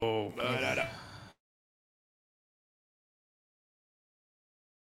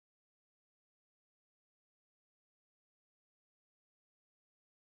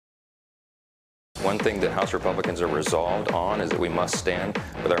one thing that House Republicans are resolved on is that we must stand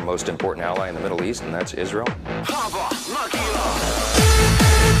with our most important ally in the Middle East, and that's Israel.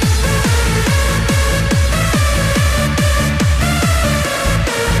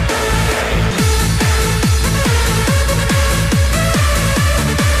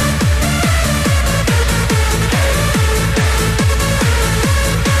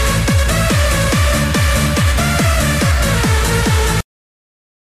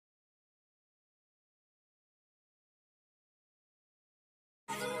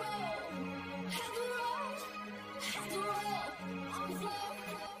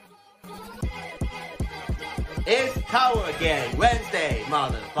 It's Tower Gang Wednesday,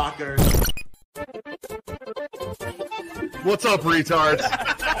 motherfuckers. What's up, retards?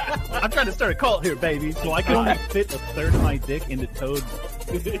 I'm trying to start a cult here, baby, so I can only fit a third of my dick into Toad's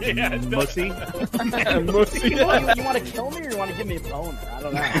mussy. Mussy. You want to kill me or you want to give me a boner? I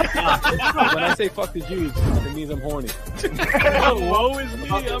don't know. When I say fuck the Jews, it means I'm horny. Woe is me,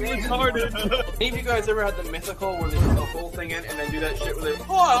 I'm retarded. Any of you guys ever had the mythical where they put the whole thing in and then do that shit where they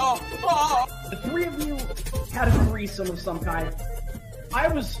The three of you had a threesome of some kind. I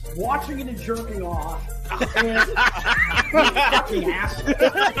was watching it and jerking off. And fucking ass.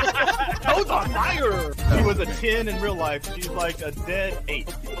 Toad's on fire! He was a 10 in real life. She's like a dead 8.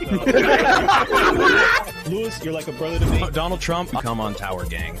 Lewis, you're like a brother to me. Donald Trump, come on Tower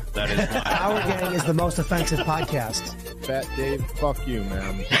Gang. That is Tower Gang is the most offensive podcast. Fat Dave, fuck you,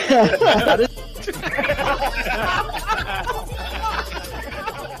 man.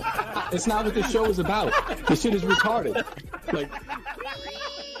 It's not what this show is about. This shit is retarded. Like,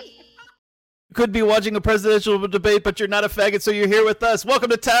 Could be watching a presidential debate, but you're not a faggot, so you're here with us. Welcome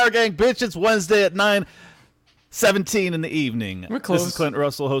to Tower Gang, bitch. It's Wednesday at 9:17 in the evening. We're close. This is Clint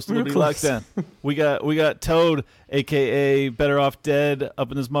Russell, host of We're Liberty close. Lockdown. We got Toad, a.k.a. Better Off Dead,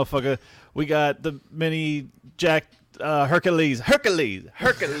 up in this motherfucker. We got the mini Jack Hercules, Cole,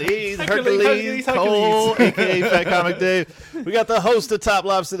 a.k.a. Fat Comic Dave. We got the host of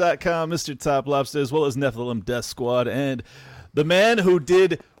TopLobster.com, Mr. Top Lobster, as well as Nephilim Death Squad, and the man who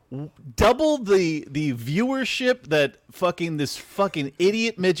did double the viewership that this fucking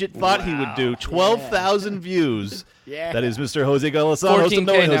idiot midget thought he would do. 12,000 views. Yeah. That is Mr. Jose Galazon. host of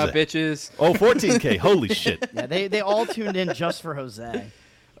No 14K now, Jose. bitches. Oh, 14K. Holy shit. Yeah, they all tuned in just for Jose.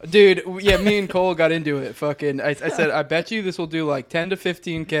 Dude, yeah, me and Cole got into it. Fucking, I said, I bet you this will do like 10 to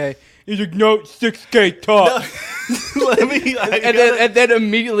 15K. He's like, no, 6K top. And then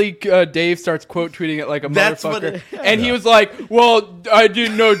immediately Dave starts quote tweeting it like a motherfucker. And he was like, well, I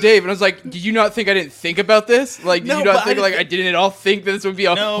didn't know Dave. And I was like, did you not think I didn't think about this? Like, did you not think I didn't at all think that this would be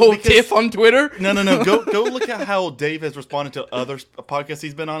a whole tiff on Twitter? No. Go look at how Dave has responded to other podcasts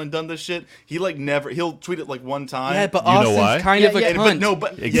he's been on and done this shit. He he'll tweet it like one time. Yeah, but You know why? Austin's kind of a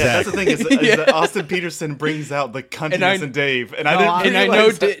cunt. Yeah, that's the thing is that Austin Peterson brings out the cuntiness in Dave, and I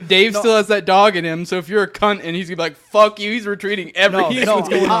know Dave still has that dog in him. So if you're a cunt and he's gonna be like, "Fuck you," he's retweeting everything.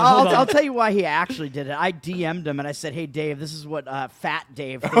 I'll tell you why he actually did it. I DM'd him and I said, "Hey Dave, this is what Fat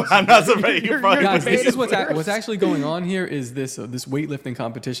Dave thinks." I'm not surprised. guys, this is what's actually going on here is this weightlifting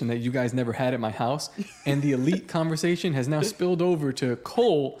competition that you guys never had at my house, and the elite conversation has now spilled over to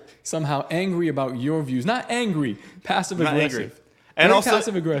Cole somehow angry about your views. Not angry, passive aggressive. And Very also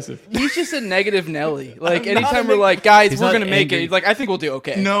passive aggressive. He's just a negative Nelly. Like anytime we're like, guys, we're not gonna make angry. it. He's like, I think we'll do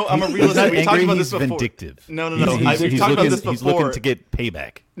okay. No, I'm a He's realist. not We talked angry, about he's this before. vindictive. No. He's We've talked about this before. He's looking to get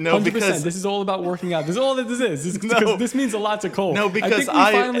payback. No, 100%. because This is all about working out. This is all that this is. No. This means a lot to Cole. No, because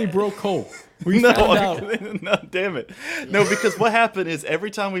I think we finally broke Cole. We no, found out. no, damn it. No, because what happened is every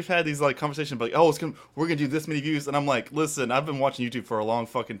time we've had these like conversations, like, oh, we're gonna do this many views, and I'm like, listen, I've been watching YouTube for a long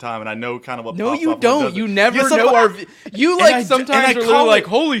fucking time, and I know kind of what. No, pops you up and what don't. doesn't. You never Yes, know our. You like I sometimes and I are literally call like, it-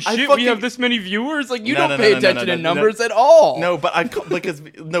 holy I shit, fucking- we have this many viewers. Like you No, don't no, pay no, attention no, to no, numbers at all. No, but because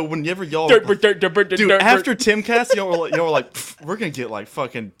whenever y'all, dude, after Timcast, y'all were like, we're gonna get like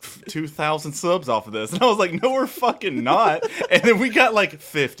fucking 2,000 subs off of this, and I was like, no, we're fucking not. And then we got like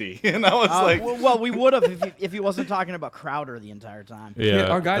 50, and I was like, well, we would have if he wasn't talking about Crowder the entire time. Yeah,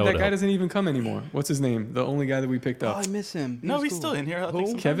 our guy. That would guy help. doesn't even come anymore. What's his name? The only guy that we picked Oh, up. I miss him. no, he's still in here. I think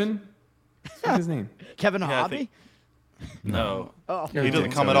sometimes. Kevin. What's his name? Kevin I Hobby? think- No, Oh. he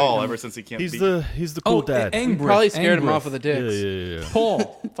doesn't come at all ever since he can't. He's beat. the cool dad. Angbriff. Probably scared him Angbriff. off with the Yeah, dicks. yeah.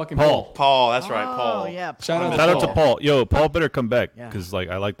 Paul. Fucking Paul. Paul. That's right, Paul. Oh, yeah. Shout out Shout out to Paul. Paul. Yo, Paul better come back Yeah. because like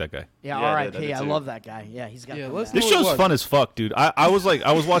I like that guy. Yeah, Yeah, I R.I.P. did I too. love that guy. Yeah, he's got Yeah, come let's back. This Who it show's was. fun as fuck, dude. I was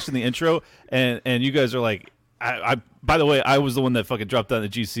watching the intro and you guys are like, I by the way, I was the one that fucking dropped down the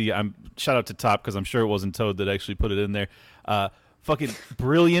GC. Shout out to Top because I'm sure it wasn't Toad that actually put it in there. fucking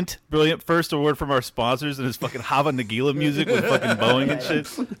brilliant. First, a word from our sponsors, and it's fucking Hava Nagila music with fucking Boeing and shit.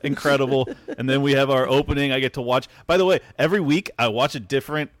 Incredible. And then we have our opening. I get to watch. By the way, every week I watch a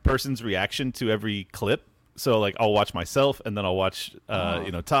different person's reaction to every clip. So like I'll watch myself, and then I'll watch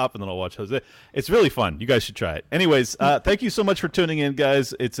Top, and then I'll watch Jose. It's really fun. You guys should try it. Anyways, thank you so much for tuning in,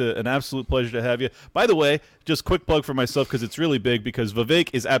 guys. It's an absolute pleasure to have you. By the way, just quick plug for myself because it's really big, because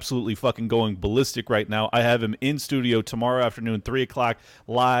Vivek is absolutely fucking going ballistic right now. I have him in studio tomorrow afternoon, 3 o'clock,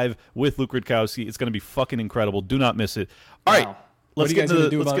 live with Luke Rutkowski. It's going to be fucking incredible. Do not miss it. All right, let's get into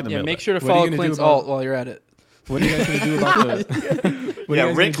the make sure to follow Clint's alt while you're at it. What are you guys going to do about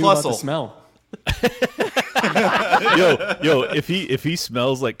the? Rick Klussel. Smell. yo, if he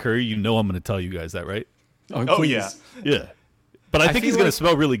smells like curry, you know I'm going to tell you guys that, right? Oh yeah. But I think he's going to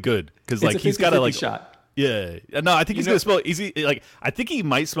smell really good because like he's got a like shot. Yeah, no, I think he's going to smell easy. Like I think he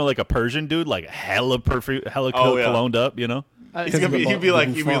might smell like a Persian dude, like hella cologned up, you know. He'd be like,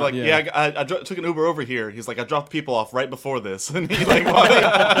 I took an Uber over here. He's like, I dropped people off right before this, and he like,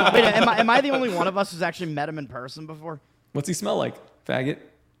 wait, am I the only one of us who's actually met him in person before? What's he smell like, faggot?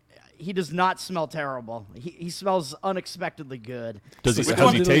 He does not smell terrible. He smells unexpectedly good. Does he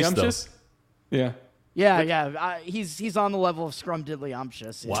taste though? Yeah. Yeah. He's on the level of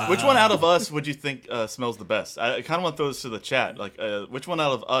scrumdiddlyumptious. Wow. Which one out of us would you think smells the best? I kind of want to throw this to the chat. Like, which one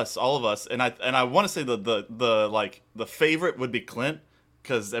out of us, all of us, and I want to say the favorite would be Clint,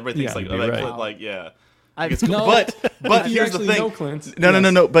 because everything's like right. Clint, like yeah. No, but here's the thing. Know Clint.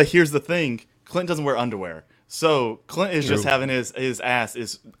 No. But here's the thing. Clint doesn't wear underwear. So Clint is just having his ass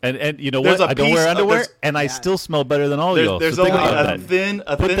is and you know what? I don't wear underwear, and I still smell better than all y'all. There's only a thin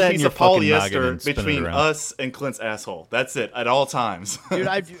piece of polyester between us and Clint's asshole. That's it at all times. Dude,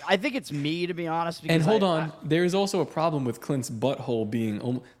 I think it's me, to be honest. And hold on, there is also a problem with Clint's butthole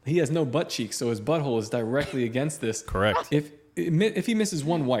being he has no butt cheeks, so his butthole is directly against this. Correct. If he misses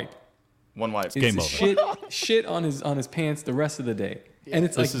one wipe, it's game over. Shit on his pants the rest of the day, and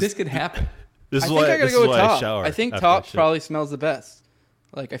it's this could happen. I think I gotta go with Top. I think Top probably smells the best.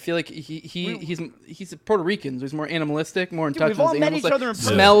 Like I feel like he's Puerto Rican, so he's more animalistic, more in touch with animals. Like,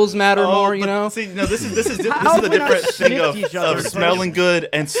 smells matter more, you know. See, no, this is the different thing of smelling good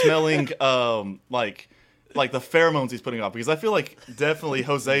and smelling like the pheromones he's putting off, because I feel like definitely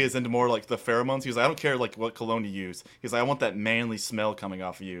Jose is into more like the pheromones. He's like, I don't care like what cologne you use. He's like, I want that manly smell coming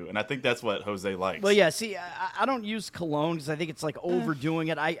off of you, and I think that's what Jose likes. Well, yeah. See, I don't use cologne because I think it's like overdoing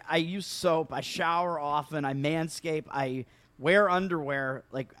it. I use soap. I shower often. I manscape. I wear underwear.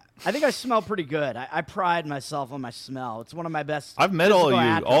 Like I think I smell pretty good. I pride myself on my smell. It's one of my best. I've met all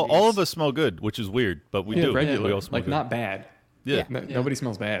of you. All of us smell good, which is weird, but we do. Regular, we all smell like good. Not bad. Yeah. Nobody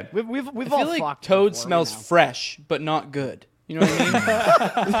smells bad. We've I all feel like fucked Toad before, smells fresh, but not good. You know what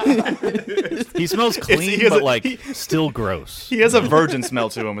I mean? He smells clean, but still gross. He has a virgin smell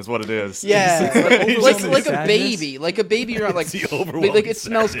to him, is what it is. Yeah, like a baby, like it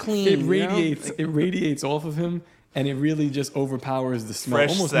smells clean. It radiates off of him, and it really just overpowers the smell.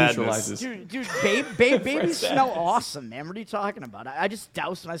 Fresh almost sadness. neutralizes. Dude, babies smell awesome, man. What are you talking about? I just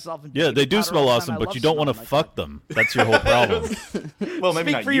douse myself in they do smell awesome, but you don't want to fuck them. That's your whole problem. Well,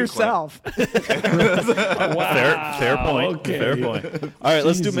 maybe Speak not for you, yourself. Wow. Fair point. Okay. Fair point. All right,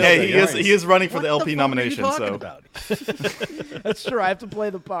 let's do Hey, mailbag. he is running for What the LP fuck nomination. are you talking So about? That's true. I have to play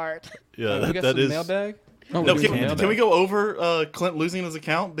the part. Yeah, we got that some is. mailbag. no, can we go over Clint losing his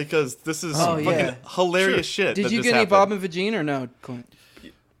account, because this is fucking hilarious shit. Did that you just get any happened. Bob and Vagine or no, Clint?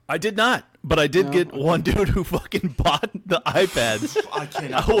 I did not, but I did get one dude who fucking bought the iPads. I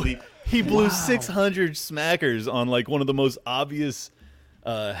cannot believe. He blew 600 smackers on like one of the most obvious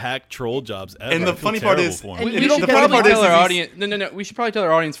hack troll jobs ever. And the funny part is, we should probably tell our audience. No. We should probably tell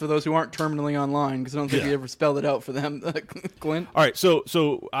our audience, for those who aren't terminally online, because I don't think we ever spelled it out for them. Clint. All right,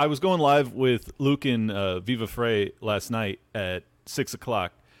 so I was going live with Luke and Viva Frey last night at 6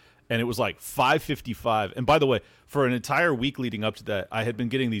 o'clock, and it was like 5:55. And by the way, for an entire week leading up to that, I had been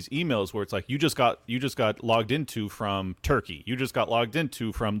getting these emails where it's like, you just got logged into from Turkey, you just got logged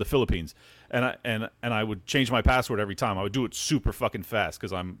into from the Philippines, and I would change my password every time. I would do it super fucking fast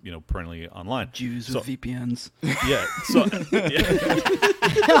because I'm perennially online. Jews with VPNs. Yeah, so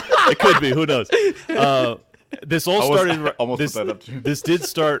it could be. Who knows? This all started. This did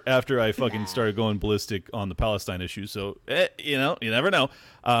start after I fucking started going ballistic on the Palestine issue. So you never know.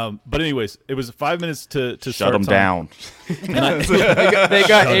 But anyways, it was 5 minutes to shut them down. They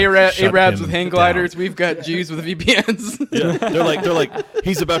got Arabs with hang gliders. We've got Jews with VPNs. Yeah, they're like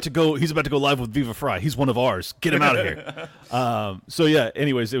he's about to go live with Viva Fry. He's one of ours. Get him out of here. So yeah.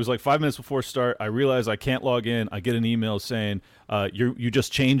 Anyways, it was like 5 minutes before start. I realized I can't log in. I get an email saying you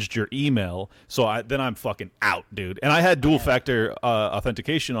just changed your email. So then I'm fucking out, dude. And I had dual factor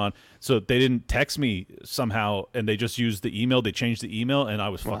authentication on, so they didn't text me somehow, and they just used the email. They changed the email, and I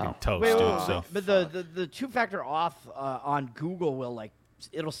was fucking toast, dude. So, but the 2-factor auth on Google will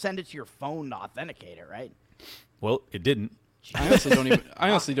it'll send it to your phone to authenticate it, right? Well, it didn't. I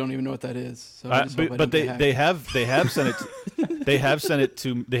honestly don't even know what that is. So but they have sent it. They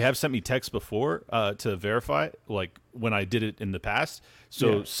have sent me texts before to verify, like when I did it in the past.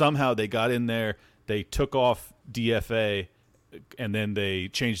 So somehow they got in there, they took off DFA, and then they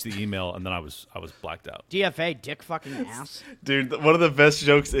changed the email, and then I was blacked out. DFA, dick fucking ass. Dude, one of the best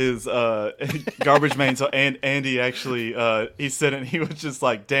jokes is Garbage Man. So Andy actually he said it. And he was just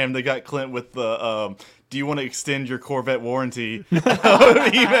like, "Damn, they got Clint with the." Do you want to extend your Corvette warranty? Email,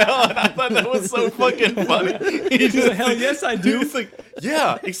 and I thought that was so fucking funny. He's like, hell yes, I do. He's like,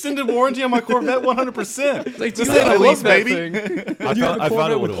 yeah, extended warranty on my Corvette, 100%. Like, just say I love, baby. You have a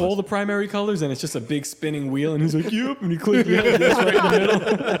Corvette with all the primary colors, and it's just a big spinning wheel, and he's like, yep, and he clicks yes right in the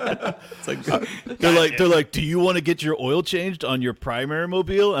middle. It's they're like, do you want to get your oil changed on your primary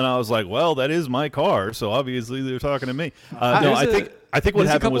mobile? And I was like, well, that is my car, so obviously they're talking to me. No, I think what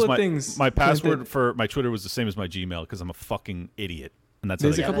happened was my password for my Twitter was the same as my Gmail because I'm a fucking idiot, and that's.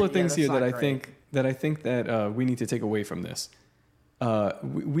 There's a couple of things here that I think that we need to take away from this.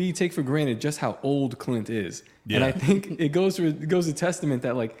 We take for granted just how old Clint is, and I think it goes a testament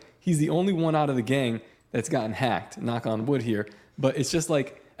that like he's the only one out of the gang that's gotten hacked. Knock on wood here, but it's just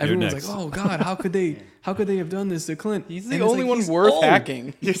like. Everyone's like, "Oh God, how could they have done this to Clint?" He's the only one worth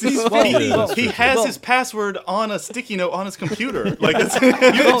hacking. Yes, he has his password on a sticky note on his computer. Like you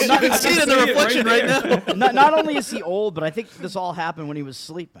can see it in the reflection right now. Not only is he old, but I think this all happened when he was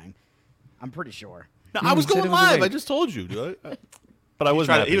sleeping. I'm pretty sure. No, I was going live. I just told you. But I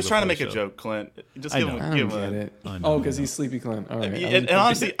wasn't. He was trying to make a joke, Clint. Just give him it. Oh, because he's Sleepy Clint. All right. And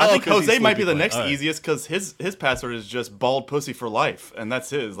honestly, I think Jose might be the next easiest because his password is just bald pussy for life, and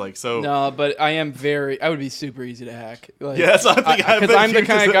that's his. Like so. No, but I would be super easy to hack. Like, yes, I think because I'm the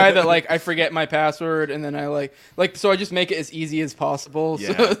kind of guy that like I forget my password and then I like so I just make it as easy as possible.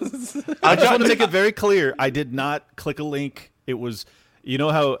 Yeah. So. I just want to make it very clear. I did not click a link. It was, you know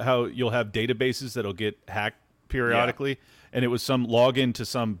how you'll have databases that'll get hacked periodically. Yeah. And it was some login to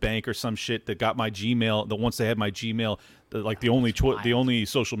some bank or some shit that got my Gmail. Once they had my Gmail, the only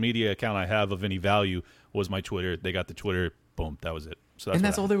social media account I have of any value was my Twitter. They got the Twitter. Boom, that was it. So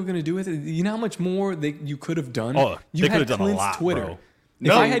that's all they were going to do with it. You know how much more you could have done? Oh, you they could have done a lot, Twitter. Bro.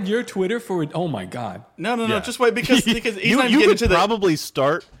 If I had your Twitter for it, oh my God. No, just wait because he's not you getting could probably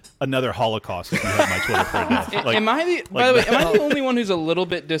start another Holocaust if you had my Twitter for death. Am I the only one who's a little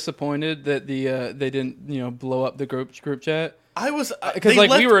bit disappointed that they didn't blow up the group chat? I was because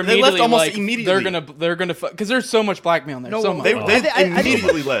we were immediately they're gonna because there's so much blackmail in there. No, so much. They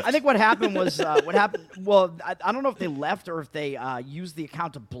immediately left. I think what happened was Well, I don't know if they left or if they used the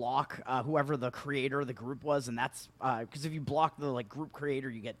account to block whoever the creator of the group was, and that's because if you block the group creator,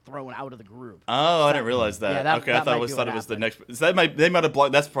 you get thrown out of the group. Oh, I didn't realize that. Yeah, okay, I thought it was the next. So they might have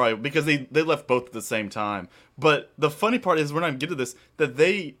blocked. That's probably because they left both at the same time. But the funny part is we're not getting to this that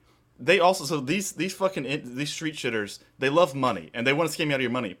they also so these fucking these street shitters, they love money and they want to scam you out of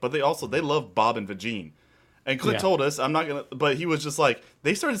your money, but they love Bob and Vagine. And Clint told us, I'm not gonna, but he was just like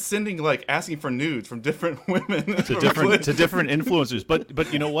they started sending asking for nudes from different women to different influencers.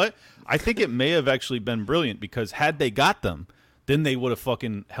 But you know what? I think it may have actually been brilliant because had they got them, then they would have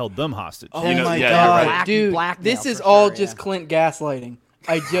fucking held them hostage. Oh my God, right. Dude! This is all just Clint gaslighting.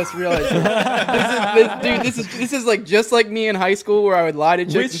 I just realized this is like just like me in high school where I would lie to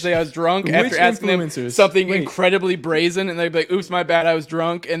chicks and say I was drunk after asking them something incredibly brazen, and they'd be like, "Oops, my bad, I was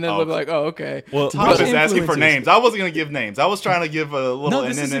drunk," and then they'd be like, "Oh, okay." Well, I was asking for names. I wasn't gonna give names. I was trying to give a little. No,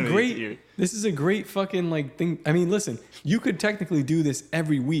 this is a great fucking thing. I mean, listen, you could technically do this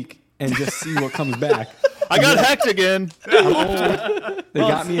every week and just see what comes back. I got hacked again. I'm old. They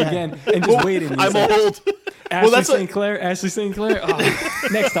got me again, and just waiting. I'm old. Ashley St. Clair. Oh,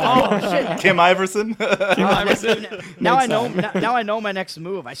 next time. Oh shit. Kim Iverson. Now I know my next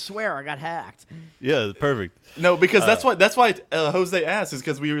move. I swear I got hacked. Yeah, perfect. No, because that's why Jose asked is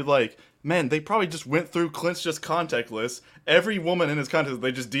because we were like, man, they probably just went through Clint's just contact list. Every woman in his contact list,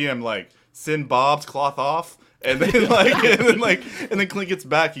 they just DM send Bob's cloth off, and then and then Clint gets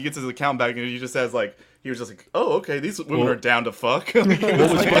back. He gets his account back, and he just has he was just like, oh, okay, these women are down to fuck.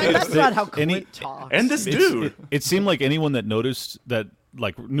 That's not how Clint talks. And this dude. It seemed like anyone that noticed that,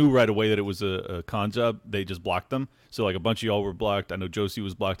 knew right away that it was a con job, they just blocked them. So, a bunch of y'all were blocked. I know Josie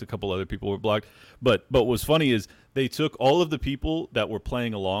was blocked. A couple other people were blocked. But what's funny is they took all of the people that were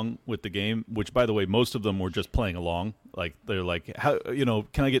playing along with the game, which, by the way, most of them were just playing along. Like they're like, how,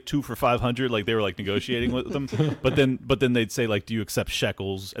 can I get 2 for 500? Like they were like negotiating with them, but then they'd say like, do you accept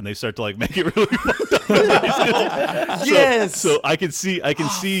shekels? And they start to like make it really fucked up. Yes. So I can see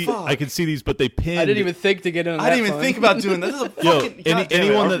these, but they pinned. I didn't even think to get in. I didn't even think about doing this. Is a fucking,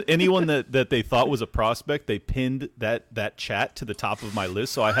 anyone that they thought was a prospect, they pinned that chat to the top of my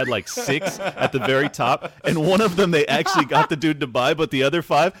list. So I had like 6 at the very top, and one of them they actually got the dude to buy, but the other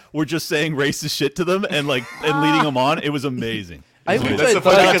 5 were just saying racist shit to them and leading them on. It was amazing.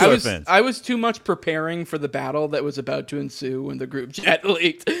 I was too much preparing for the battle that was about to ensue when the group chat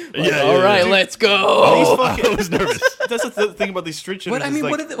leaked. All right, let's go. I was nervous. That's the thing about these street shooters. But I mean,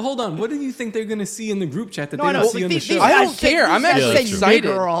 hold on. What do you think they're going to see in the group chat that they I don't see on the show? I don't care. I'm actually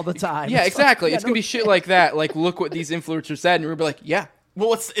excited all the time. Yeah, exactly. It's gonna be shit like that. Like, look what these influencers said, and we're like, yeah.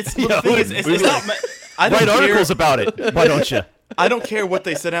 Well, the thing is, it's not. I don't write care. articles about it. Why don't you? I don't care what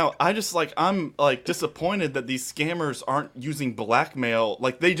they sent out. I'm disappointed that these scammers aren't using blackmail.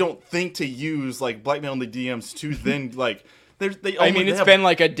 Like they don't think to use like blackmail in the DMs to then like. It's been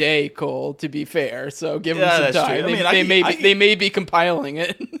like a day, Cole. To be fair, so give them some time. They may be compiling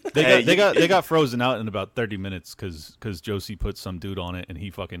it. They got frozen out in about 30 minutes because Josie put some dude on it and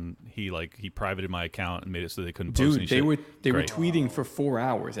he privated my account and made it so they couldn't post any shit. They were tweeting for 4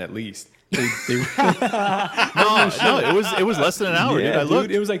 hours at least. No, it was less than an hour. Yeah, dude. I looked.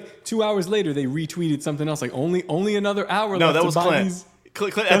 Dude, it was like 2 hours later. They retweeted something else. Like only another hour. No, left that was to buy Clint. these.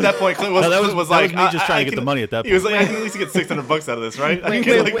 Clint. At that point, Clint was like, me just trying to get the money at that point. He was like, I can at least get $600 out of this, right? Wait,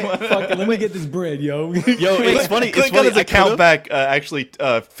 fuck it, let me get this bread, yo. It's funny. Clint got his account back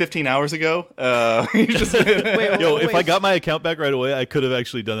 15 hours ago. If I got my account back right away, I could have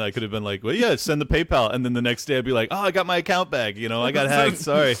actually done that. I could have been like, well, yeah, send the PayPal, and then the next day I'd be like, oh, I got my account back. I got hacked.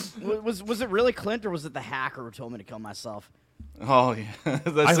 Sorry. Was it really Clint or was it the hacker who told me to kill myself? Oh yeah,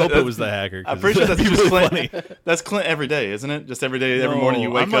 I hope it was the hacker. I'm pretty sure that's just really Clint. Funny. That's Clint every day, isn't it? Just every day, every morning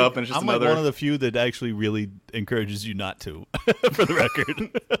you wake up and it's just another. I'm one of the few that actually really encourages you not to, for the record.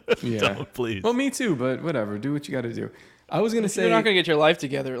 Yeah, Don't, please. Well, me too, but whatever. Do what you got to do. I was gonna say you're not gonna get your life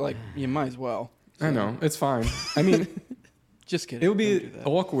together. Like you might as well. I know it's fine. I mean, just kidding. It would be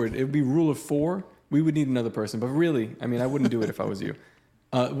awkward. It would be rule of 4. We would need another person, but really, I mean, I wouldn't do it if I was you.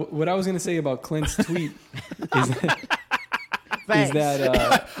 What I was gonna say about Clint's tweet is that. Thanks.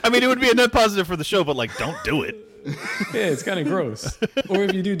 I mean, it would be a net positive for the show, but like, don't do it. Yeah, it's kind of gross. Or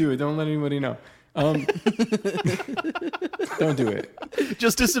if you do it, don't let anybody know. Don't do it.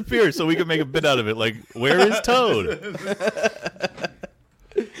 Just disappear so we can make a bit out of it. Like, where is Toad?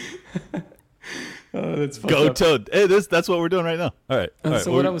 That's Go up. Toad. Hey, that's what we're doing right now. All right.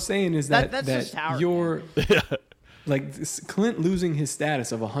 So what I was saying is that's just how you're like Clint losing his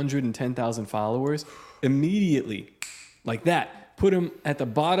status of 110,000 followers immediately, like that, put him at the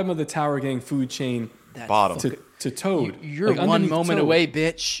bottom of the Tower Gang food chain. To Toad. You're like one moment away,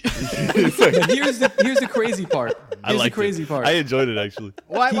 bitch. Here's the crazy part. Here's the crazy part. I enjoyed it actually.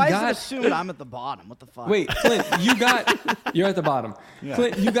 Why is it assumed I'm at the bottom? What the fuck? Wait, Clint, you're at the bottom. Yeah.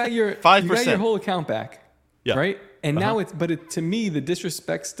 Clint, you got your 5%. You got your whole account back. Yeah. Right? And now to me, the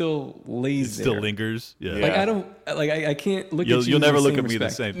disrespect still lays there. Still lingers. Yeah. Like I can't look at you. You'll never with look same at me the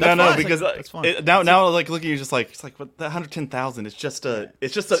respect. same. No, because now like looking at you, just like it's like what, the 110,000. It's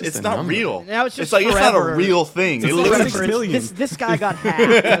not number. real. Now it's just like it's not a forever. real thing. It's It like looks 6 million. This guy got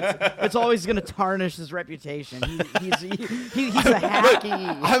hacked. It's always going to tarnish his reputation. He's a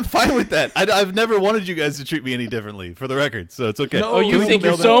hacky. I'm fine with that. I've never wanted you guys to treat me any differently, for the record. So it's okay. No, you think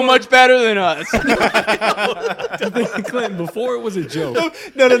you're so much better than us? Clint, before it was a joke.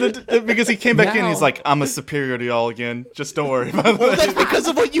 No, because he came back in. He's like, I'm a superior to y'all again. Just don't worry about Well, that. that's because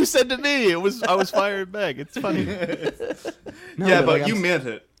of what you said to me. I was fired back. It's funny. No, but you meant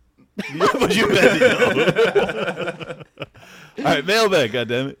it. But you meant it. All right, mailbag.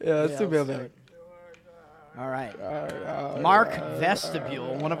 Goddammit. Yeah, let's do mailbag. All right. Mark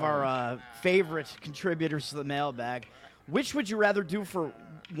Vestibule, one of our favorite contributors to the mailbag. Which would you rather do for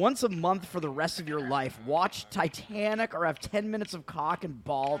once a month for the rest of your life? Watch Titanic or have 10 minutes of cock and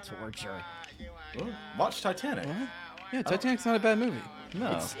ball torture? Watch Titanic. Yeah, Titanic's not a bad movie.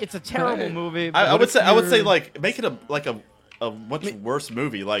 No, it's a terrible movie. I would say like make it a much worse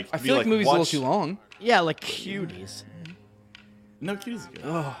movie. Like I feel like movies a little too long. Yeah, like Cuties. No, Cuties. Good.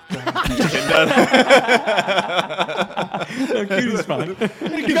 Oh, No, Cutie's fine.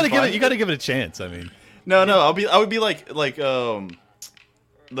 You gotta give it a chance. I mean, no. I would be like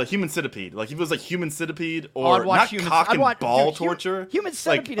the Human Centipede. Like if it was like Human Centipede I'd or watch not cock and ball torture. Human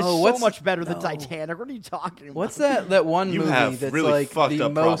Centipede is so much better than Titanic. What are you talking about? What's that one You movie have that's really like fucked the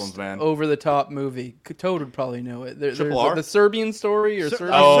up most problems, man. over the top movie? Toad would probably know it. Triple R? The Serbian story or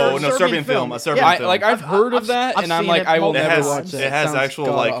Serbian? Oh no, Serbian film. A Serbian film. Like I've heard of that, and I'm like, I will never watch that. It has Sounds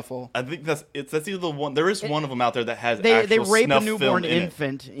actual like. god-awful. I think that's either the one. There is one of them out there that has They actual rape a snuff newborn film in it.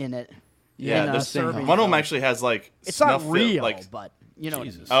 infant in it. Yeah, in, there's Serbian one of them film. actually has like It's snuff not real, film, like but you know.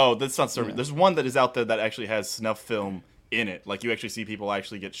 Jesus. Oh, that's not Serbian. There's one that is out there that actually has snuff film in it. Like you actually see people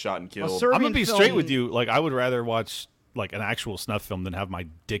actually get shot and killed. I'm gonna be straight with you. Like I would rather watch like an actual snuff film than have my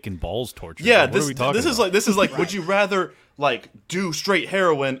dick and balls tortured. Yeah, Like, what are we talking about? this is like would you rather like do straight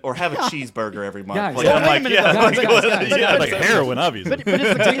heroin or have a cheeseburger every month? Guys, like, well, I'm wait a like, minute, yeah, guys, like, guys, guys. Yeah, like heroin, obviously.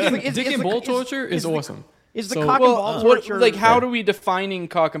 Dick and ball torture is awesome. Is the So- cock and ball torture like how do we defining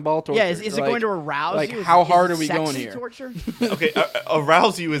cock and ball torture? Yeah, is it going to arouse like you? Is how it hard are we sexy going here? Torture? Okay,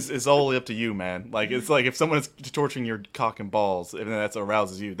 arouse you is only up to you, man. Like it's like if someone is torturing your cock and balls, and that's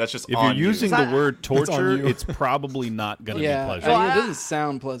arouses you. That's just If on you're using you. the word torture, you. it's probably not gonna be Yeah, pleasurable. I mean, it doesn't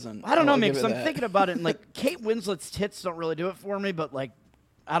sound pleasant. I don't know, I'll man. give Because it I'm that. thinking about it, and like Kate Winslet's tits don't really do it for me, but like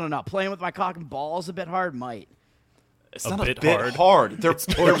I don't know, playing with my cock and balls a bit hard might. It's a not bit a bit hard.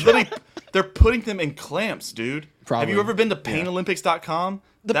 hard. They're putting them in clamps, dude. Probably. Have you ever been to PainOlympics.com?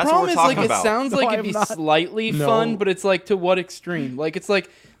 The That's problem what we're is talking like about. it sounds No, like I it'd be am not. slightly No. fun, but it's like to what extreme? Like it's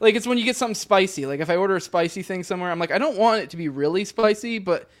when you get something spicy. Like if I order a spicy thing somewhere, I'm like I don't want it to be really spicy,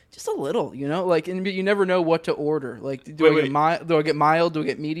 but just a little, you know. Like and you never know what to order. Like do I get mild? Do I get mild? Do I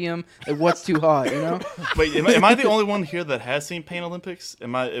get medium? Like what's too hot? You know. Wait, am I the only one here that has seen Pain Olympics?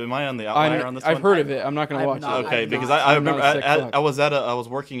 Am I on the outlier on this one? I've heard of it. I'm not gonna I've watch not. it. Okay, I'm because not- I I'm not remember a sick fuck. I was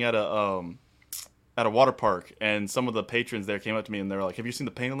working at a water park, and some of the patrons there came up to me and they were like, "Have you seen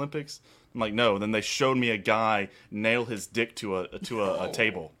the Pain Olympics?" I'm like, "No." Then they showed me a guy nail his dick to a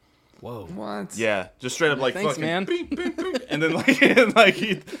table. Whoa. What? Yeah, just straight up like Thanks, fucking man. beep, beep, beep. And then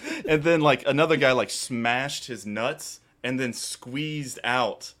and then like another guy like smashed his nuts and then squeezed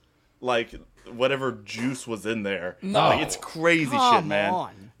out like whatever juice was in there. No. Like, it's crazy shit, Come man.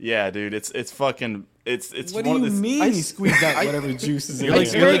 on. Yeah, dude, it's fucking it's What do one you of this, mean he squeezed out whatever juice is in You're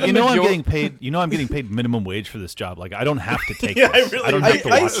like, there? you're like, the you know, I'm major- getting paid. You know, I'm getting paid minimum wage for this job. Like, I don't have to take Yeah, I this. really- I don't have to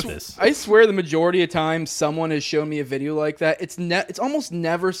watch sw- this. I swear the majority of times someone has shown me a video like that. It's almost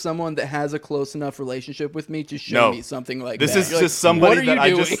never someone that has a close enough relationship with me to show No. me something like This that. is You're just like, somebody what are that you I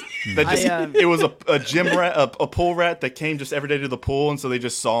doing? just that just it was a gym rat, a pool rat that came just every day to the pool, and so they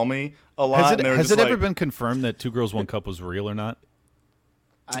just saw me a lot. Has and it, they were has just it ever like- been confirmed that Two Girls One Cup was real or not?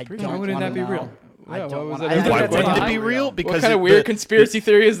 I Why don't wouldn't wanna that be know. real? I Yeah, don't why was wanna- that I- Why I- wouldn't I- it be real? What Because kind of it- weird the- conspiracy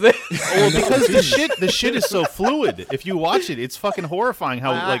theory is this? Well, because the shit is so fluid. If you watch it, it's fucking horrifying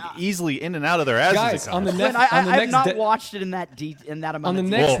how like easily in and out of their asses Guys, it on comes. the Clint, next, on the I've next not de- watched it in that in that amount on the of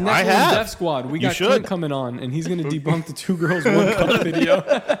next detail. Well, I Nephilim have. Death Squad, we You got should. Clint coming on, and he's going to debunk the Two Girls One Cup video.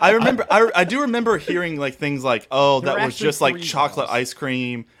 I remember. I do remember hearing like things like, "Oh, There that were was actually just like 3 chocolate balls. ice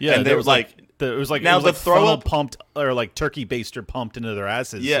cream." Yeah, and they there were was like, it was like now it was the like throw funnel up- pumped or like turkey baster pumped into their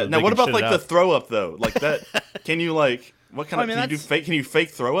asses. yeah. so Now they what can about shit like it the out. throw up though? Like that? Can you like what kind I of mean, can you do that's- fake? Can you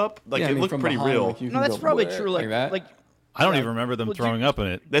fake throw up? Like Yeah, I it mean, looked from pretty behind, real. like, you No, can that's go probably bleh, true. like that. Like I don't even remember them Well, do throwing you- up in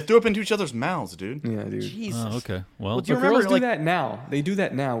it. They threw up into each other's mouths, dude. Yeah, dude. Jesus. Oh, okay. Well, Well, do you But remember girls do like that now. They do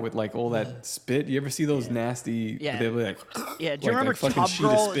that now with like all that spit. You ever see those nasty? Yeah. They'll be like, yeah? Do you like remember that fucking Tub sheet of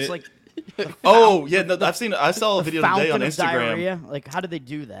Girl? spit. It's like Oh yeah, no, I saw a video today fountain on of Instagram. diarrhea. Like how did they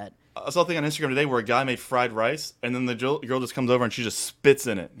do that? I saw a thing on Instagram today where a guy made fried rice, and then the girl just comes over and she just spits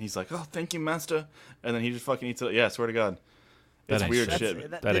in it. And he's like, "Oh, thank you, master," and then he just fucking eats it. Yeah, I swear to God, it's ain't weird shit.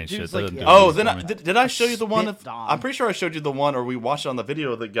 shit. That ain't shit. dude's That like, doesn't do Oh, anything then for me. did I show you the one? Spit on. I'm pretty sure I showed you the one, or we watched it on the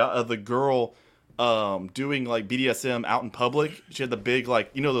video of the guy, of the girl doing like BDSM out in public. She had the big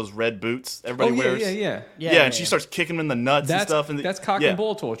like those red boots everybody oh yeah, wears. yeah. Yeah, and she starts kicking him in the nuts and That's stuff. And that's cock yeah. and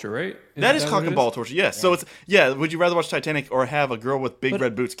ball torture, right? That is what cock it and ball torture. Yes. So it's would you rather watch Titanic or have a girl with big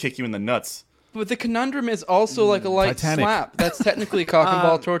red boots kick you in the nuts? But the conundrum is also like a light Titanic. slap. That's technically cock and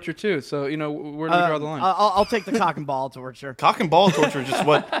ball torture too. So where do we draw the line? I'll take the cock and ball torture. Cock and ball torture is just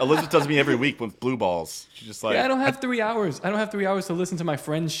what Elizabeth does to me every week with blue balls. She's just like, Yeah, I don't have 3 hours. I don't have 3 hours to listen to my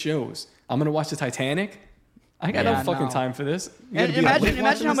friends' shows. I'm gonna watch the Titanic. I got Yeah, no fucking no. time for this. You And gotta be awake imagine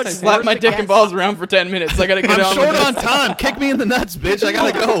watching how this much Titanic. Slap my worse it dick and gets. balls around for 10 minutes. I gotta get I'm on short with this. on time. Kick me in the nuts, bitch. I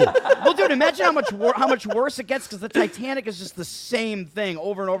gotta go. Well, dude, imagine how much worse it gets because the Titanic is just the same thing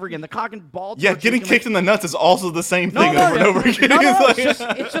over and over again. The cock and ball. yeah, torture, getting you can, kicked in the nuts is also the same No, thing no, over and over again. No, no, It's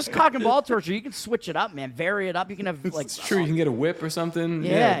like- it's just cock and ball torture. You can switch it up, man. Vary it up. You can have like. It's true. You can get a whip or something.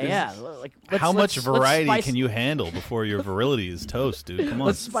 Yeah. Like, How much let's variety spice- can you handle before your virility is toast, dude? Come on.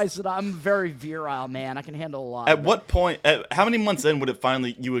 Let's spice it up. I'm very virile, man. I can handle a lot. At what point? How many months in would it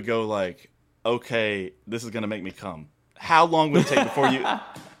finally you would go like, okay, this is gonna make me come? How long would it take before you?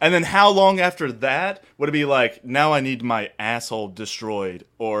 And then how long after that would it be like, now I need my asshole destroyed,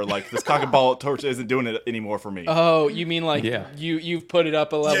 or like this cock and ball torch isn't doing it anymore for me? Oh, you mean like you've put it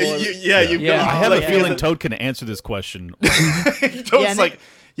up a level? I have a feeling Toad can answer this question. Toad's like,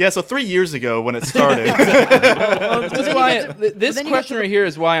 yeah, so 3 years ago when it started. This question right here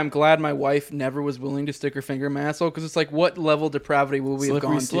is why I'm glad my wife never was willing to stick her finger in my asshole, because it's like, what level of depravity will we have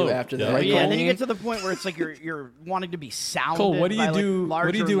gone to after that? Right? Yeah, and then you get to the point where it's like you're wanting to be sounded. Cole, what do you by, do? Like,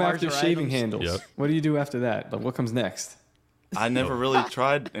 what do you do after items. shaving handles? What do you do after that? Like, what comes next? I never really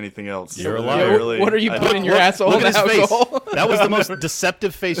tried anything else. You're a liar. What are you putting in your asshole? Look at his face. That was the most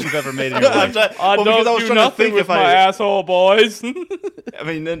deceptive face you've ever made in your life. I don't do nothing with my asshole, boys. I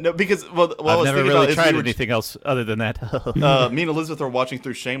mean, no, because I've never really tried anything else other than that. Me and Elizabeth are watching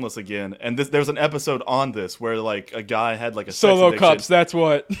through Shameless again, and there's an episode on this where like a guy had like a solo sex cups. That's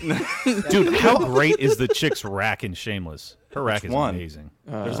what. Dude, how great is the chick's rack in Shameless? Her rack is amazing.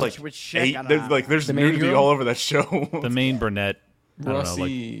 There's like there's nudity all over that show. The main brunette.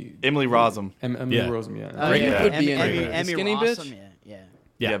 Russie, Emily Rossum. Emily Rossum, yeah. Emmy skinny Rossum, bitch.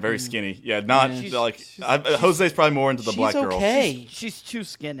 Yeah, very skinny. Yeah, not like Jose's probably more into the black girl. Okay. She's too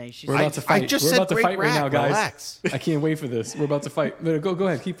skinny. We're about to fight. We're about to fight right now, guys. Relax. I can't wait for this. We're about to fight. Go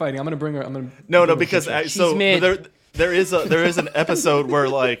ahead, keep fighting. I'm gonna bring her. No, because there is an episode where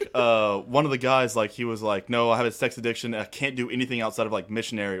like one of the guys like he was like, no, I have a sex addiction. I can't do anything outside of like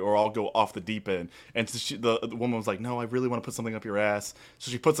missionary, or I'll go off the deep end. And so the woman was like, no, I really want to put something up your ass. So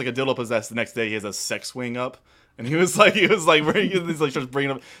she puts like a dildo up his ass. The next day he has a sex swing up, and he was like bringing he's like starts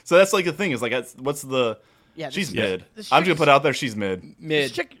bringing up. So that's like the thing is like what's the she's mid. I'm just gonna put out there she's mid.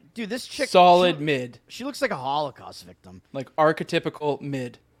 This chick solid mid. She looks like a Holocaust victim. Like archetypical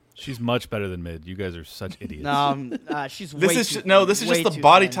mid. She's much better than mid. You guys are such idiots. She's this is just the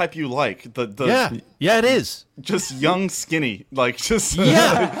body type you like. Yeah, it is. Just young, skinny, like just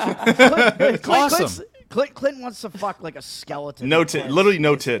awesome. Clinton wants to fuck like a skeleton. Literally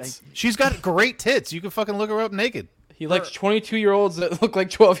no tits. She's got great tits. You can fucking look her up naked. He likes 22-year-olds that look like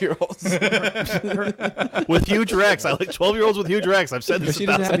 12-year-olds. With huge racks. I like 12-year-olds with huge racks. I've said this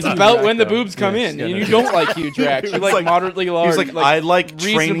It's about when the boobs come in. And you don't like huge racks. You like moderately large. He's like, I like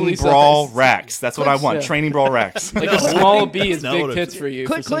training brawl racks. That's what I want. Training brawl racks. Like a small B is big tits for you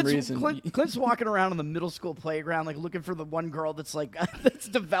for some reason. Clint's walking around on the middle school playground like looking for the one girl that's like that's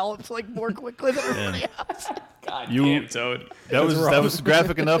developed like more quickly than everybody else. God damn, Toad. That was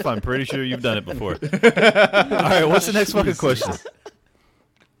graphic enough. I'm pretty sure you've done it before. All right, what's the next fucking question?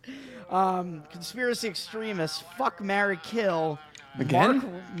 Conspiracy extremists, fuck, marry, kill.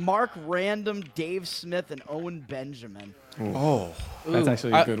 Again? Mark Random, Dave Smith, and Owen Benjamin. That's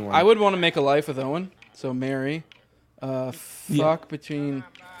actually a good one. I would want to make a life with Owen, so marry. Fuck between.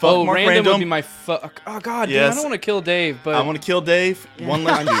 Fuck Mark Random Random would be my fuck. Oh god, yes. dude, I don't want to kill Dave, but I want to kill Dave. One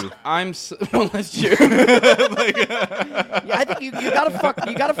less you. One less you. Yeah, I think you gotta fuck.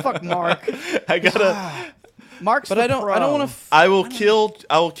 You gotta fuck Mark. I gotta. Mark's but the I don't want to. I will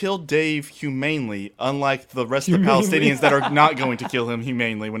kill Dave humanely, unlike the rest of the Palestinians that are not going to kill him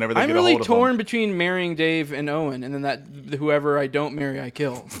humanely whenever they get a hold of him. I'm really torn between marrying Dave and Owen, and then that whoever I don't marry, I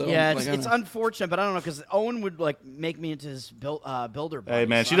kill. So, yeah, it's unfortunate, but I don't know because Owen would like make me into his builder. Buddy, hey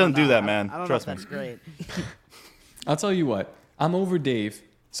man, so she doesn't do that, man. I don't Trust know me. if that's great. I'll tell you what. I'm over Dave,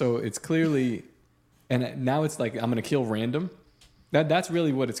 so it's clearly, and now it's like I'm gonna kill Random. That's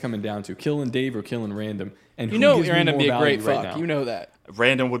really what it's coming down to: killing Dave or killing Random. And you know, Random would be a great fuck. Right, you know that.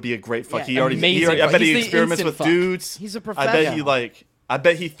 Random would be a great fuck. Yeah, I bet he experiments with dudes. He's a professional. I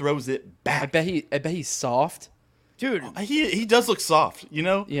bet he throws it back. I bet he's soft. Dude, he does look soft, you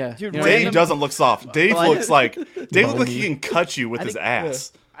know? Yeah. Dude, Dave doesn't look soft. Dave looks like he can cut you with his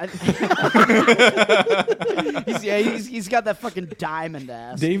ass. He's got that fucking diamond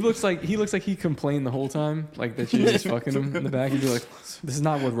ass. Dave looks like he complained the whole time, like that she was just fucking him in the back. He'd be like, "This is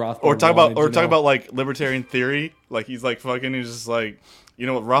not what Rothbard." Or talk about like libertarian theory, like he's like fucking. He's just like, you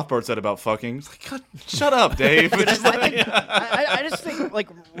know what Rothbard said about fucking. He's like, shut up, Dave. I just think like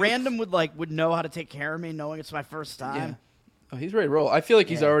Random would know how to take care of me, knowing it's my first time. Yeah. Oh, he's ready to roll. I feel like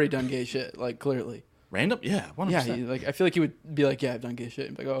he's already done gay shit, like clearly. Random, yeah, 100%. Yeah, I feel like he would be like, yeah, I've done gay shit.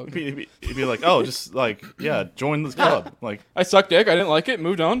 He'd be like, oh, okay. He'd be like, oh, just like, yeah, join this club. Like, I sucked dick. I didn't like it.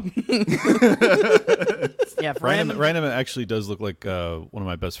 Moved on. Yeah, Random actually does look like one of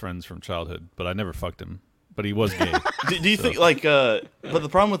my best friends from childhood, but I never fucked him. But he was gay. Do you think like? But the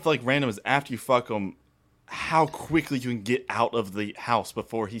problem with like Random is after you fuck him, how quickly you can get out of the house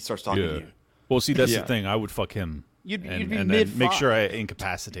before he starts talking to you. Well, see, that's the thing. I would fuck him You'd be and then mid-five. make sure I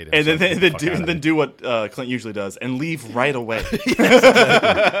incapacitate him. And so I can get the fuck out of then there. do what Clint usually does and leave right away.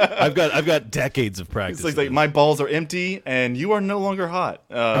 I've got decades of practice. It's like my balls are empty and you are no longer hot.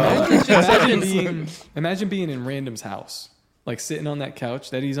 Imagine being in Random's house, like sitting on that couch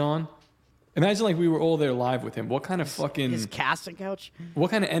that he's on. Imagine like we were all there live with him. What kind of fucking his casting couch?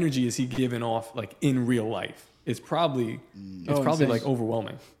 What kind of energy is he giving off like in real life? It's probably insane. like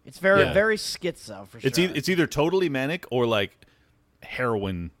overwhelming. It's very schizo for sure. It's either totally manic or like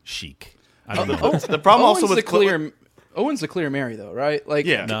heroin chic. I don't know. The problem also with Owen's the clear Mary though, right? Like,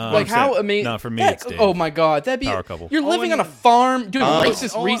 yeah, like how amazing. No, for me it's Dave. Oh my god, that'd be Power couple. You're living on a farm, doing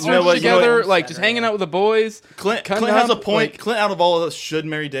racist research together, like just hanging out with the boys. Clint has a point. Clint, out of all of us, should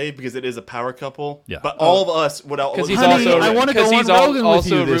marry Dave because it is a power couple. Yeah. But all of us would. Because he's Honey, also I wanna go on Rogan with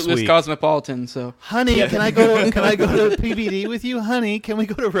you this rootless week. cosmopolitan. So, honey, can I go to PBD with you? Honey, can we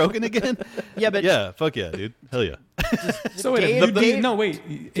go to Rogan again? Yeah, but yeah, fuck yeah, dude, hell yeah. So wait, Dave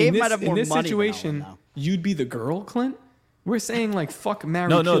might have more in this money than situation, Owen, though. you'd be the girl, Clint. We're saying like fuck, marry,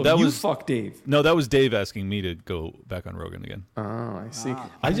 No, kill. that you was fuck Dave. No, that was Dave asking me to go back on Rogan again. Oh, I see.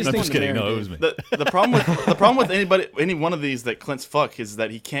 I'm just kidding. No, it was me. The problem with any one of these that Clint's fuck is that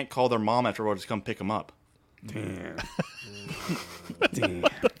he can't call their mom afterwards to come pick him up. Damn.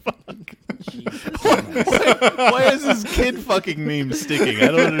 Why is this kid fucking meme sticking? I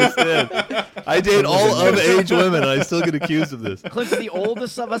don't understand. I date all of age women, and I still get accused of this. Clint's the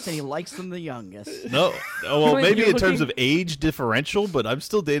oldest of us, and he likes them the youngest. No, well, Wait, maybe you're in terms looking- of age differential, but I'm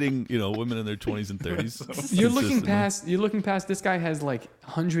still dating, women in their 20s and 30s. You're looking consistently. past. This guy has like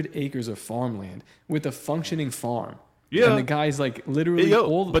 100 acres of farmland with a functioning farm. Yeah. And the guy's like literally Yo,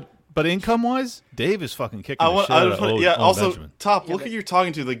 all. but income wise, Dave is fucking kicking I the would shit out of put Owen also Benjamin. Top. Look at you're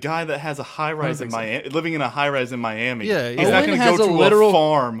talking to the guy that has a high rise in think so. Miami, living in a high rise in Miami. Yeah, he's not Owen going to has go a to literal- a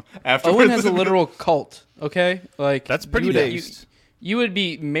farm afterwards. Owen has a literal cult. Okay, like That's pretty you would- based. You would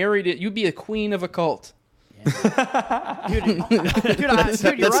be married. You'd be a queen of a cult. Dude, you're That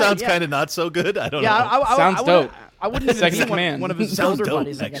right, sounds yeah. kind of not so good. I don't Yeah, know. Sounds dope. I wouldn't even Second be in command. one of his Sounds builder dope,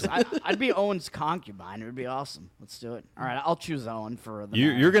 buddies. I guess actually. I'd be Owen's concubine. It would be awesome. Let's do it. All right, I'll choose Owen for the.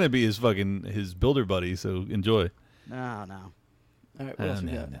 You're gonna be his builder buddy, so enjoy. No. All right, what else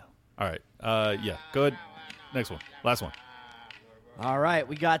we got? No. All right. Yeah. Go ahead. Next one. Last one. All right,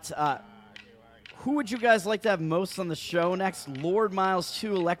 we got. Who would you guys like to have most on the show next? Lord Miles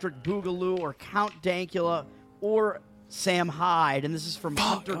 2, Electric Boogaloo, or Count Dankula, or Sam Hyde? And this is from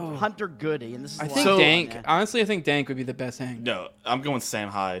Hunter Goody. And this is I a think lot of Dank. fun, man. Honestly, I think Dank would be the best hang. No, I'm going Sam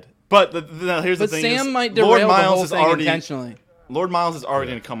Hyde. But here's the But thing: Sam is might Lord derail the Miles whole is thing already intentionally. Lord Miles is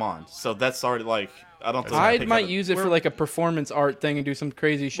already going to come on, so that's already like I don't think Hyde might use it for like a performance art thing and do some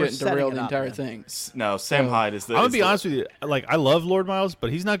crazy shit and setting derail it the up, entire man. thing. No, Sam Hyde is the. I'm gonna is be the- honest with you. Like, I love Lord Miles,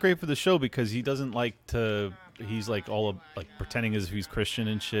 but he's not great for the show because he doesn't like to. He's like pretending as if he's Christian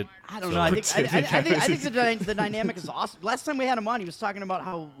and shit. I don't So- know. I think the dynamic is awesome. Last time we had him on, he was talking about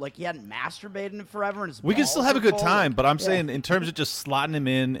how like he hadn't masturbated in forever, and his We can still balls have a were good full. time, but I'm Yeah. saying in terms of just slotting him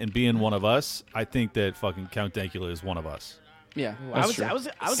in and being one of us, I think that fucking Count Dankula is one of us. Yeah, I was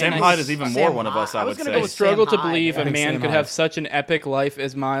Sam gonna Hyde go is even Sam more one of Hyde. us, I would gonna say. go I with struggle Sam to Hyde, believe yeah. a man Sam could Hyde. have such an epic life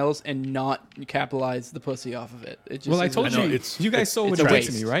as Miles and not capitalize the pussy off of it. It just well, I is- told I know, you. it's- You guys sold it's it a to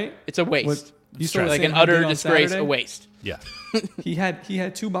waste. me, right? It's a waste. What, you It's saw like Sam an Hyde utter did on disgrace, Saturday? a waste. Yeah. He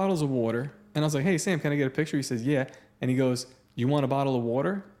had 2 bottles of water, and I was like, "Hey Sam, can I get a picture?" He says, "Yeah," and he goes, "You want a bottle of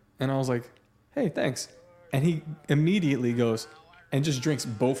water?" And I was like, "Hey, thanks." And he immediately goes and just drinks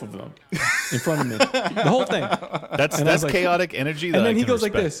both of them in front of me, the whole thing. That's And I was like- chaotic energy. That And I then he can goes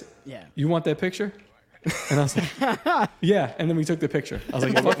like respect. this. Yeah. You want that picture? And I was like, "Yeah." And then we took the picture. I was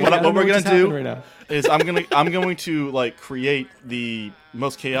like, "Fucking, What I don't we're know gonna just happened do right now." is I'm going to like create the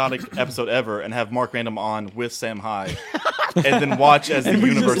most chaotic episode ever and have Mark Random on with Sam Hyde, and then watch as the And we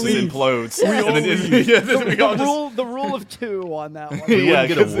just universe leave. implodes. We all leave. Then we all just- The rule of 2 on that one. We Yeah, wouldn't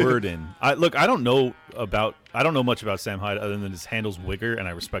get a 'cause- word in. I don't know much about Sam Hyde other than his handle's Wigger, and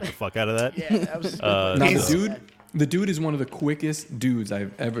I respect the fuck out of that. Yeah, that was Now, so- the dude is one of the quickest dudes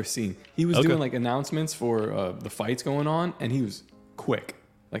I've ever seen. He was Okay. doing like announcements for the fights going on, and he was quick,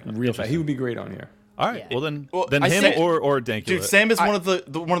 like real fast. He would be great on here. All right. Yeah. Well then I him think- or Dankula. Dude, Sam is one of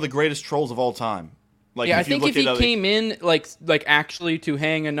the greatest trolls of all time. Like, Yeah, I if you think look if he at, came in like actually to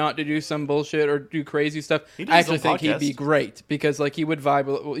hang and not to do some bullshit or do crazy stuff, He does I his actually own think he'd be podcast. great because like he would vibe.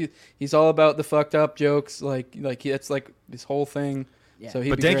 Well, he's all about the fucked up jokes, like it's like this whole thing. Yeah. So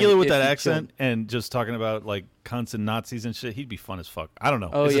he'd But be great Dankula with if that he accent and just talking about like cunts and Nazis and shit, he'd be fun as fuck. I don't know.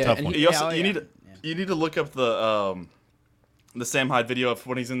 Oh, it's yeah, a tough and one. he- you also Yeah, you yeah. need to you need to look up the Sam Hyde video of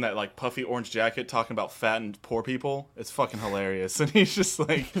when he's in that like puffy orange jacket talking about fat and poor people. It's fucking hilarious. And he's just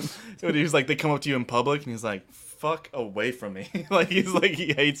like, he was like, they come up to you in public and he's like, fuck away from me. Like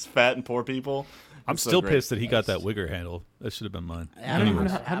he hates fat and poor people. I'm It's so still great. pissed that he got that Wigger handle. That should have been mine. I don't even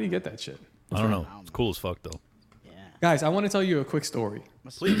know how do you get that shit? I don't know. It's cool as fuck though. Guys, I want to tell you a quick story.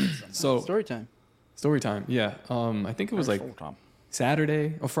 So Story time. Story time. Yeah. I think it was like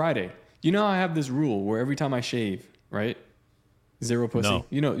Saturday or Friday. You know, I have this rule where every time I shave, right? Zero pussy. No.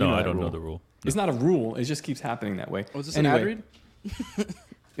 You know I that don't know rule. the rule. It's not a rule. It just keeps happening that way. Was this an ad read?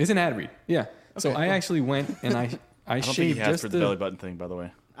 It's an ad read. Yeah. So I actually went and I I don't think shaved he asked just for the belly button thing, by the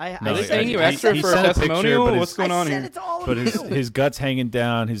way. Are they paying you extra he for a sent a picture, testimonial? but What's going on here? But his gut's hanging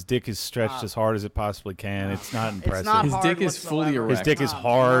down. His dick is stretched as hard as it possibly can. It's not impressive. not His hard dick is fully whatsoever. erect. His dick is No,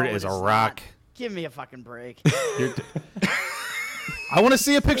 hard no, as it a is rock. not. Give me a fucking break. I want to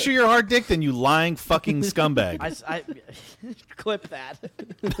see a picture of your hard dick, then you lying fucking scumbag. I clip that.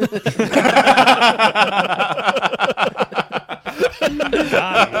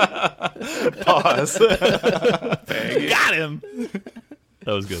 Pause. Got him.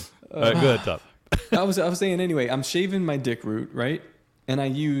 That was good. All right, go ahead, Top. I was saying anyway, I'm shaving my dick root, right? And I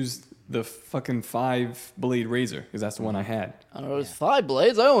used the fucking 5-blade razor because that's the one I had. I don't know, it's 5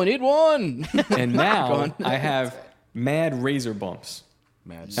 blades. I only need one. And now I have mad razor bumps.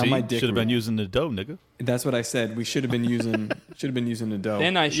 Mad. On my dick Should have been root. using the dough, nigga. That's what I said. We should have been using the dough.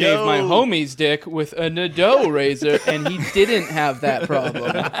 Then I shaved my homie's dick with a Nadeau razor, and he didn't have that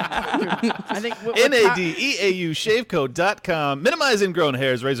problem. I think NADEAUShaveCo.com. Minimize ingrown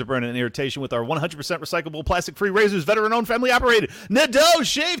hairs, razor burn, and irritation with our 100% recyclable plastic-free razors, veteran-owned, family-operated. Nadeau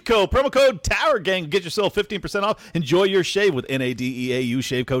Shave Co. Promo code TowerGang. Get yourself 15% off. Enjoy your shave with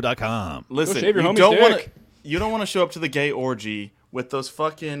NADEAUShaveCo.com. Listen, shave your you homie's don't want to. dick. You don't want to show up to the gay orgy with those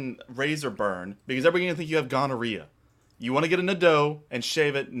fucking razor burn because everybody's gonna think you have gonorrhea. You want to get in a dough and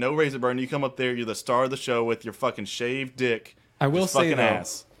shave it, no razor burn. You come up there, you're the star of the show with your fucking shaved dick. I will just say fucking though,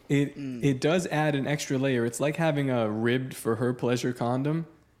 ass. it does add an extra layer. It's like having a ribbed for her pleasure condom.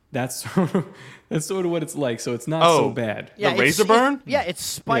 That's sort of what it's like. So it's not so bad. The razor burn? It's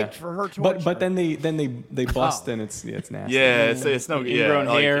spiked for her torture. But then they bust and it's nasty. Yeah, it's no Ingrown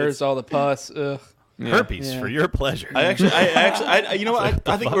hairs, all the pus. Ugh. Herpes for your pleasure. I you know what?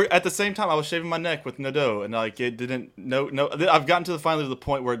 I think we're at the same time. I was shaving my neck with Nadeau, and like it didn't. No. I've gotten to the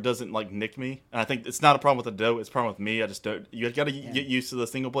point where it doesn't like nick me, and I think it's not a problem with the dough. It's a problem with me. I just don't. You got to get used to the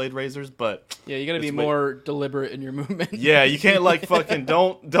single blade razors, but yeah, you got to be more deliberate in your movement. Yeah, you can't like fucking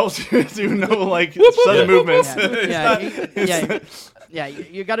don't do no like sudden movements.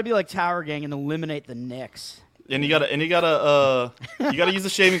 You got to be like Tower Gang and eliminate the nicks. And you gotta use the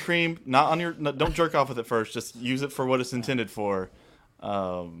shaving cream. Not on your. Don't jerk off with it first. Just use it for what it's intended for.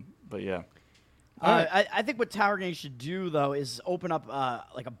 But yeah. I think what Tower Gang should do though is open up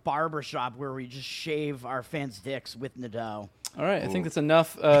like a barber shop where we just shave our fans' dicks with Nadeau. All right, I think that's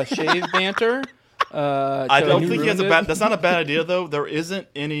enough shave banter. I don't think that's not a bad idea though. There isn't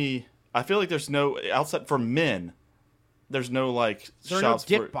any. I feel like there's no outside for men. There's no like there are shops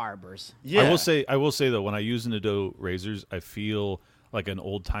no dick for barbers. Yeah, I will say though, when I use Nadeau razors, I feel like an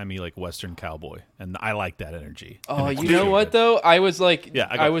old timey like Western cowboy, and I like that energy. Oh, you know what though? I was like,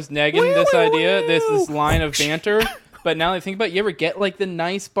 I was negging this idea, this line of banter. But now that I think about it, you ever get like the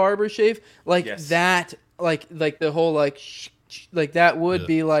nice barber shave, like that, like the whole like that would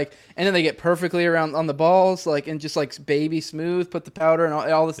be like, and then they get perfectly around on the balls, like and just like baby smooth, put the powder and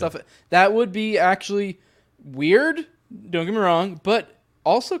all this stuff. That would be actually weird. Don't get me wrong, but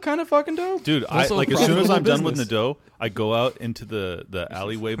also kind of fucking dope. Dude, as soon as I'm done with Nadeau, I go out into the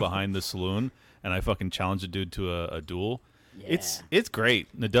alleyway behind the saloon and I fucking challenge a dude to a duel. Yeah. It's great.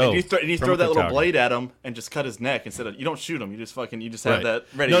 Nadeau. And you throw that little blade at him and just cut his neck instead of you don't shoot him. You just have that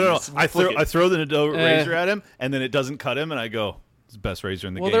ready. No. I throw the Nadeau razor at him and then it doesn't cut him and I go, it's the best razor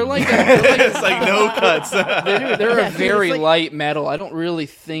in the game. They're like it's like no cuts. They're a very light metal. I don't really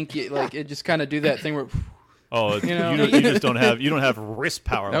think it just kind of do that thing where. Oh, you just don't have wrist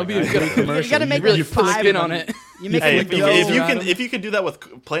power. That would be a good commercial. You got to make really put a spin on it. You make if you can do that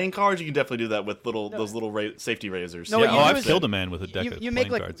with playing cards, you can definitely do that with those little safety razors. No, I've killed a man with a deck of you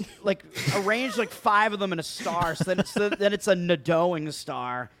playing make cards. like arrange like 5 of them in a star, so then it's a Nadeauing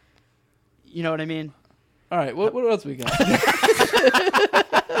star. You know what I mean? All right, what else we got?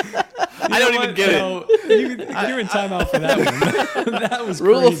 I don't even get it. You're in timeout for that one. That was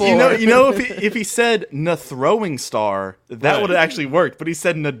Rule of crazy. 4. You know, if he said throwing star, that would have actually worked. But he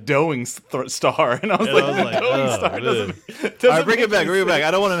said Nadeauing star, and I was like, Nadeauing star doesn't. All right, bring it back.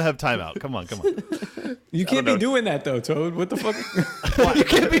 I don't want to have timeout. Come on. You can't be doing that though, Toad. What the fuck? You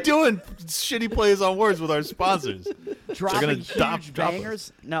can't be doing shitty plays on words with our sponsors. Dropping huge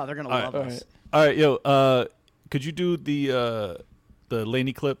bangers? No, they're gonna love us. All right, yo. Could you do the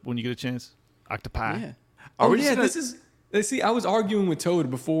Laney clip when you get a chance? Octopi. Yeah. this is. See, I was arguing with Toad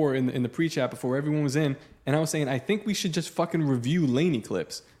before in the pre-chat before everyone was in, and I was saying I think we should just fucking review Laney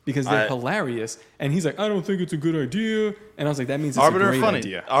clips because they're hilarious. And he's like, I don't think it's a good idea. And I was like, that means it's Arbiter a great funny.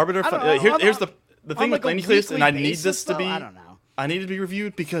 idea. Arbiter funny. Here's the thing with Laney clips, and I need this to be. I don't know. I need it to be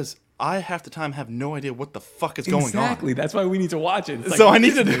reviewed because I half the time have no idea what the fuck is going on. Exactly. That's why we need to watch it. So I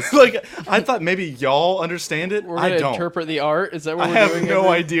need to like. I thought maybe y'all understand it. We're I gonna don't. interpret the art. Is that what I we're doing? have no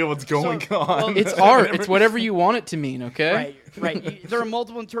idea what's going on. well, It's art. It's whatever you want it to mean. Okay. Right. There are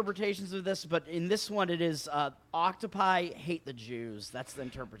multiple interpretations of this, but in this one, it is octopi hate the Jews. That's the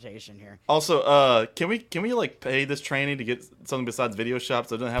interpretation here. Also, can we like pay this training to get something besides video shop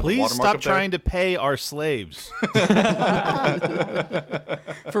so it doesn't have the Please watermark stop up there? trying to pay our slaves.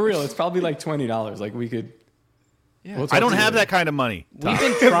 For real, it's probably like $20. Like we could. Yeah. I don't have that kind of money. We've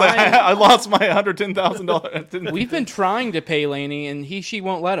been trying. I lost my $110,000. We've been trying to pay Laney, and she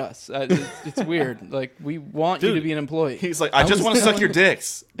won't let us. It's weird. Like we want you to be an employee. He's like, I just want to suck your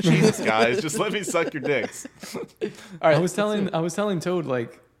dicks. Jesus, guys, just let me suck your dicks. All right. I was telling Toad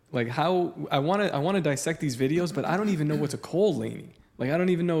like how I want to dissect these videos, but I don't even know what to call Laney. Like I don't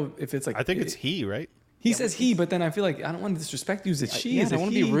even know if it's like. I think it's he, right? He says he, but then I feel like I don't want to disrespect you. Is it she? Yeah, Is I it don't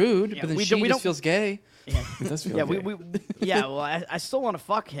want to be he? rude, but then we she don't- just feels gay. Yeah, It does feel yeah, gay. well, I still want to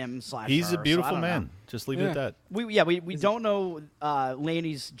fuck him. He's her, a beautiful so I don't man. know. Just leave it at that. We don't know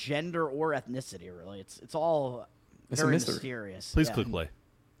Laney's gender or ethnicity. Really, it's all It's a very mystery. mysterious. Please yeah. click play.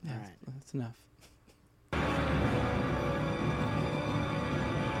 All right. That's enough.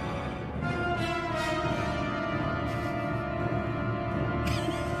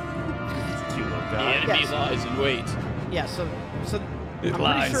 Cute little The guy. enemy Yes. lies in wait. Yeah. So It I'm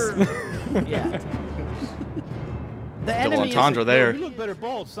lies. pretty sure. Yeah. The enemy is entendre there. You look better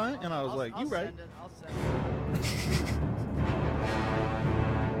bald, son. And I was like, you right. I'll send it.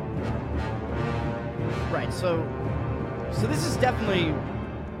 Right. So this is definitely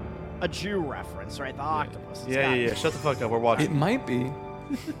a Jew reference, right? The octopus. It's got- Yeah. Shut the fuck up. We're watching. It might be.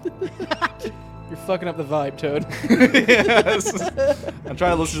 You're fucking up the vibe, Toad. Yes. I'm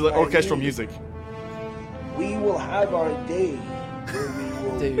trying to listen to the orchestral music. We will have our day where we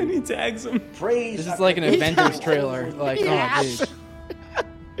will Dude, And he tags him. praise. this is our like an creator Avengers trailer. Like, Yes. oh,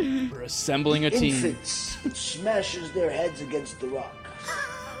 dude. We're assembling a team. Infants smashes their heads against the rock.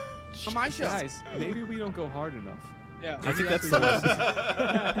 On my show. Guys, maybe we don't go hard enough. Yeah. I think that's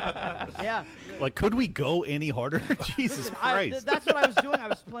Yeah. like, could we go any harder? Jesus Christ. That's what I was doing. I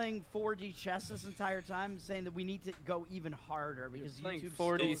was playing 4D chess this entire time, saying that we need to go even harder because Playing YouTube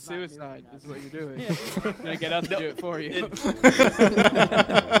 4D still is not suicide doing is enough. what you're doing. I'm gonna get out to do it for you.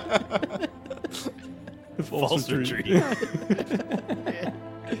 False retreat.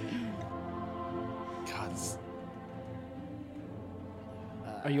 God,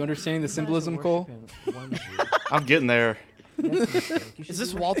 Are you understanding the symbolism, Cole? I'm getting there. Is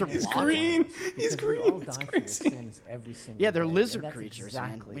this Walter Block? He's green. It's crazy. Yeah, they're lizard creatures,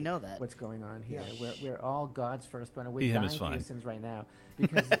 man. We know that. What's going on here? We're all God's firstborn. and We're Him dying is for fine. your sins right now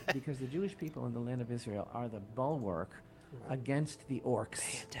because the Jewish people in the land of Israel are the bulwark against the orcs.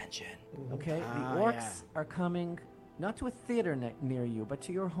 Pay attention. Okay, Ah, the orcs yeah. are coming not to a theater near you, but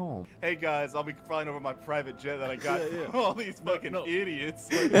to your home. Hey guys, I'll be flying over my private jet that I got from all these fucking idiots.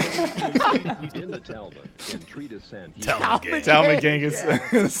 In the Talmud, in Treatise Sanhedrin, Talmud gang is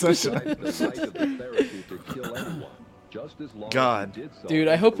essentially. the right of the Pharisee to kill anyone, just as long God. as he did so. Dude,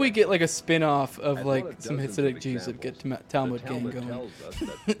 I hope we get like a spin-off of At like one of some dozens Hasidic of Jews that get examples, Talmud the gang Talmud going. tells us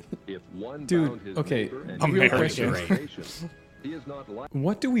that if one Dude, bound his okay, neighbor and real killed question. his nation, he is not likely.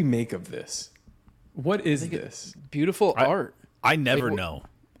 What do we make of this? What is this? Beautiful art. I never know.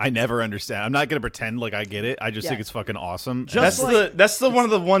 I never understand. I'm not gonna pretend like I get it. I just Yeah. think it's fucking awesome. That's the one of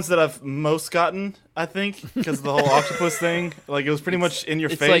the ones that I've most gotten, I think, because of the whole octopus thing. Like it was pretty much in your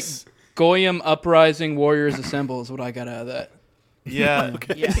It's face. like Goyim Uprising Warriors Assemble is what I got out of that. Yeah.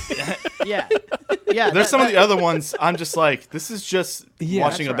 Yeah. Yeah. There's some of the other ones. I'm just like, this is just Yeah,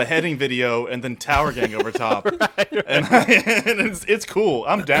 watching a that's right. beheading video and then Tower Gang over top, and it's cool.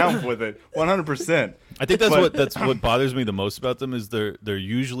 I'm down with it, 100%. I think that's what bothers me the most about them is they're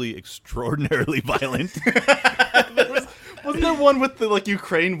usually extraordinarily violent. Wasn't there one with the like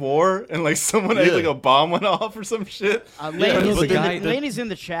Ukraine war and like someone ate, like a bomb went off or some shit? Laney's in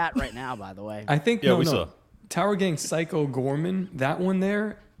the chat right now, by the way. I think Yeah, no, we no. saw. Tower Gang Psycho Gorman, that one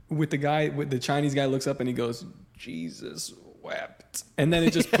there with the Chinese guy looks up and he goes, Jesus wept. And then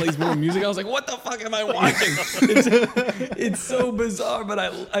it just plays more music. I was like, what the fuck am I watching? it's so bizarre, but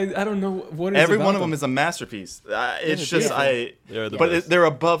I don't know what it's Every about one of them is a masterpiece. It's they're just beautiful. they're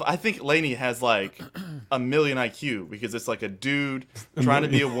above. I think Laney has like a million IQ because it's like a dude trying to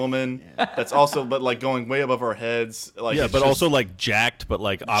be a woman that's also but like going way above our heads. Like but also like jacked, but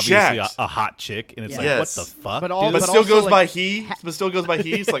like obviously a hot chick, and it's like what the fuck? But still goes by he. But still goes by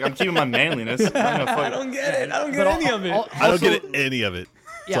he. It's like I'm keeping my manliness. I don't get it. I don't get any of it. I don't get any of it.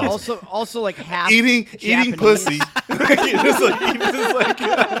 Yeah. Also like half eating pussy.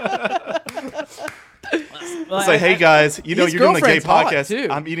 It's like, hey guys, you know you're doing the gay podcast. Too.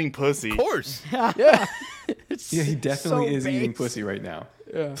 I'm eating pussy. Of course. Yeah. He definitely is eating pussy right now.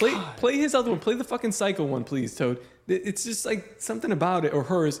 Yeah. Play his other one. Play the fucking Psycho one, please, Toad. It's just like something about it, or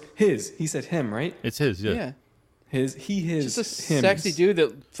hers, his. He said him, right? It's his, Yeah. His, just a sexy dude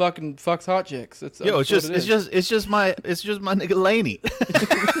that fucking fucks hot chicks. It's just my nigga Laney.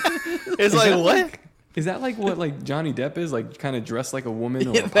 It's like what? Is that like what like Johnny Depp is like, kind of dressed like a woman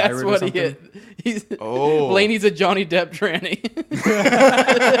or a pirate that's what or something? he is. Laney's a Johnny Depp tranny.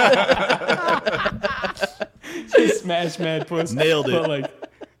 Just smash mad puss. Nailed it. But like,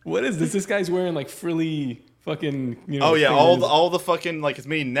 what is this? This guy's wearing like frilly fucking. Oh yeah, all the fucking like as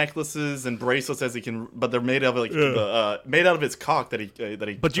many necklaces and bracelets as he can, but they're made out of like made out of his cock that he.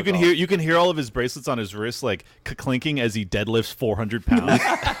 But you can hear all of his bracelets on his wrists like clinking as he deadlifts 400 pounds.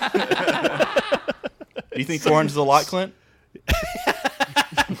 Do you think 400 is a lot, Clint?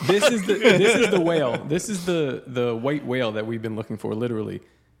 This is the whale. This is the white whale that we've been looking for. Literally,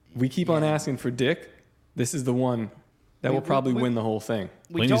 we keep on asking for Dick. This is the one that will probably win the whole thing.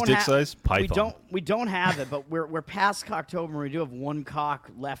 Laney's dick size python. We don't have it, but we're past Cocktober, and we do have one cock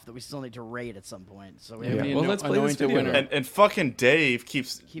left that we still need to rate at some point. So let's play this video. And fucking Dave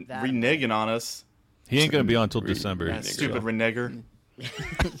keeps reneging on us. He ain't gonna be on until December. That stupid reneger.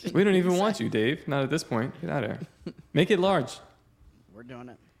 We don't even want you, Dave. Not at this point. Get out of here. Make it large. We're doing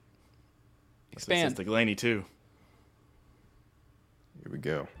it. Expand. It's the Laney too. Here we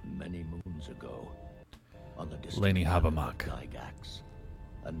go. Many moons ago, on the Laney Habamak. Gygax,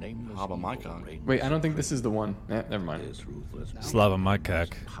 a nameless Habamak. Wait, I don't think this is the one. Never mind. Slava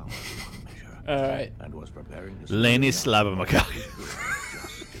Makak. All right. And was preparing to Laney Slava Makak.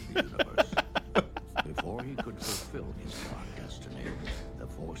 before he could fulfill his dark destiny, the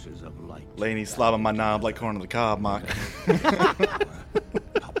forces of light. Laney slobbing my knob like corn on the cob, Mock.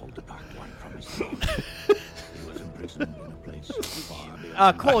 Toppled the Dark One from his throne. He was imprisoned in a place far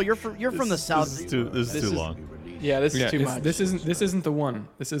beyond. Cole, you're from the south. This is too long. Yeah, this is too much. This isn't the one.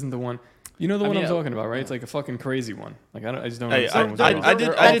 This isn't the one. You know the one I'm talking about, right? It's like a fucking crazy one. Like I just don't know. I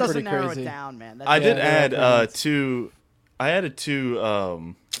did. That doesn't narrow it down, man. I did add two. I added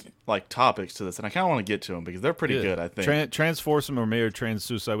two like topics to this, and I kind of want to get to them because they're pretty good. I think trans foursome or mayor trans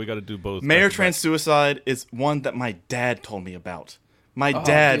suicide. We got to do both. Mayor trans suicide is one that my dad told me about. My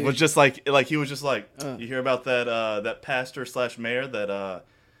dad was just like he was just like, you hear about that pastor / mayor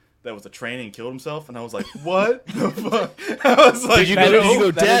that was a tranny and killed himself, and I was like, what the fuck? I was like, did you go,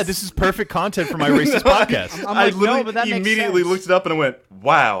 Dad, this is perfect content for my racist podcast. I literally immediately looked it up and I went,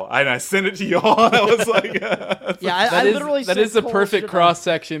 wow, and I sent it to y'all. I was like, I literally that is the perfect cross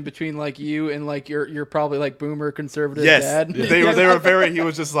section between like you and like your probably like boomer conservative dad. They were very. He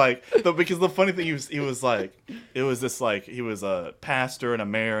was just like because the funny thing he was like it was this like he was a pastor and a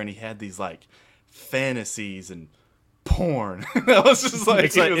mayor and he had these like fantasies and porn. That was just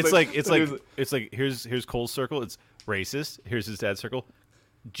like it's like here's Cole's circle. It's racist. Here's his dad's circle.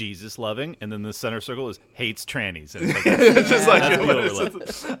 Jesus loving, and then the center circle is hates trannies. And it's like,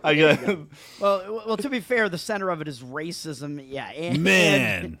 well, to be fair, the center of it is racism. Yeah, and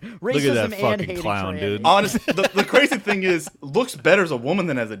racism look at that and fucking clown, dude. Honestly, the crazy thing is, looks better as a woman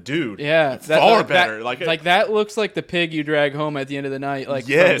than as a dude. Yeah, far better. Like that looks like the pig you drag home at the end of the night. Like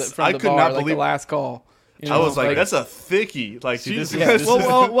I could not believe the last call. You know, I was like, that's a thickie. Like,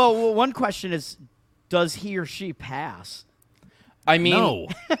 well, one question is, does he or she pass? I mean,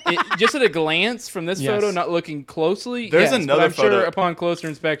 just at a glance from this photo, not looking closely, there's another but I'm photo. sure upon closer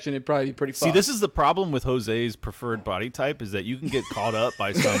inspection, it'd probably be pretty fun. See, this is the problem with Jose's preferred body type is that you can get caught up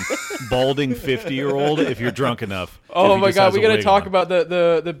by some balding 50-year-old if you're drunk enough. Oh my God, we got to talk about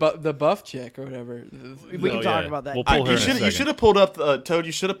the buff chick or whatever. We can talk about that. We'll pull her you should have pulled up Toad.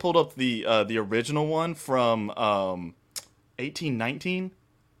 You should have pulled up the original one from 1819.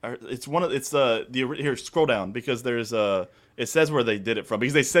 Here, scroll down because there's it says where they did it from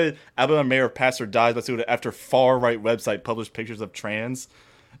because they said Alabama mayor pastor dies after far right website published pictures of trans,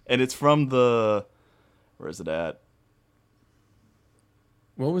 and it's from where is it at?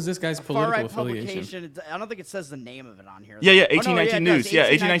 What was this guy's political far-right affiliation? Publication. I don't think it says the name of it on here. Yeah, 1819 News. Yeah,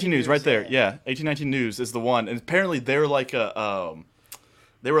 1819 News right there. Yeah. 1819 News is the one, and apparently they're like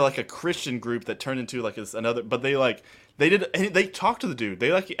they were like a Christian group that turned into like another, but they talked to the dude.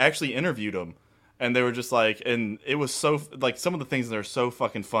 They like actually interviewed him. And they were just like, and it was so, like, some of the things that are so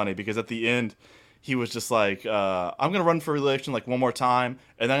fucking funny because at the end, he was just like, I'm going to run for re-election like one more time,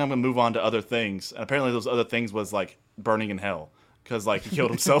 and then I'm going to move on to other things. And apparently those other things was like burning in hell because like he killed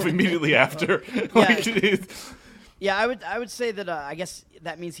himself immediately after. Yeah, I would say that I guess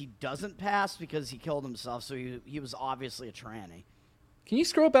that means he doesn't pass because he killed himself, so he was obviously a tranny. Can you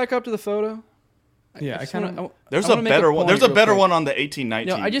scroll back up to the photo? Yeah, I kind of. There's a better one. There's a better one on the 1819.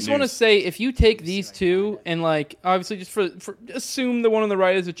 No, I just want to say if you take these two and like obviously just for assume the one on the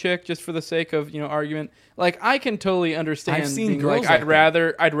right is a chick just for the sake of argument. Like I can totally understand. I've seen being girls like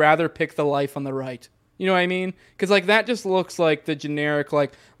like I'd rather pick the life on the right. You know what I mean? Because like that just looks like the generic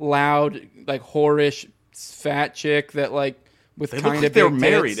like loud like whorish fat chick that like with kind of like they're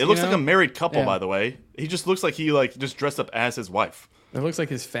married. Tits, it looks like a married couple, by the way. He just looks like he like just dressed up as his wife. It looks like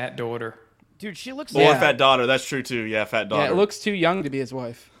his fat daughter. Dude, she looks or fat daughter. That's true too. Yeah, fat daughter. Yeah, it looks too young to be his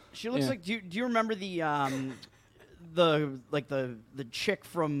wife. She looks like. Do you remember the chick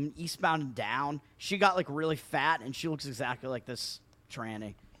from Eastbound and Down? She got like really fat, and she looks exactly like this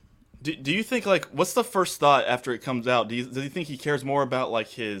tranny. Do you think like what's the first thought after it comes out? Does he think he cares more about like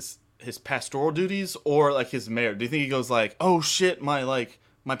his pastoral duties or like his marriage? Do you think he goes like, oh shit, my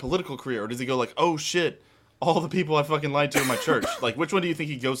political career, or does he go like, oh shit, all the people I fucking lied to in my church? Like, which one do you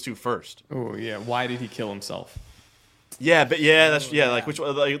think he goes to first? Oh yeah, why did he kill himself? Yeah, but like which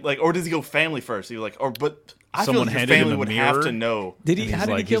one, like, or does he go family first? He like, but I Someone feel like handed your family him a would mirror. have to know. Did he? How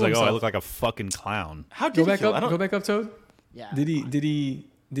did he kill he's himself? Like, oh, I look like a fucking clown. How did go he back kill? up? Go back up, Toad. Yeah.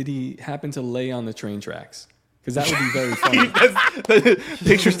 Did he happen to lay on the train tracks? Because that would be very funny. The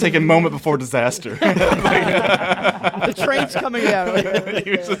picture's taken moment before disaster. The train's coming out.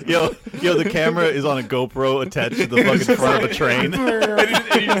 Yo, the camera is on a GoPro attached to the fucking front of a train.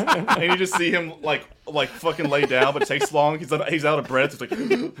 and you just see him like fucking lay down, but it takes long. He's out of breath. It's like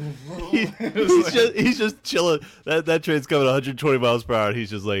he's just chilling. That train's coming 120 miles per hour. And he's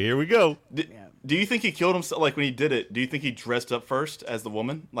just like, here we go. Do you think he killed himself? Like when he did it, do you think he dressed up first as the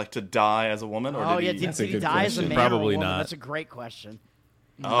woman, like to die as a woman, or did he die as a man Probably or a woman? not. That's a great question.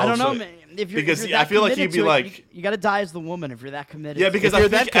 Oh, I don't know, man. If you're that I feel like committed he'd be to like, it, you got to die as the woman if you're that committed. Yeah, because if you're I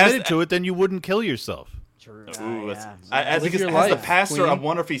that think committed to it, then you wouldn't kill yourself. True. Because Live as your the life, pastor, I queen.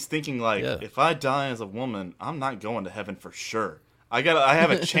 wonder if he's thinking like, if I die as a woman, I'm not going to heaven for sure. I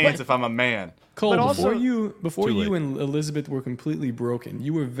have a chance if I'm a man. Cole, But before also- you and Elizabeth were completely broken,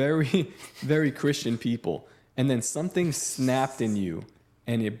 you were very, very Christian people, and then something snapped in you,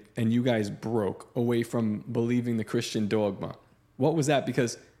 and you guys broke away from believing the Christian dogma. What was that?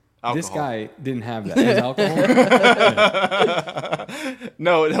 Because this Alcohol. guy didn't have that. It was alcohol.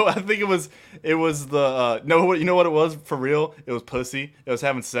 No, I think it was the no. You know what it was for real? It was pussy. It was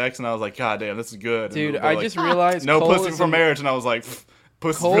having sex, and I was like, God damn, this is good. Dude, And I they're just like, realized no Cole pussy is for a- marriage, and I was like,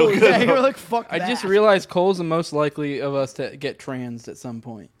 pussy's Cole real is- good. Yeah, you're like, fuck I that. just realized Cole's the most likely of us to get transed at some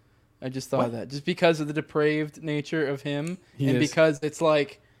point. I just thought of that. Just because of the depraved nature of him, He and is. because it's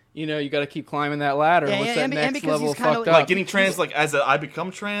like, you got to keep climbing that ladder. Yeah, What's that and next because level he's kinda fucked like up? Like getting trans, like as I become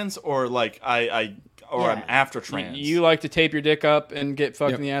trans, or like I'm after trans. You like to tape your dick up and get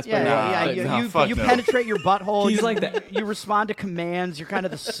fucked in the ass by Yeah, your yeah, wife. yeah. fuck You no. penetrate your butthole. He's you, like that. You respond to commands. You're kind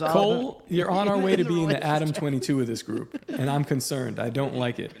of the sub. Cole, you're on our way to In the being the relationship. Adam 22 of this group, and I'm concerned. I don't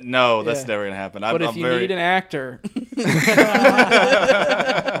like it. No, that's Yeah. never gonna happen. But I'm if you very, need an actor,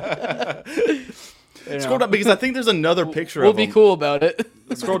 scroll down because I think there's another picture. we'll of be him. cool about it.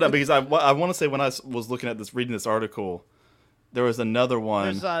 Scroll down because I want to say when I was looking at reading this article, there was another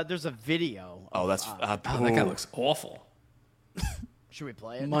one. There's a video. Oh, that's That guy looks awful. Should we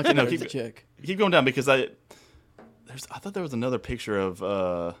play it? Monkey No, knows keep- the chick. Keep going down because I thought there was another picture of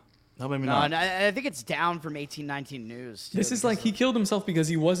no, maybe No, not. and I think it's down from 1819 News. too, This is because like he killed himself because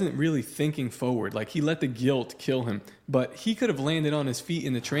he wasn't really thinking forward. Like he let the guilt kill him. But he could have landed on his feet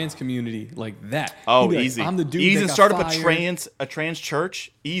in the trans community like that. Oh, He'd be like, easy. I'm the dude Easy that and got start up fired. a trans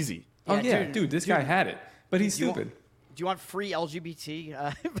church. Easy. Oh Yeah, yeah, dude, dude, this guy had it. But he's Do you want- stupid. Do you want free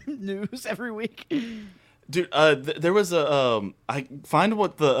LGBT news every week? Dude, there was a I find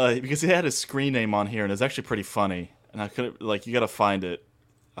what the because he had his screen name on here and it's actually pretty funny and I couldn't you gotta find it.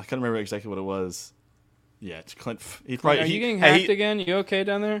 I couldn't remember exactly what it was. Yeah, it's Clint. He probably. Are you getting hacked again? You okay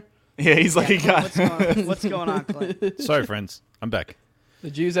down there? Yeah, he's like he got. What's going on, Clint? Sorry, friends. I'm back. The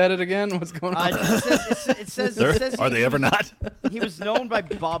Jews at it again? What's going on? It says Are they ever not? He was known by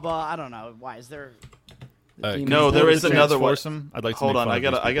Bubba. I don't know why. Is there? No, there is another one. I'd like to Hold make on, fun I of these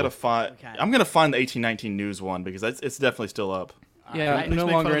gotta people. find. Okay. I'm gonna find the 1819 News one because it's definitely still up. Yeah, Right. I'm no Please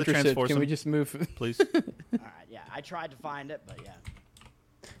make longer fun of the interested. Can Transfoursome. we just move? Please. All right, yeah. I tried to find it, but yeah.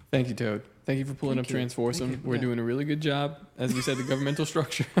 Thank you, Toad. Thank you for pulling up Transfoursome. We're doing a really good job. As we said, the governmental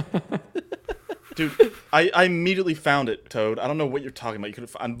structure. Dude, I immediately found it, Toad. I don't know what you're talking about. You could.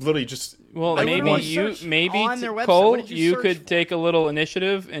 I'm literally just. Well, like, maybe Cole, you could take a little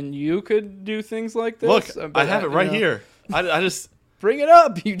initiative and you could do things like this. Look, I have it right here. I just bring it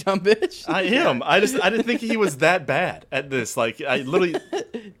up, you dumb bitch. I am. I didn't think he was that bad at this. Like, I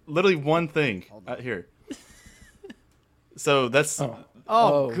literally one thing here. So that's.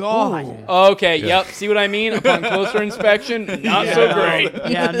 Oh God. Ooh. Okay. Yeah. Yep. See what I mean? Upon closer inspection, not so great.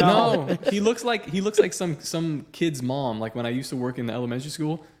 Yeah. No. He looks like some kid's mom. Like when I used to work in the elementary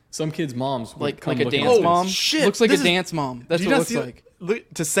school, some kids' moms would like come a dance mom. Shit. Looks like a dance mom. That's what it looks like.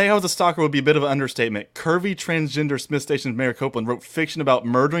 To say I was a stalker would be a bit of an understatement. Curvy transgender Smith Station's Mayor Copeland wrote fiction about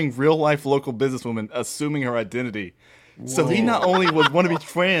murdering real-life local businesswoman, assuming her identity. Whoa. So he not only wanted to be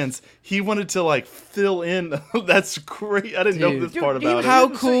trans, he wanted to like fill in. That's great. I didn't know this part about it. How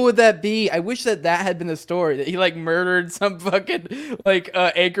cool would that be? I wish that had been the story. That he like murdered some fucking like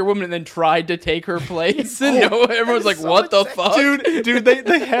anchor woman and then tried to take her place. And everyone's like, "What the fuck, dude?"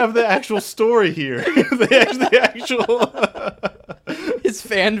 They have the actual story here. They have the actual. His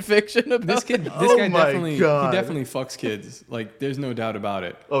fan fiction about this kid. This guy definitely fucks kids. Like, there's no doubt about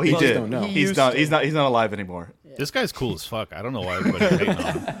it. Oh, he did. Don't know. He's not alive anymore. This guy's cool as fuck. I don't know why everybody's hating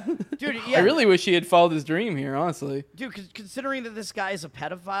on him. Dude, I really wish he had followed his dream here, honestly. Dude, considering that this guy is a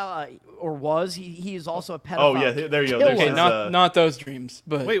pedophile, or was, he is also a pedophile. Oh, yeah, there you go. Okay, not those dreams.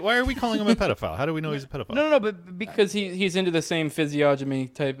 But wait, why are we calling him a pedophile? How do we know he's a pedophile? No, but because he's into the same physiognomy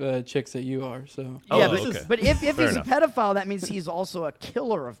type chicks that you are. So yeah, but if he's a pedophile, that means he's also a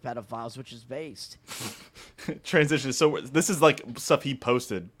killer of pedophiles, which is based. Transition. So this is like stuff he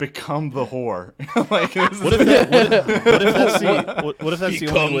posted. Become the whore. Like, what if that's the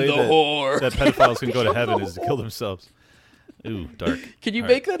only way that pedophiles can go to heaven is to kill themselves? Ooh, dark. Can you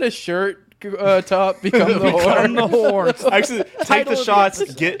make that a shirt? Top, become the whore. Actually, take the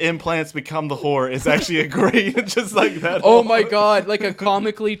shots, get implants, become the whore is actually a great, just like that. Oh my god, like a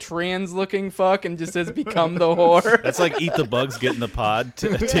comically trans-looking fuck, and just says "become the whore." That's like eat the bugs, get in the pod,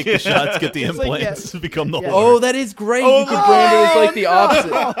 take the shots, get the implants, become the whore. Oh, that is great. You could brand it as like the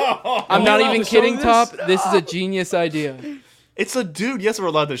opposite. I'm not even kidding, Top. This is a genius idea. It's a dude. Yes, we're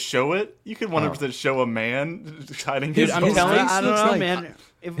allowed to show it. You could 100% show a man hiding his. I'm telling you, I don't know, man.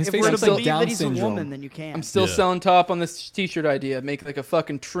 If we're to believe that he's a woman, then you can. I'm still selling Top on this t-shirt idea. Make like a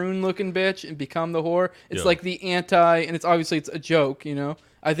fucking troon-looking bitch and become the whore. It's like the anti, and it's a joke, you know?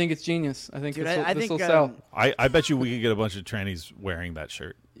 I think it's genius. I think this will sell. I bet you we could get a bunch of trannies wearing that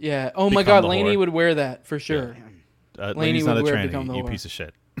shirt. Yeah. Oh my god, Lainey would wear that for sure. Yeah. Lainey's not a tranny, you piece of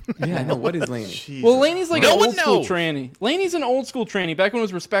shit. Yeah, no, what is Lainey? Well, Lainey's like an old school tranny. Lainey's an old school tranny, back when it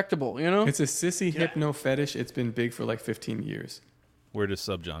was respectable, you know? It's a sissy hypno fetish. It's been big for like 15 years. Weird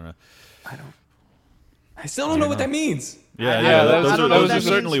subgenre. I still don't know what that means. Yeah, those are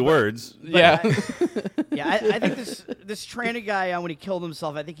certainly words. Yeah. I think this tranny guy, when he killed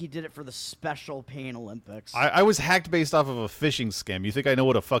himself, I think he did it for the Special Pain Olympics. I was hacked based off of a phishing scam. You think I know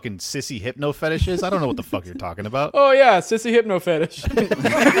what a fucking sissy hypno fetish is? I don't know what the fuck you're talking about. Oh yeah, sissy hypno fetish. Oh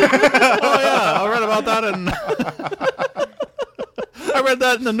yeah, I read about that I read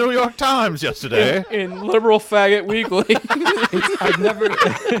that in the New York Times yesterday. In Liberal Faggot Weekly. I've never.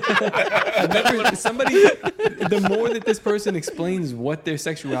 Somebody. The more that this person explains what their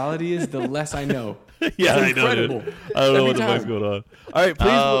sexuality is, the less I know. Yeah, it's incredible. I know, dude. I don't know what the fuck's going on. All right,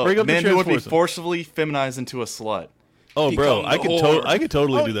 please bring up the man who would be forcibly feminized into a slut. Oh, bro, I could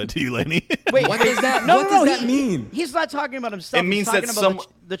totally do that to you, Laney. Wait, what does that? What does that mean? He's not talking about himself. It means he's talking about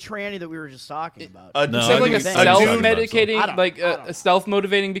the tranny that we were just talking about. Like a self-medicating, like a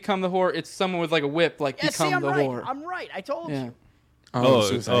self-motivating become the whore. It's someone with like a whip, like become the whore. I'm right. I told you.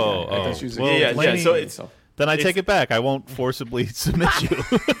 Then I take it back. I won't forcibly submit you.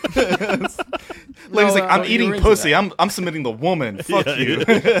 Lady's like, I'm eating pussy. I'm submitting the woman. Fuck you.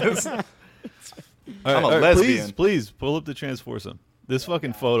 I'm a lesbian. Please pull up the trans foursome. This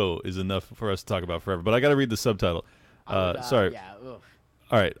fucking photo is enough for us to talk about forever. But I got to read the subtitle. Sorry. Yeah. All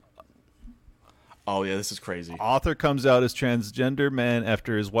right. Oh yeah, this is crazy. Author comes out as transgender man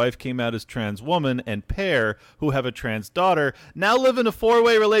after his wife came out as trans woman, and pair who have a trans daughter now live in a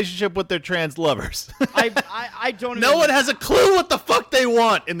 4-way relationship with their trans lovers. I don't. No one has a clue what the fuck they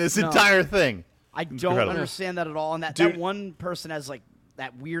want in this entire thing. I don't understand that at all. And that one person has like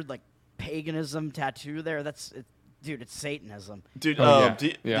that weird like paganism tattoo there. Dude, it's Satanism. Dude, I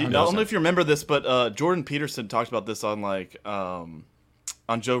don't know if you remember this, but Jordan Peterson talked about this on like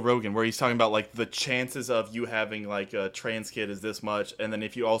on Joe Rogan, where he's talking about like the chances of you having like a trans kid is this much, and then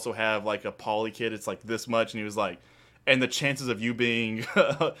if you also have like a poly kid, it's like this much. And he was like, and the chances of you being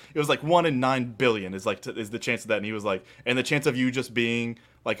it was like 1 in 9 billion is the chance of that, and he was like, and the chance of you just being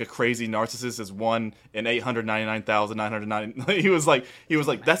like a crazy narcissist is 1 in 899,999. He was like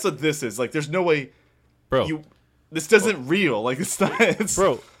that's what this is. Like, there's no way, bro. This doesn't real. Like, it's not. It's,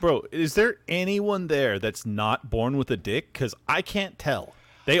 bro. Is there anyone there that's not born with a dick? Because I can't tell.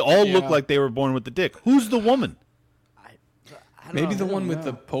 They all look like they were born with the dick. Who's the woman? Maybe the one with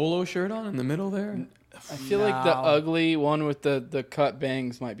the polo shirt on in the middle there. I feel like the ugly one with the cut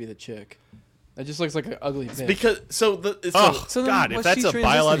bangs might be the chick. That just looks like an ugly bitch. Because God, if that's a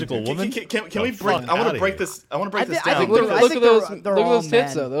biological woman, can we break? I want to break this. I want to break this down. Look at those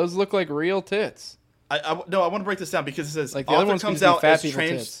tits though. Those look like real tits. I want to break this down because it says like the other one comes out as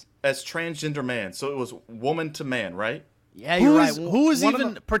transgender man, so it was woman to man, right? Yeah, you're right. Who is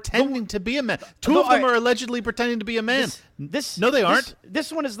even pretending to be a man? Two of them are allegedly pretending to be a man. No, they aren't.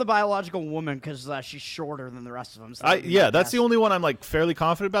 This one is the biological woman because she's shorter than the rest of them. So that's the only one I'm like fairly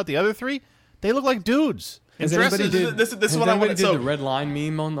confident about. The other three, they look like dudes. Has anybody did the red line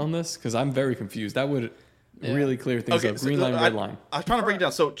meme on this? Because I'm very confused. That would really clear things up. Green line, red line. I'm trying to break it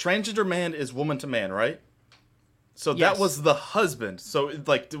down. So transgender man is woman to man, right? So that was the husband. So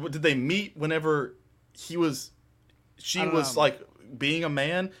like, did they meet whenever she was like being a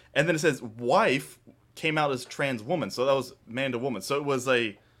man, and then it says wife came out as trans woman, so that was man to woman. So it was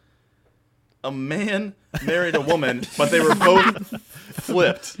a man married a woman, but they were both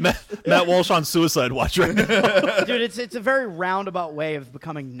flipped. Matt Walsh on Suicide Watch right now. Dude, it's a very roundabout way of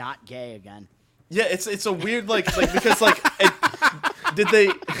becoming not gay again. Yeah, it's a weird like because like did they?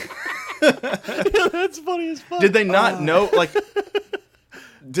 That's funny as fuck. Did they not know like?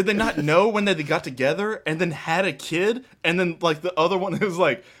 Did they not know when they got together and then had a kid, and then like the other one was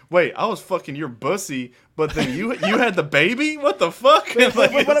like, "Wait, I was fucking your bussy, but then you had the baby? What the fuck?" When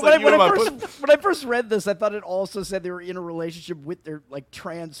I first read this, I thought it also said they were in a relationship with their like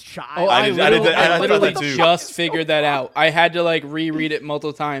trans child. Oh, I literally just figured that out. I had to like reread it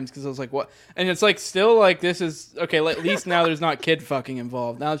multiple times because I was like, "What?" And it's like still like this is okay. At least now there's not kid fucking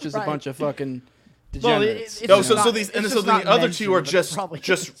involved. Now it's just a bunch of fucking. So the other two are just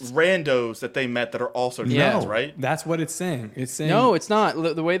randos that they met that are also trans, right? That's what it's saying. It's saying no, it's not.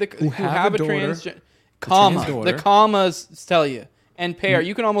 The way who have a trans daughter. The commas tell you. And pair,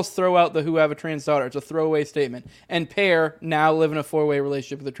 you can almost throw out the who have a trans daughter. It's a throwaway statement. And pair now live in a 4-way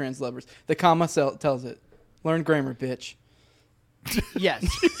relationship with the trans lovers. The comma tells it. Learn grammar, bitch. Yes.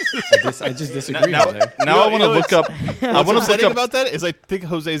 I just disagree. Now I want to look up. I want to look up about that is I think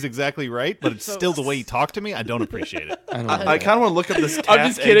Jose is exactly right, but it's still the way he talked to me. I don't appreciate it. I kind of want to look up this. I'm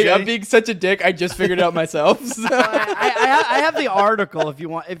just kidding. I'm being such a dick. I just figured it out myself. So. I have the article if you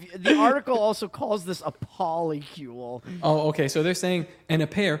want. The article also calls this a polycule. Oh, okay. So they're saying and a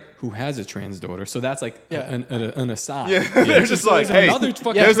pair who has a trans daughter. So that's like an aside. Yeah, they're just like, hey,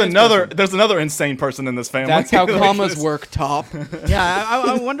 there's another insane person in this family. That's how commas work. Top. Yeah,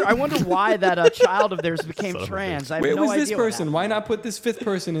 I wonder why that child of theirs became trans. I have Where no was idea this person? Why not put this fifth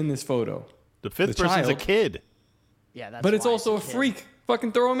person in this photo? The fifth person's a kid. Yeah, that's but it's also a freak.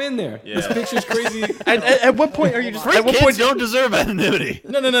 Fucking throw him in there. Yeah. This picture's crazy. At what point are you just? At what point don't deserve anonymity?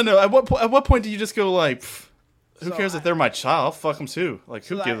 No. At what point do you just go like? Who cares if they're my child? I'll fuck them too. Like,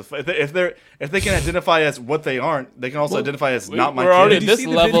 who gives a fuck? If they can identify as what they aren't, they can also identify as not my kid. We're already at this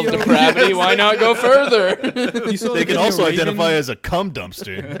level of depravity. Why not go further? They can also identify as a cum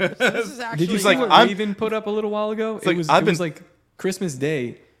dumpster. Did you see what Raven put up a little while ago? It was like Christmas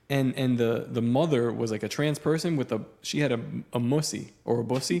Day, and the mother was like a trans person she had a mussy or a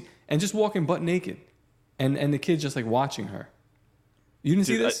bussy, and just walking butt naked, and the kid's just like watching her. You didn't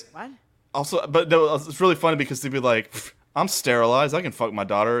see this? What? Also, but no, it's really funny because they'd be like, I'm sterilized. I can fuck my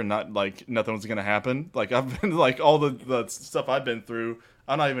daughter and not like nothing was going to happen. Like I've been like all the stuff I've been through.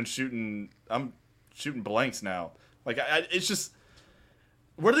 I'm not even shooting. I'm shooting blanks now. Like it's just,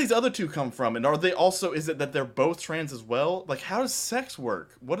 where do these other two come from? And are they also, is it that they're both trans as well? Like how does sex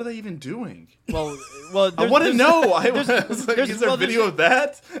work? What are they even doing? Well, I want to know. Is there a video of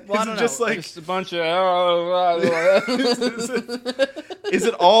that? Well, is it just like just a bunch of is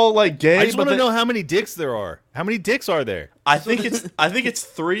it all like gay? I just want to know how many dicks there are. How many dicks are there? I think it's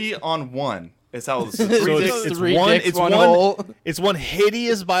 3 on 1. It's how it's it's one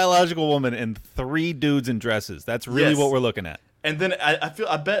hideous biological woman and 3 dudes in dresses. That's really what we're looking at. And then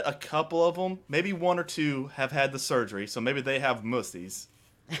I bet a couple of them, maybe 1 or 2, have had the surgery, so maybe they have mussies.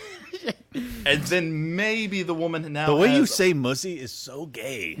 And then maybe the woman now. The way you say mussy is so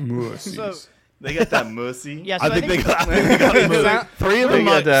gay. So They got that mussy. Yeah, so I think they got moose. Three of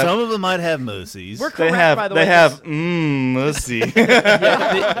them. Some of them might have moosies. We're correct, by the way. They have mussy.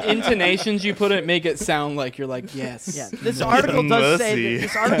 The intonations you put in make it sound like you're like, yes. Yeah, this article does say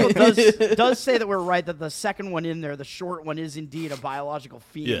that, does say that we're right, that the second one in there, the short one, is indeed a biological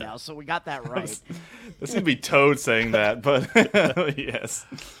female. Yeah. So we got that right. This would be Toad saying that, but yes.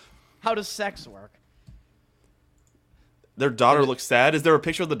 How does sex work? Their daughter looks sad. Is there a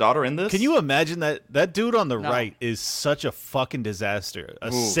picture of the daughter in this? Can you imagine that dude on the right is such a fucking disaster.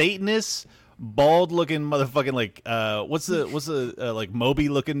 A Satanist, bald-looking motherfucking what's the like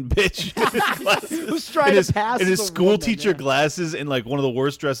Moby-looking bitch who's trying to pass in his the school woman, teacher glasses and like one of the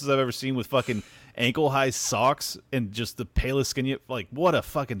worst dresses I've ever seen with fucking ankle-high socks and just the palest skin. Like what a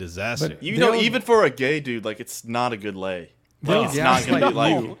fucking disaster. But you know, even for a gay dude, like it's not a good lay. Like, it's not gonna be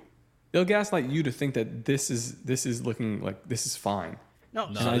like. They'll gaslight you to think that this is looking like this is fine. No,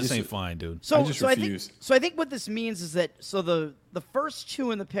 this ain't fine, dude. I just refuse. I think what this means is that the first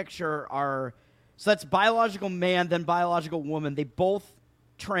two in the picture are that's biological man, then biological woman. They both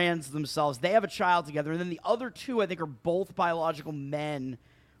trans themselves. They have a child together, and then the other two I think are both biological men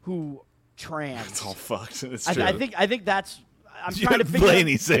who trans. It's all fucked. It's true. I think that's. I'm trying to figure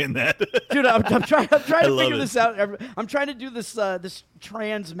Blaney saying that. Dude, I'm trying to figure it. this out. I'm trying to do this this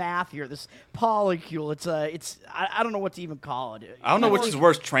trans math here. This polycule. It's I don't know what to even call it. I don't know which is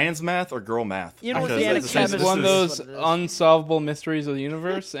worse, trans math or girl math. Inorganic chemistry. It's one of those unsolvable mysteries of the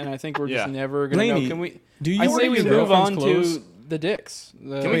universe, and I think we're just never going to know. Can we? I say we move on to the dicks.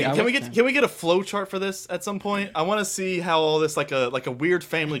 Can we get a flow chart for this at some point? I want to see how all this like a weird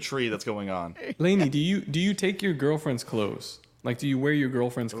family tree that's going on. Laney, do you take your girlfriend's clothes? Like, do you wear your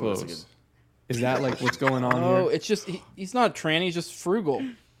girlfriend's clothes? Is that like what's going on here? Oh, it's just he's not a tranny, he's just frugal.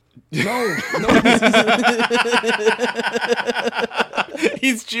 No.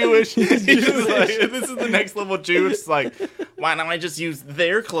 He's Jewish. He's just like, this is the next level Jewish. It's like, why don't I just use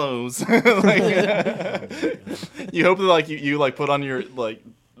their clothes? Like, you hope that like you like put on your like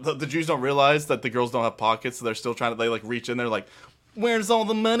the Jews don't realize that the girls don't have pockets, so they're still trying to they like reach in there like, where's all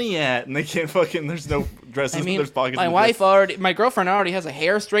the money at? And they can't fucking. There's no dresses. I mean, there's pockets. my girlfriend already has a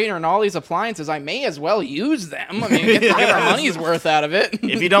hair straightener and all these appliances. I may as well use them. I mean, get our money's worth out of it.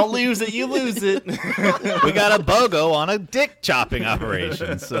 If you don't lose it, you lose it. We got a BOGO on a dick chopping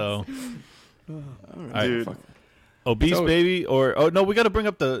operation. So, dude. Obese baby no, we got to bring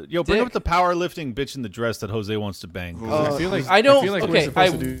up the powerlifting bitch in the dress that Jose wants to bang. I feel like okay, we're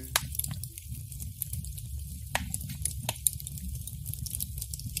supposed to do.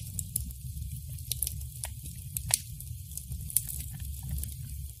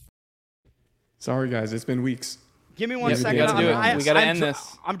 Sorry, guys, it's been weeks. Give me one second. We gotta do it. We gotta end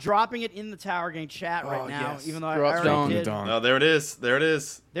this. I'm dropping it in the Tower Gang chat right now, even though I already did. Oh, there it is. There it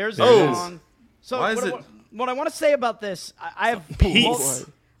is. There's the song. So what I want to say about this, I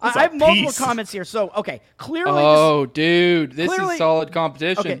have multiple comments here. So clearly. Oh, dude, this is solid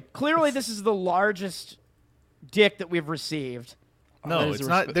competition. Okay, clearly this is the largest dick that we've received. No, it's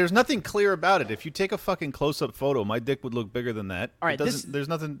not. There's nothing clear about it. If you take a fucking close-up photo, my dick would look bigger than that. All right, there's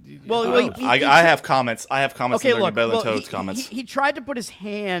nothing. Well, I have comments. I have comments. Okay, that are better than Toad's he, comments. He tried to put his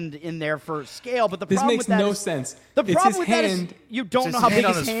hand in there for scale, but the This problem makes with that no is, sense. The It's problem his with that is hand. you don't It's know his how hand big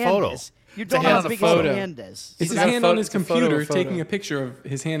on his his hand photo. is. You don't know how big his hand is. It's his hand on his computer taking a picture of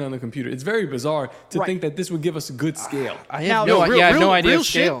his hand on the computer. It's very bizarre to think that this would give us a good scale. I have no idea of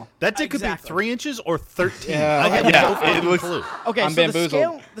scale. That dick could be 3 inches or 13. Yeah. I have no fucking clue. Okay, I'm so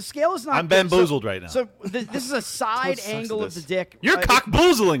bamboozled. the scale is not. I'm bamboozled right now. So this is a side angle of the dick. You're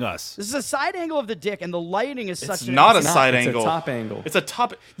cockboozling us. This is a side angle of the dick, and the lighting is such. It's not a side It's angle. a top angle. It's a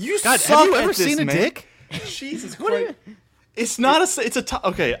top. God, suck have you at ever this, seen a man. dick? Jesus Christ. It's not a. It's a top.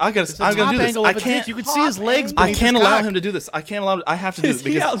 Okay, I'm gonna do this. Angle I of a can't. dick. You can see his legs. I beneath can't his allow cock. him to do this. I can't allow. I have to do Is this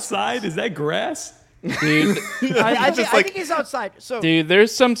he because outside? Is that grass? Dude, I think he's outside. So dude,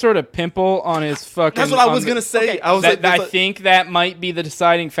 there's some sort of pimple on his fucking. that's what I was gonna say. Okay. I was. I think that might be the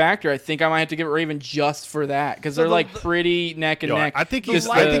deciding factor. I think I might have to give it Raven just for that because they're like pretty neck and neck. I think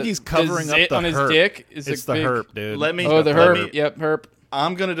Just he's covering the up zit the on his herp. dick. Is It's a the big, herp, dude. Let me. Oh, the let herp. me- Yep, herp.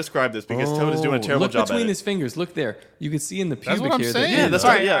 I'm gonna describe this because Toad is doing a terrible Look job at between it. his fingers. Look there. You can see in the pubic what I'm hair. saying. Yeah, that's All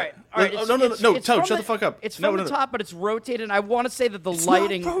right. right, Yeah. all right, all right. No, It's Toad, from shut the fuck up. It's No, from no, the no. top, but it's rotated. And I want to say that the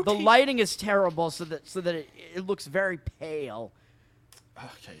lighting is terrible, so that it looks very pale.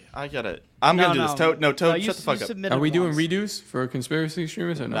 Okay, I got it. I'm gonna do this. Toad, Toad, shut the fuck up. Are we doing redos for conspiracy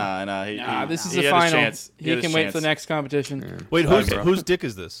streamers or no? Nah. This is he the had his final. chance. He had his can wait chance. for the next competition. Wait, whose dick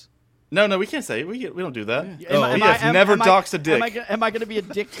is this? No, we can't say it. We don't do that. Am never I- dox a dick. Am I going to be a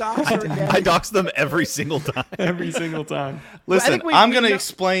dick doxer again? I dox them every single time. Every single time. Listen, we- I'm we going to know-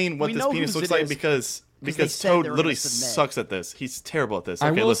 explain what we this know penis whose looks it like is. because they Toad said they were literally gonna submit. sucks at this. He's terrible at this. I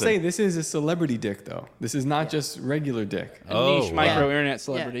Okay, will listen. say this is a celebrity dick, though. This is not just regular dick. A niche wow. micro internet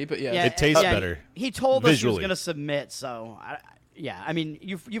celebrity, but yeah. It tastes yeah, better. He told us he was visually. going to submit, so I mean,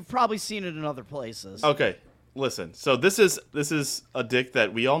 you've probably seen it in other places. Okay, listen. So this is a dick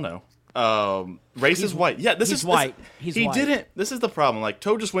that we all know. Race is white. Yeah, he's white. He's white. didn't. This is the problem. Like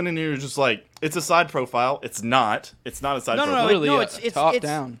Toad just went in here and was just like, it's a side profile. It's not. It's not a side profile. Really no, a it's top it's,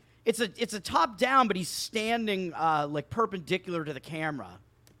 down. It's a top down, but he's standing like perpendicular to the camera.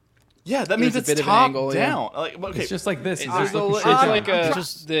 Yeah, that There's means a it's bit of an top angle, yeah. down. Like, okay, It's just like this. It's There's just a looking li- straight it's down. like a,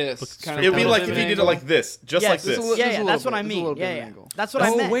 Just this kind of. it'd be like bit if of you an did it angle. like this, just Yes, like this this. is a- There's a that's little what I bit- there's a mean. little bit of Yeah. angle. That's what I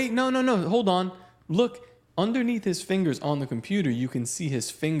Oh, meant. wait. No. Hold on. Look, underneath his fingers on the computer, you can see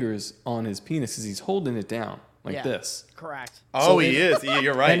his fingers on his penis because he's holding it down like Yeah. this. Correct. Oh, he is. Yeah,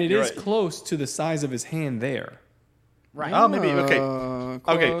 you're right. And it you're is right. close to the size of his hand there. Right. Oh, maybe. Okay.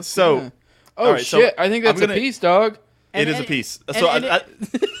 Okay. Close, So. yeah. Oh all right, so shit! I think that's I'm gonna- a piece, dog. It is a piece. So and I,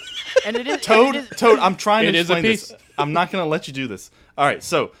 and it is Toad, and it is- Toad, I'm trying to It is a explain this. piece. I'm not going to let you do this. All right,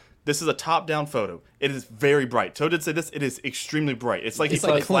 so this is a top-down photo. It is very bright. Toad did say this. It is extremely bright. It's like It's he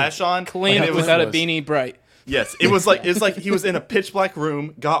put like a flash on. Clean and it it was without a was. beanie, bright. yes. It was like he was in a pitch black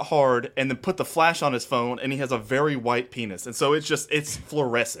room, got hard, and then put the flash on his phone, and he has a very white penis, and so it's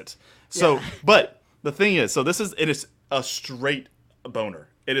fluorescent. So, but the thing is, so it is a straight boner.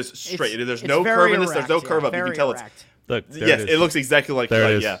 It is straight. There's it's no very curve in this. There's erect, no yeah, curve up. You very can tell erect. Look, there yes, it it is. looks exactly like There it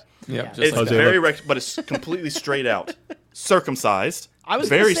like, is. yeah. Yeah, just It's like that. very erect, but it's completely straight out. Circumcised. I was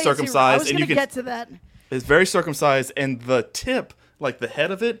gonna very say, circumcised, I was and gonna you can. get to that. It's very circumcised, and the tip, like the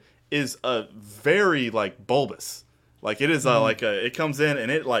head of it, is a very like bulbous. Like it is like a. It comes in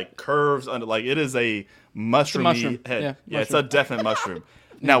and it like curves under. Like it is a mushroomy mushroom. head. Yeah, It's a definite mushroom.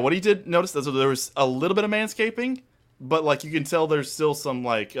 Now, what he did notice is there was a little bit of manscaping, but like you can tell there's still some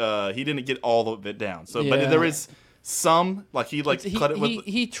like he didn't get all of it down. So, but Yeah. there is some like he like cut it with.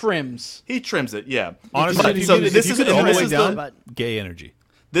 He trims. He trims it, yeah. Honestly, But- if you so could- if this you is could and all the this way is down, the gay energy.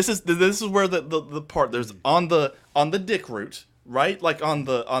 this is where the part there's on the dick root, right? Like on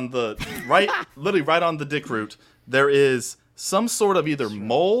the right, literally right on the dick root, there is some sort of either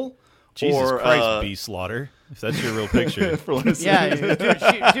mole Jesus or Christ, B Slaughter. If that's your real picture. Yeah,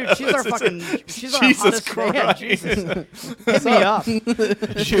 dude, she's our fucking, she's our Jesus hottest fan. Christ. Jesus. Hit me up.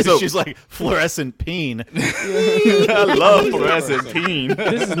 She's like fluorescent peen. I love fluorescent peen.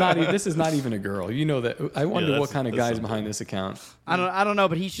 This is not even a girl. You know that. I wonder what that's- kind of that's guys something. behind this account. I don't know,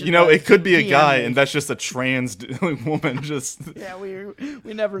 but he should. You know, it could be a DM guy, me. and that's just a trans woman. Just Yeah,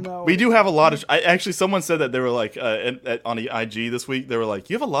 we never know. we do have a lot of. Actually, someone said that they were like on the IG this week. They were like,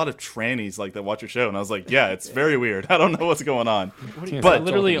 "You have a lot of trannies like that watch your show," and I was like, "Yeah, it's very weird. I don't know what's going on." But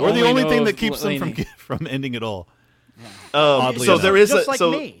literally We're the only know thing of that keeps them Laney. from ending it all. so enough. there is just a, like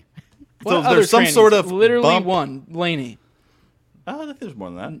so me. What so other there's some trannies? sort of literally bump. one Laney. Oh, I think there's more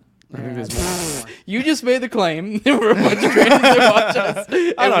than that. I think there's more. You just made the claim there were a bunch of trannies that watch us,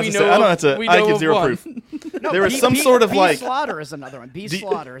 and I don't have we to know say. I don't have of- to. we I know give of zero one. proof. There is some sort of B like. Slaughter is another one. B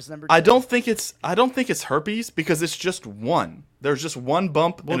Slaughter is number 2. I don't think it's herpes because it's just one. There's just one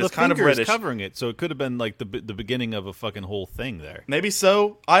bump Well, and the it's kind of finger is reddish. covering it, so it could have been like the beginning of a fucking whole thing there. Maybe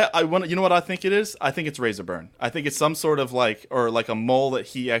so. I want. You know what I think it is? I think it's razor burn. I think it's some sort of like or like a mole that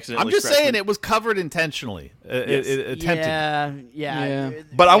he accidentally. I'm just scratched saying with. it was covered intentionally. Yes. It attempted. Yeah.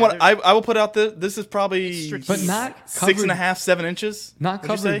 But I want. I will put out this is probably But not six covered- and a half, 7 inches. Not Would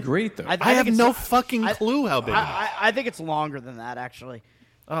you say? covered great though. I think have it's- no fucking clue how big. I think it's longer than that actually.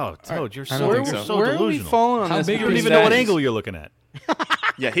 Oh, Toad, you're I don't so, think so. so Where are we delusional. falling on How this? big You don't is even know what That- angle you're looking at.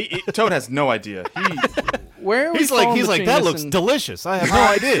 Yeah, Toad has no idea. Where are we He's like, falling between that this looks and- delicious. I have no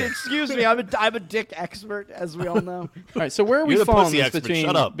idea. Excuse me, I'm a dick expert, as we all know. All right, so where are we You're the falling pussy this expert. between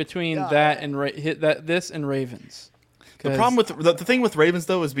Shut up. that and this and Ravens? The problem with the thing with Ravens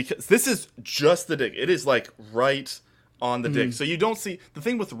though is because this is just the dick. It is like right on the dick, so you don't see the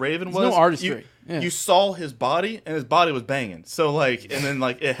thing with Raven was no artistry. Yeah. You saw his body and his body was banging. So like, and then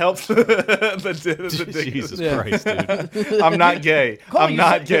like it helps the dick. Jesus Yeah. Christ, dude. I'm not gay. I'm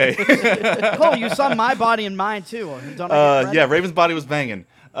not gay. Cole, you saw my body and mine too. Don't I get credit? Yeah, Raven's body was banging.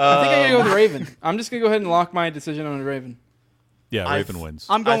 I think I gotta go with Raven. I'm just gonna go ahead and lock my decision on Raven. Yeah, Raven wins.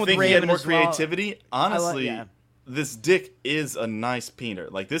 I'm going I with think Raven he had more as well. creativity. Honestly, this dick is a nice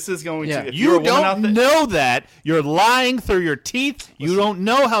penis. Like, this is going to... If You don't know that. You're lying through your teeth. You don't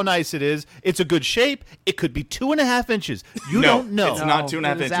know how nice it is. It's a good shape. It could be 2.5 inches. You don't know. It's not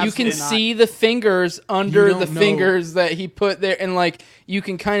 2.5 inches. You can see the fingers under the fingers that he put there, and like you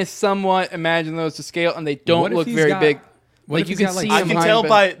can kind of somewhat imagine those to scale, and they don't look very big. Like you can see I can tell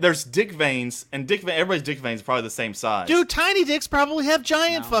by there's dick veins, and everybody's dick veins are probably the same size. Dude, tiny dicks probably have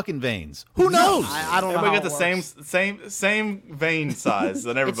giant fucking veins. Who knows? I don't know. Everybody got the same vein size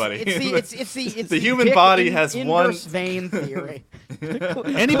than everybody. It's the human body has inverse vein theory.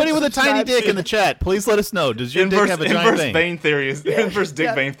 Anybody with a tiny dick in the chat, please let us know. Does your dick have a giant inverse vein? vein theory is inverse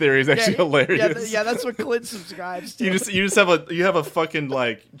dick vein theory is actually hilarious. Yeah, that's what Clint subscribes to. You just have a fucking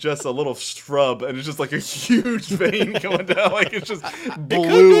like just a little shrub, and it's just like a huge vein going down, like it's just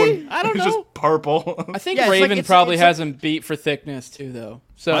blue and I don't it's know. just purple. I think Raven probably has him beat for thickness too, though.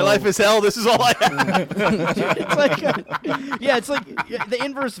 So my life is hell. This is all I have. It's like the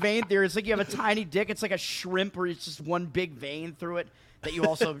inverse vein theory. It's like you have a tiny dick. It's like a shrimp where it's just one big vein through it that you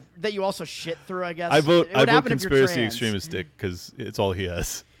also shit through. I guess. I vote happen if you're conspiracy trans. extremist dick because it's all he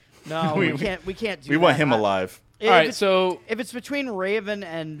has. No, we can't do that. We want him alive. All right, so if it's between Raven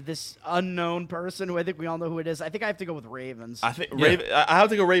and this unknown person, who I think we all know who it is, I think I have to go with Ravens. I think I have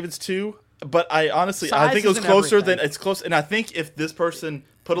to go Ravens too, but I honestly Size I think it was isn't closer everything. than it's close, and I think if this person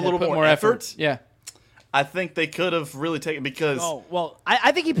put a little more effort, I think they could have really taken because. Oh well,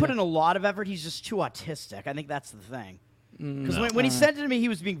 I think he put in a lot of effort. He's just too autistic. I think that's the thing. Because when he sent it to me, he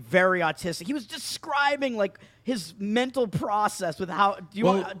was being very autistic. He was describing like his mental process with how.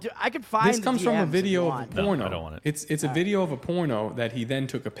 I could find this comes from a DMs video if of you a want. porno. I don't want it. It's a video of a porno that he then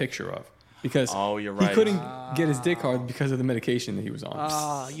took a picture of because you're right. he couldn't get his dick hard because of the medication that he was on.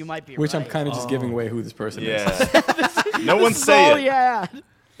 Oh, you might be Which right. I'm kind of just giving away who this person is. No one say it. Yeah.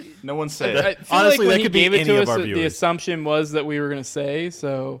 No one say I it. feel Honestly, like when that he could be gave it any to of us, our the viewers. assumption was that we were going to say.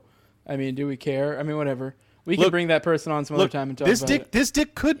 So, I mean, do we care? I mean, whatever. We can bring that person on some other time and talk about it. This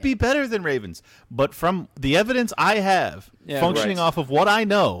dick could be better than Raven's, but from the evidence I have, functioning off of what I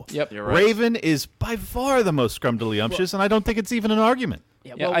know, You're right. Raven is by far the most scrumdiddlyumptious, and I don't think it's even an argument.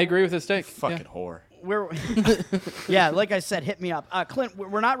 Yeah, I agree with his take. Fucking whore. Like I said, hit me up, Clint.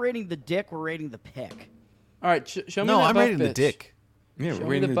 We're not rating the dick. We're rating the pick. All right, show me No, that I'm buff rating the bitch. dick. Yeah, Show we're me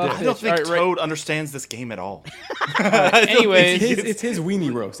rating the the buff dick. I don't think All right, Toad understands this game at all. Anyways, It's his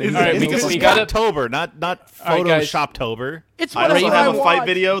weenie roast. All right, This we is got it. October, not All right, guys. Photoshoptober. It's I whatever also have a want. fight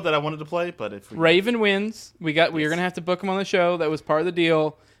video that I wanted to play, but if we Raven wins. We are going to have to book him on the show. That was part of the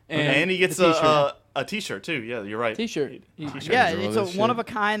deal. and he gets the a t-shirt too. Yeah, you're right. t-shirt. Yeah, it's a one of a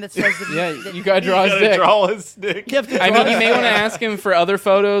kind that says that. Yeah, you gotta draw his gotta dick. draw his dick. You have to I draw mean, you it. may want to ask him for other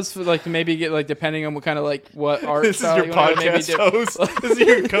photos, for like to maybe get like depending on what kind of like what art This is style your you want to maybe podcast do. host. This is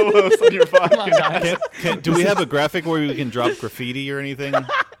your co-host on your podcast. Do we have a graphic where we can drop graffiti or anything?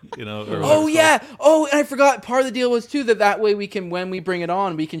 You know. Or Oh yeah. Oh, and I forgot. Part of the deal was too that way we can, when we bring it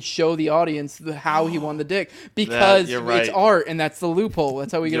on, we can show the audience how he won the dick because you're right. it's art, and that's the loophole.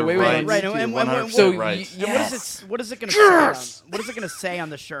 That's how we get You're away right. with it. Right, You're and 100% so right. And yes. what is it going to say? What is it going to say on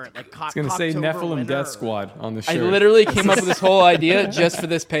the shirt? Like It's going to say Nephilim Death Squad on the shirt. I literally came up with this whole idea just for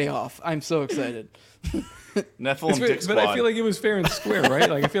this payoff. I'm so excited. Nephilim Dick Squad. But I feel like it was fair and square, right?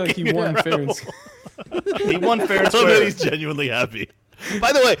 Like I feel like he won fair and square. He won fair and I love that square. he's genuinely happy.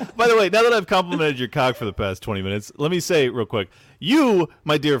 By the way, now that I've complimented your cock for the past 20 minutes, let me say real quick, you,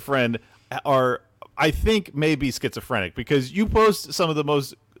 my dear friend, are, I think, maybe schizophrenic because you post some of the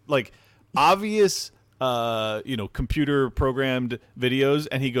most like obvious computer programmed videos,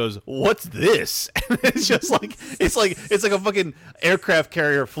 and he goes, "What's this?" And it's just like it's like a fucking aircraft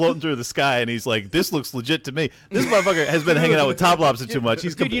carrier floating through the sky, and he's like, "This looks legit to me." This motherfucker has been hanging out with Top Lobster too much.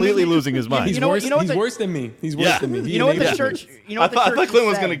 He's completely losing his mind. He's worse than me. He's worse than me. You know what the church? You know what the church I thought Clint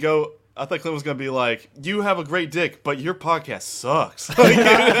was say? gonna go. I thought Clint was gonna be like, "You have a great dick, but your podcast sucks."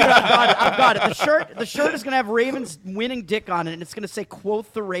 I've got it. The shirt is gonna have Raven's winning dick on it, and it's gonna say,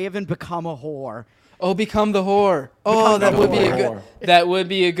 "Quote the Raven, become a whore." Oh, become the whore. Oh, that would be a good. That would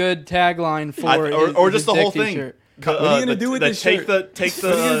be a good tagline for or his just the whole dick thing. t-shirt. What are you gonna do with this shirt? Take What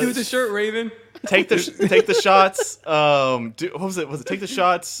are you gonna do with the shirt, Raven? Take the shots. What was it? Was it take the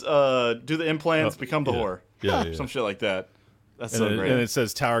shots? Do the implants. Become the whore. Yeah. Some shit like that. That's And so it, great. and it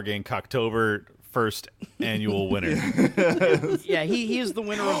says Tower Gang Cocktober first annual winner. Yeah, he is the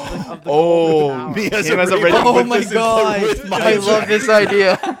winner of the Oh, me as him a as a Raven. Raven. Oh my god! I love this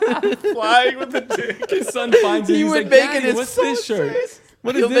idea. Flying with the dick. His son finds it. He He's would like, make it "Daddy, his what's this shirt?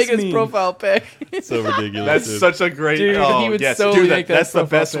 What does He'll this make his mean?" profile pic. So ridiculous. That's dude. such a great. Dude, oh, he would yes, so do make that That's the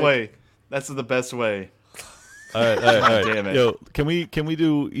profile best pic. way. That's the best way. All right. Damn it. Yo, can we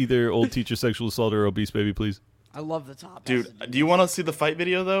do either old teacher sexual assault or obese baby, please? I love the top. Dude, do you want to see the fight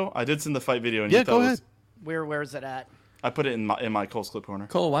video though? I did send the fight video. And Yeah, you thought go it ahead. was- Where is it at? I put it in my Cole's clip corner.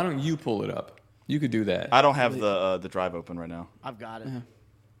 Cole, why don't you pull it up? You could do that. I don't have the drive open right now. I've got it.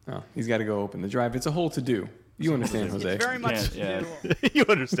 Oh, he's got to go open the drive. It's a whole to do. You understand, Jose? It's very much Yeah. You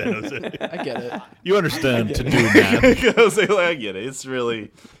understand, Jose. I get it. You understand to do math. Jose, like, I get it. It's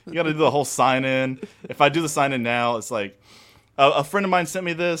really you got to do the whole sign in. If I do the sign in now, it's like a friend of mine sent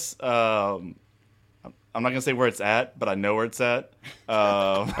me this. I'm not gonna say where it's at, but I know where it's at.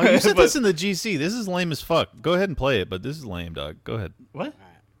 Oh, you said this in the GC. This is lame as fuck. Go ahead and play it, but this is lame, dog. Go ahead. What?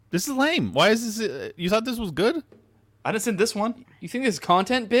 This is lame. Why is this? You thought this was good? I didn't send this one. You think this is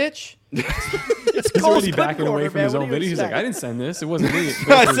content, bitch? He's already backing away from his own video. He's like, I didn't send this. It wasn't me.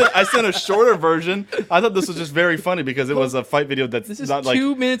 I sent a shorter version. I thought this was just very funny because it was a fight video that's This is not like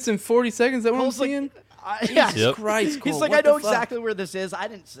 2 minutes and 40 seconds. That what I'm Cole's like, seeing? Yeah. Yep. Christ, He's Cole, like, what I know the fuck? exactly where this is. I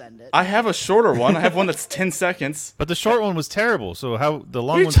didn't send it. I have a shorter one. I have one that's 10 seconds. But the short one was terrible. So how the long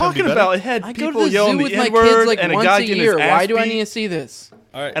What are you one's gonna be talking better? about? It had I go people to the yelling zoo the with my N-word kids like and a once guy a getting year. his ass Why do I beat. need to see this?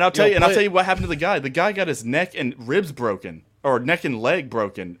 All right, And I'll tell you, play and what happened to the guy. The guy got his neck and ribs broken, or neck and leg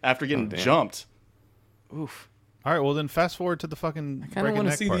broken after getting jumped. Oof. All right, well then fast forward to the fucking. I kind of want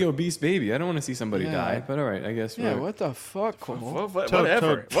to see the obese baby. I don't want to see somebody die. But all right, I guess. Yeah, we're- what the fuck, Cole? Whatever.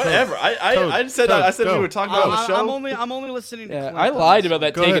 Toad, Whatever. I said go. we were talking about the show. I'm only listening to Yeah, Clint I on lied this about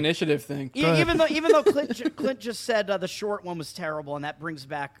one. that take initiative thing. Even though Clint just said the short one was terrible, and that brings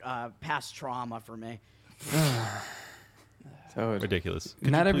back past trauma for me. Toad. Ridiculous.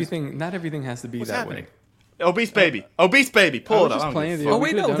 Not everything has to be that happening? way. Obese baby. Obese baby. Pull I it was up. just I don't playing give a the- fuck. Oh we wait,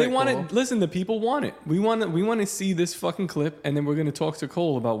 could've no, done they it, want Cole. to listen. The people want it. We want to see this fucking clip, and then we're gonna talk to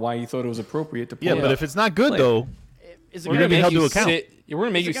Cole about why he thought it was appropriate to play. Yeah, it but up. if it's not good Play it. though, Is it We're gonna gonna be make held you to account. We're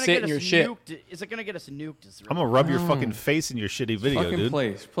gonna make is you it gonna sit get in your us shit. nuked? Is it gonna get us nuked? Is I'm gonna rub your fucking face in your shitty video, fucking dude.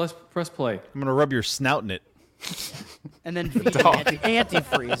 play. Press play. I'm gonna rub your snout in it. And then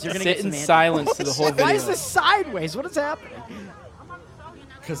antifreeze. You're gonna Sit get in some silence to the whole video. Why is this sideways? What is happening?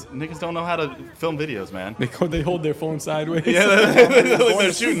 Because niggas don't know how to film videos, man. They hold their phone sideways. Yeah, like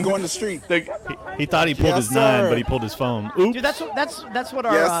they're shooting. Going to the street. He thought he pulled Yes, his 9, sir. but he pulled his phone. Oops. Dude, that's what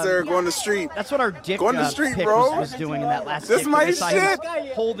our Yes, sir. Going to the street. that's what our dick Going to the street, pic bro. was doing in that last. This kick. my I saw him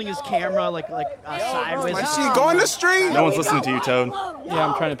shit. holding his camera like sideways. My shit. Going to the street. No one's listening to you, Toad. Yeah,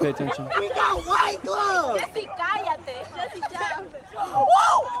 I'm trying to pay attention. We got white gloves.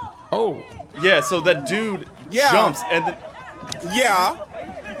 Oh. Yeah, so that dude jumps and then, Yeah.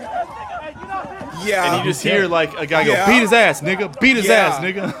 Yeah. and you just hear like a guy go, Yeah. beat his ass, nigga. Beat his Yeah. ass,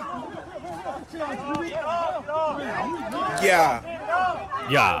 nigga. Yeah.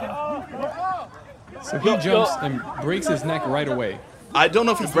 Yeah. So he jumps and breaks his neck right away. I don't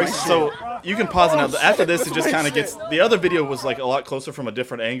know if he breaks. So you can pause it now. After this, it just kind of gets. The other video was like a lot closer from a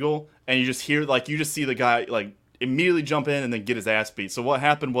different angle, and you just hear like you just see the guy like immediately jump in and then get his ass beat. So what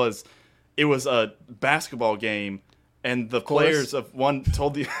happened was, it was a basketball game, and the players of one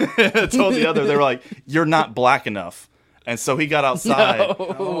told the told the other, they were like, "You're not black enough." And so he got outside,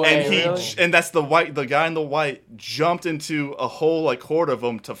 No and way, really? and that's the guy in the white jumped into a whole like horde of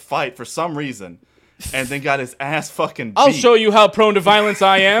them to fight for some reason, and then got his ass fucking beat. I'll show you how prone to violence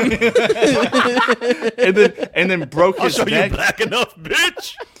I am. and then broke his I'll show neck. you black enough,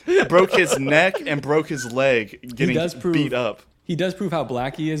 bitch. Broke his neck and broke his leg getting beat up. He does prove how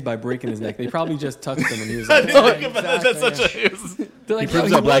black he is by breaking his neck. They probably just touched him and he was like, That's such a. They're like, He proves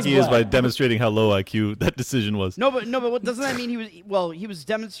 "Yo, how black was he is by black." demonstrating how low IQ that decision was. No, but what doesn't that mean he was? Well, he was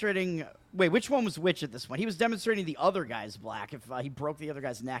demonstrating. Wait, which one was which at this point? He was demonstrating the other guy's black. If he broke the other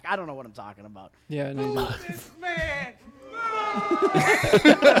guy's neck, I don't know what I'm talking about. Yeah, no.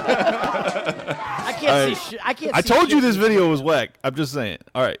 I can't see. I can't. I see told you shit this from- video was whack. I'm just saying.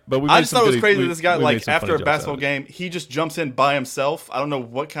 All right, but we. I made just some thought it was goody- crazy we- that this guy, we made like, some after funny a jokes basketball out of game, he just jumps in by himself. I don't know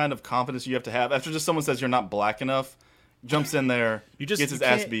what kind of confidence you have to have. After just someone says you're not black enough, jumps in there, gets his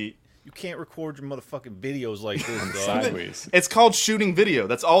ass beat. You can't record your motherfucking videos like this, dog. Sideways. It's called shooting video.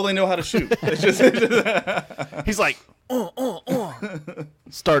 That's all they know how to shoot. It's just He's like,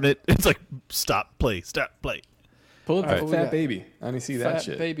 start it. It's like, stop, play. Pull up All the right. fat baby. I need to see that Fat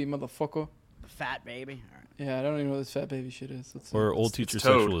shit. baby, motherfucker. Fat baby. All right. Yeah, I don't even know what this fat baby shit is. Let's see. Or old teacher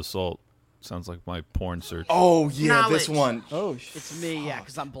Toad. sexual assault. Sounds like my porn search. Oh yeah, this one. Oh, It's me, yeah,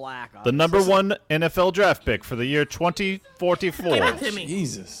 because I'm black. The number one NFL draft pick for the year 2044.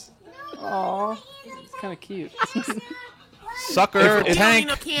 Jesus. Aw, it's kind of cute. Sucker If- Tank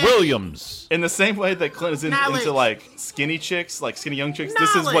Williams. In the same way that Clint is into like skinny chicks, like skinny young chicks,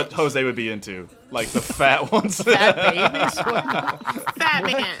 this is what Jose would be into, like the fat ones. Fat babies. Fat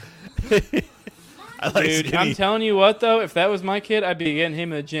man. I like Dude, skinny. I'm telling you what though, if that was my kid, I'd be getting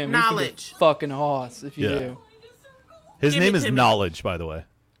him in the gym. He's a Knowledge. fucking hoss if you Yeah. do. His Give name it is to me. Knowledge, by the way.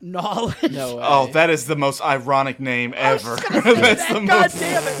 Knowledge. No way. Oh, that is the most ironic name ever. That's the God most.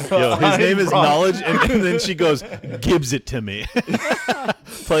 damn it. Yo, his name is Ironic. Knowledge, and then she goes, "Gives it to me."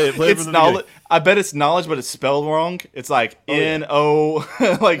 Play it. It's from the knowledge. beginning. I bet it's knowledge, but it's spelled wrong. It's like N-O,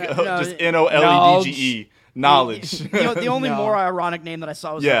 like No, just N-O-L-E-D-G-E. Knowledge. The only No. more ironic name that I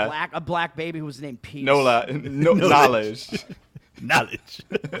saw was Yeah. a black baby who was named Peace. No, knowledge. Knowledge.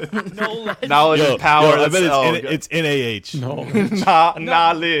 Knowledge Yo, and power. yo, I bet that's it's N-A-H. No.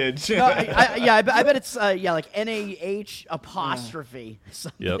 knowledge. No, I bet it's like N-A-H apostrophe.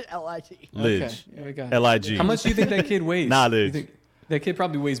 Yep. L-I-T. Lidge. Here we go. L-I-G. How much do you think that kid weighs? Knowledge. You think that kid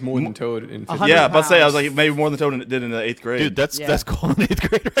probably weighs more than Toad in 50 Yeah, but say I was pounds. like maybe more than Toad did in the 8th grade. Dude, that's cool in 8th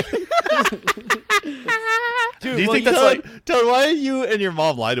grade, right? Dude, Do you well, think that's Todd, like Todd, why do you and your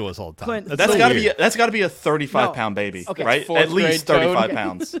mom lie to us all the time? Clint, that's so got to weird. be a 35-pound baby, Okay. right? Fourth At least grade 35 Toad.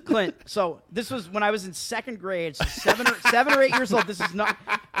 pounds. Clint, so this was when I was in 2nd grade, so 7 or 8 years old. This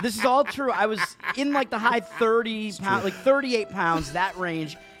is all true. I was in like the high 30 pounds, like 38 pounds, that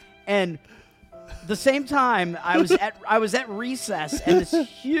range, and the same time I was at recess, and this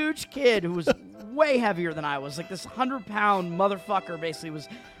huge kid who was way heavier than I was, like this 100-pound motherfucker, basically was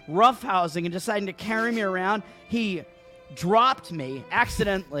roughhousing and deciding to carry me around. He dropped me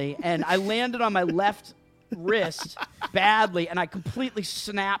accidentally, and I landed on my left wrist badly, and I completely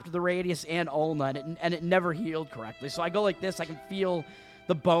snapped the radius and ulna, and it never healed correctly. So I go like this, I can feel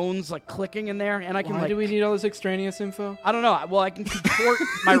the bones like clicking in there, and I can Why do we need all this extraneous info? I don't know. Well, I can contort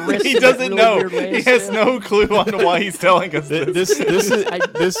my wrist. He in doesn't really know. weird ways. He has no clue on why he's telling us this.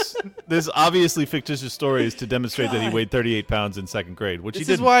 This obviously fictitious story is to demonstrate that he weighed 38 pounds in 2nd grade, which This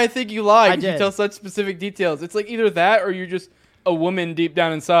he is did. why I think you lie. I 'Cause you did. tell such specific details. It's like either that or you're just a woman deep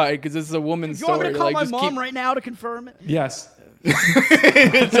down inside. Because this is a woman's You want story. me to call Like, my just mom keep- right now to confirm it? Yes.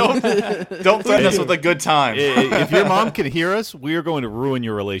 don't threaten us with a good time. If your mom can hear us, we are going to ruin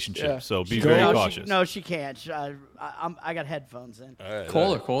your relationship. Yeah. So be Go. very No, cautious. no, she can't. I got headphones in.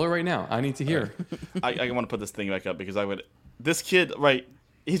 Call her right now. I need to hear. I want to put this thing back up because this kid, right?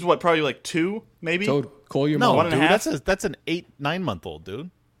 He's what, probably like 2, maybe? Toad, call your No, mom. 1 and a dude, half? that's an 8-9-month-old dude.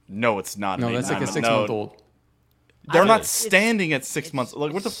 No, it's not. No, an that's like a 8-9 6-month-old. They're not It's- standing at 6 months.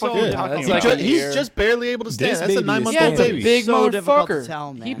 Like, what the fuck so are you difficult. talking That's about? like He's just barely able to stand. This That's a baby is 9-month-old Yeah, it's a baby. big So difficult to motherfucker.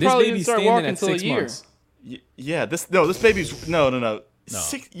 tell, man. He This probably baby's didn't start standing walking at until a 6 year. months. Yeah, this baby's no.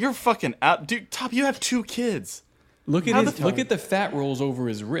 6. You're fucking out, dude. Top, you have 2 kids. Look How at the look at the fat rolls over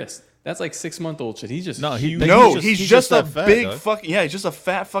his wrist. That's like 6-month-old shit. He's just No, he- huge. No, just- he's he's just a just that fat, big dog. fucking. Yeah, he's just a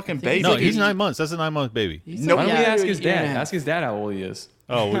fat fucking baby. No, he's 9 months. That's a 9-month baby. No, Why don't we Yeah. ask his Yeah. dad? Ask his dad how old he is.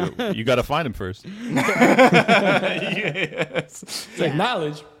 Oh, you got to find him first. Yes. It's like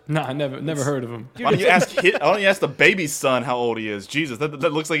knowledge. Nah, I never heard of him. Why don't you ask? Why don't you ask the baby's son how old he is? Jesus, that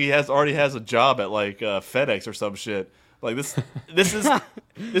looks like he already has a job at like FedEx or some shit. Like this is an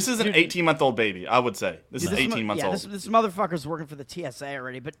 18-month-old baby. I would say this is 18 months old. This motherfucker's working for the TSA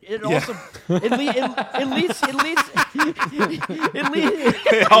already, but it also it leads.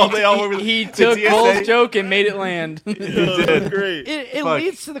 They all work with He the took TSA. Cole's joke and made it land. That's great. It Fuck.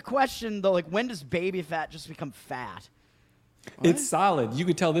 leads to the question though, like when does baby fat just become fat? It's solid. You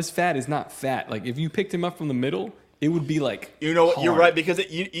could tell this fat is not fat. Like if you picked him up from the middle, it would be like. You know, you're hard. right because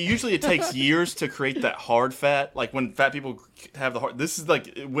usually it takes years to create that hard fat. Like when fat people have the hard, this is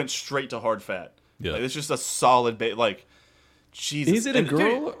like it went straight to hard fat. Yeah. Like, it's just a solid like. Jesus. Is it a And-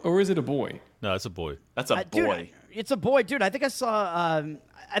 girl or is it a boy? No, it's a boy. That's a Dude, boy. it's a boy, dude. I think I saw.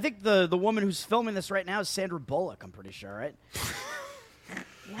 I think the woman who's filming this right now is Sandra Bullock. I'm pretty sure, right?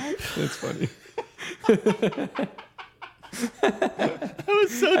 That's funny. That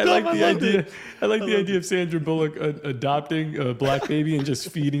was so I dumb. like the idea. I like the idea of Sandra Bullock adopting a black baby and just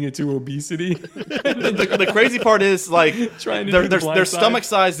feeding it to obesity. The crazy part is like Trying to their do the blind their side. stomach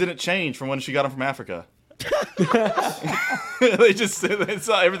size didn't change from when she got them from Africa. They just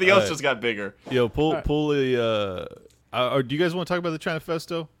everything else Right. just got bigger. Yo, pull a. Do you guys want to talk about the China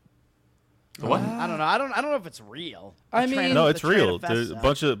Festo? What? I don't know. I don't know if it's real. I mean- No, it's The China real. There's a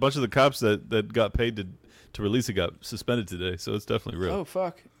Festo. bunch of the cops that got paid to release it got suspended today, so it's definitely real. Oh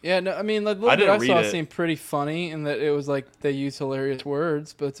fuck. Yeah, no, I mean, like, the little bit didn't I read saw it. seemed pretty funny, in that it was like they used hilarious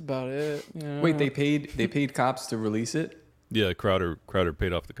words, but that's about it. You know? Wait, they paid cops to release it? Yeah, Crowder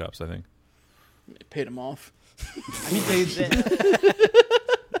paid off the cops, I think. paid him off. He paid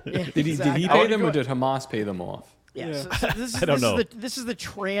Did he pay them or did Hamas pay them off? Yeah, so I don't know. This is the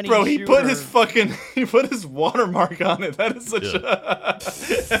tranny. Bro, he put his shooter. he put his watermark on it. That is such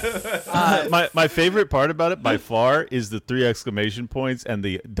my favorite part about it by far is the 3 exclamation points and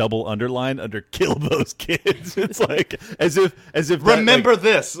the double underline under "kill those kids." It's like as if remember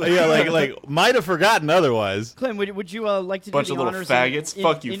this. Yeah, like might have forgotten otherwise. Clint, would you like to bunch do of the little honors? faggots?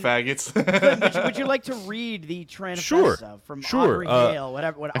 Fuck you, faggots. Clint, would you like to read the Tranifesto from Audrey Hale?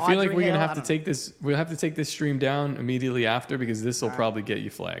 Whatever. I feel like we're gonna have to to take this. We'll have to take this stream down immediately after because this will probably get you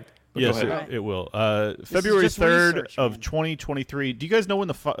flagged. But Yes, it will. February just 3rd research, of 2023. Do you guys know when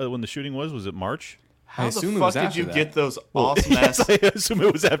the shooting was? Was it March? How assume the it was fuck did after you that. get those Well, awesome yes, ass? I assume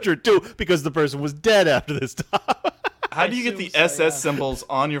it was after it too because the person was dead after this time. How do you get the SS symbols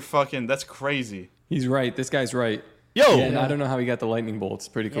on your fucking? That's crazy. He's right. This guy's right. Yo, Yeah, and I don't know how he got the lightning bolts.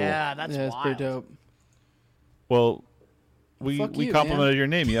 Pretty cool. Yeah, that's It's wild. pretty dope. Well, we Fuck you, complimented your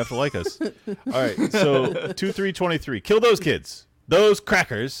name. You have to like us. All right, so 2-3-23. Kill those kids. Those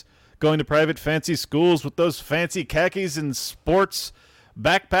crackers going to private fancy schools with those fancy khakis and sports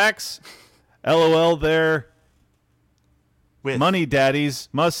backpacks. LOL there. Money daddies,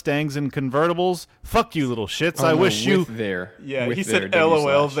 Mustangs, and convertibles. Fuck you, little shits. Oh, I no, wish you. with there. Yeah, With he there, said W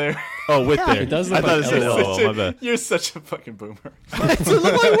LOL slash. there. Oh, with there. It does I look thought like it said LOL. LOL. My bad. You're such a fucking boomer. It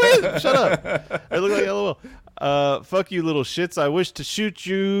look like with. Shut up. I look like LOL. Fuck you, little shits. I wish to shoot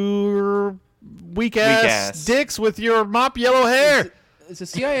you weak ass dicks with your mop yellow hair. Is the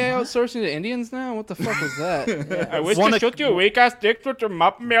CIA outsourcing to Indians now? What the fuck was that? I wish to shoot you weak ass dicks with your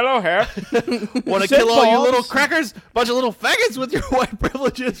mop yellow hair. Want to kill all you little crackers? Bunch of little faggots with your white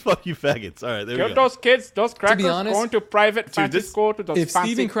privileges. Fuck you, faggots. All right, there we go. Those kids, those crackers, honest, going to private fancy school to those if fancy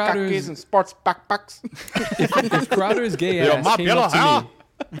Steven Crowder's- khakis and sports backpacks. If Crowder's gay Yo, ass mop came yellow up to hair.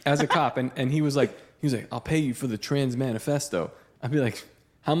 me as a cop and he was like, I'll pay you for the trans manifesto. I'd be like,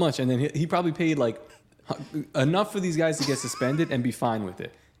 how much? And then he probably paid like enough for these guys to get suspended and be fine with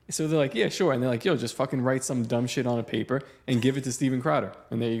it. So they're like, yeah, sure. And they're like, yo, just fucking write some dumb shit on a paper and give it to Steven Crowder.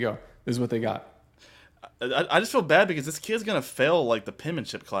 And there you go. This is what they got. I just feel bad because this kid's gonna fail like the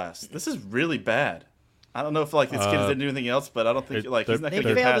penmanship class. This is really bad. I don't know if like these kids didn't do anything else, but I don't think like he's not gonna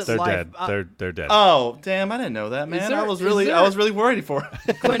get past. They're dead. They're dead. Oh damn! I didn't know that, man. I was really worried for him.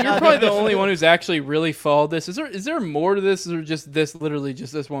 Clint, you're probably the only one who's actually really followed this. Is there more to this, or just this? Literally,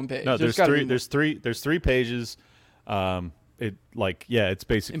 just this one page? No, There's there's gotta three. be more. There's 3 pages. It's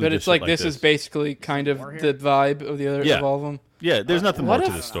basically. But just it's like shit this is basically kind of the vibe of the other of all of them. Yeah, there's nothing more What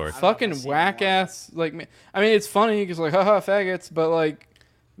to a this story. Fucking whack ass. Like, I mean, it's funny because like, haha, faggots. But like,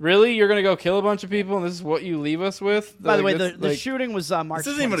 really, you're gonna go kill a bunch of people, and this is what you leave us with? By the Like, way, that's, the like- shooting was March. This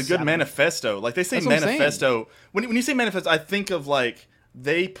isn't even a good 27th. manifesto. Like they say That's what I'm saying. manifesto. When you say manifesto, I think of like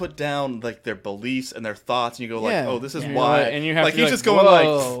they put down like their beliefs and their thoughts, and you go like, Yeah. oh, this is Yeah. why. And you have like to be he's like, just going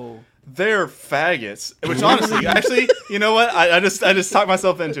whoa. like. They're faggots. Which honestly, actually, you know what? I just talked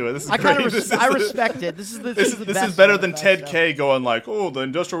myself into it. This is I kind great. of I respect it. This is the This best is better than manifesto. Ted K going like, oh, the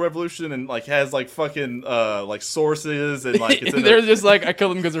Industrial Revolution, and like has like fucking like sources and like it's in they're a- just like, I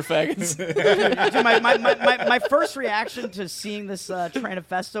killed them because they're faggots. Dude, my first reaction to seeing this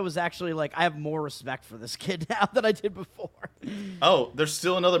Tranifesto was actually like, I have more respect for this kid now than I did before. Oh, there's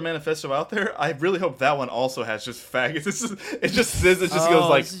still another manifesto out there. I really hope that one also has just faggots. It just says it just goes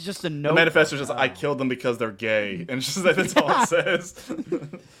like this is just a the note. manifesto is just I killed them because they're gay, and it's just that's all it says.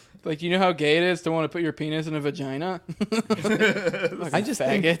 Like, you know how gay it is to want to put your penis in a vagina? I just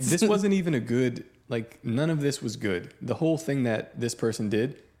think this wasn't even a good, like, none of this was good. The whole thing that this person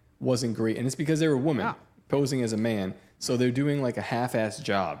did wasn't great. And it's because they're a woman posing as a man. So they're doing like a half-assed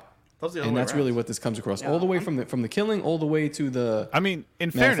job. And that's really what this comes across. All the way from the killing, all the way to the I mean,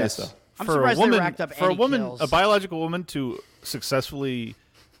 in manifesto. fairness, I'm for a surprised they woman, racked up for a any woman, kills. a biological woman to successfully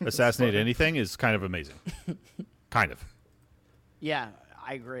assassinate anything is kind of amazing. Kind of. Yeah,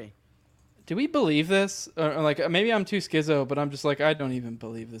 I agree. Do we believe this? Or like, maybe I'm too schizo, but I'm just like, I don't even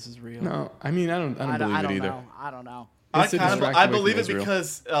believe this is real. No, I mean, I don't believe it either. Know. I don't know. I believe it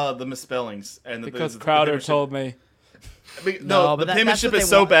because the misspellings and because the Crowder penmanship. told me. No, but the that's penmanship what is they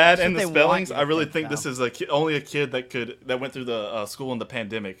so want- bad that's and what the they want spellings. you I to really think, think though. this is only a kid that went through the school in the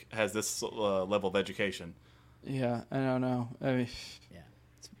pandemic has this level of education. Yeah, I don't know. I mean,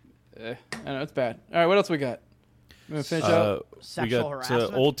 I know it's bad. All right, what else we got? We gonna finish up? We Sexual got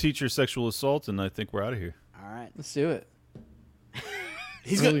harassment? old teacher sexual assault, and I think we're out of here. All right. Let's do it.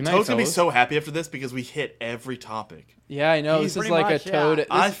 He's Really Toad's nice, gonna be fellas. so happy after this because we hit every topic. Yeah, I know. He's This is pretty like much, a Toad. yeah.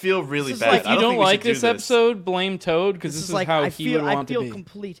 I feel really is bad. like- If I you don't think we like should do this episode, blame Toad because this is like how I he feel. would I want feel to be.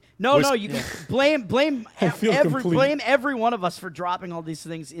 complete. No, you can blame feel complete. blame every one of us for dropping all these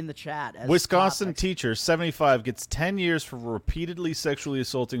things in the chat. As Wisconsin topics. teacher, 75, gets 10 years for repeatedly sexually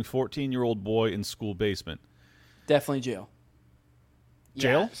assaulting 14-year-old boy in school basement. Definitely jail.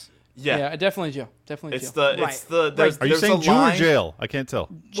 Jail? Yeah. Definitely jail. Definitely It's jail. Are you saying Jew or jail? I can't tell.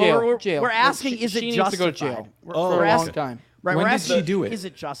 Jail. We're asking, is it she justified? needs to go to jail We're for a long asking- time. Right, When we're did asking, she do it? Is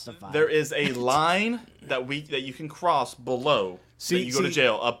it justified? There is a line that you can cross below. See- that you go to see-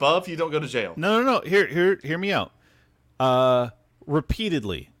 jail. Above, you don't go to jail. No. Hear me out.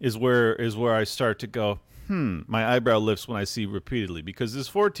 Repeatedly is where I start to go, my eyebrow lifts when I see repeatedly, because this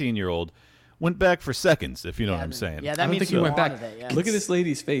 14-year-old went back for seconds, if you know what I'm saying. Yeah, I that don't means think he went back. wanted it, yeah. Look at this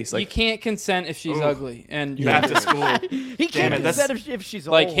lady's face. You Like, can't consent if she's ugly, and Baptist school. He can't it, that's- consent if she's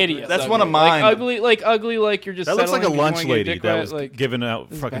like old. hideous. That's ugly. one of mine. Like ugly, like you're just. That looks like a settling, you lunch wanna get lady dick that wet, was like, giving out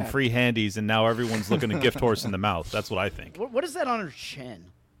this is fucking bad. free handies, and now everyone's looking a gift horse in the mouth. That's what I think. What is that on her chin?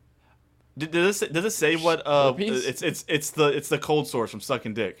 Does it say what? Herpes? It's the cold sores from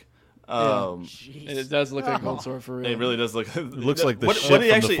sucking dick. It does look like cold sore for real. It really does look. It looks like the what, shit what did he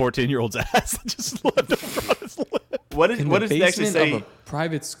from actually, the 14-year-old's ass that just left over on his lip. What did in what the does he actually basement say? of a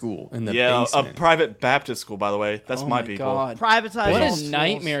private school in the Yeah, a basement. private Baptist school, by the way. That's Oh my my people. God. Privatized What all a schools.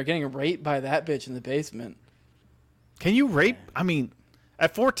 nightmare getting raped by that bitch in the basement. Can you rape? I mean,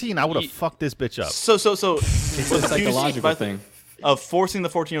 at 14, I would have fucked this bitch up. So It's a was psychological by- thing. of forcing the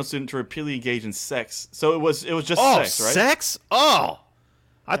 14-year-old student to repeatedly engage in sex. So it was just Oh, sex, right? sex? Oh.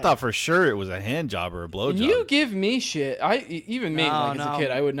 I thought for sure it was a hand job or a blow job. You give me shit. Even me, No, like as no. a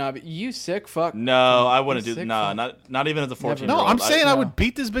kid, I would not be. You sick fuck. No, I wouldn't You do. sick Nah, fuck. not even as a 14-year-old. No, I'm saying I no. would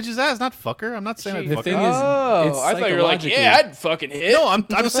beat this bitch's ass, not fuck her. I'm not saying I'd The fuck thing her. is, Oh, it's I thought you were like, psychologically- yeah, I'd fucking hit. No,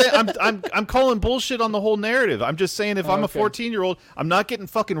 I'm saying I'm calling bullshit on the whole narrative. I'm just saying if I'm a Okay. 14-year-old, I'm not getting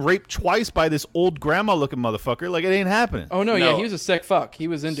fucking raped twice by this old grandma looking motherfucker. Like it ain't happening. Oh no, yeah, No. he was a sick fuck. He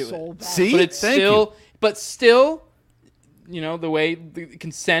was into So it. bad. See, But it's thank still, but still, you know the way the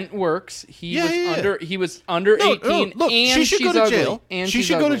consent works. He was under 18, look, and she should she's go to ugly, jail. And She she's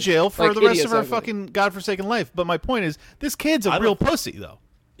should go to ugly. jail for Like, the rest hideous of her ugly. fucking godforsaken life. But my point is, this kid's a I real don't- pussy, though.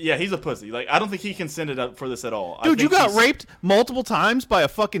 Yeah, he's a pussy. Like I don't think he consented up for this at all. I Dude, you think got he's- raped multiple times by a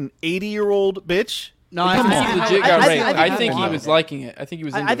fucking 80-year-old bitch. No, I think he legit got raped. I think he no. was liking it. I think he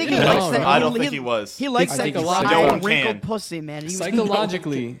was. Into I think he it. likes No, that. no. I don't think he was. He likes I that think a dry, lot- No one wrinkled can. pussy, man. He was-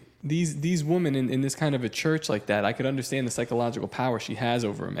 Psychologically, these women in this kind of a church like that, I could understand the psychological power she has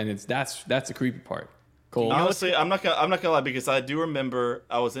over them, and that's the creepy part. Cole, Honestly, I'm not gonna lie because I do remember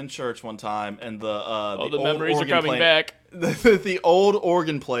I was in church one time and the the old memories are organ coming player- back. The old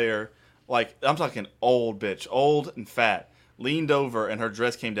organ player, like I'm talking old bitch, old and fat, leaned over and her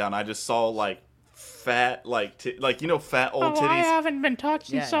dress came down. I just saw like fat, like fat old titties. I haven't been touched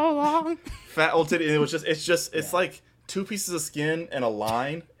Yeah. in so long. Fat old titty. And it was it's like two pieces of skin and a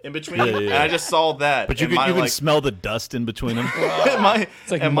line in between. Yeah, yeah, And yeah. I just saw that. But you and can my, smell the dust in between them. my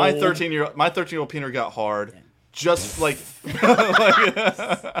like and my mold. 13-year-old Peter got hard. Just like,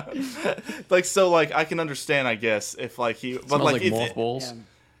 like so, like I can understand, I guess, if like he, but smells like it's- mothballs.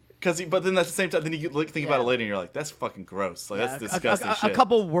 but then at the same time, then you think about it later, and you're like, that's fucking gross. Like that's disgusting a shit.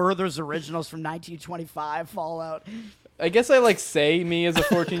 couple Werther's originals from 1925 Fallout. I guess I say me as a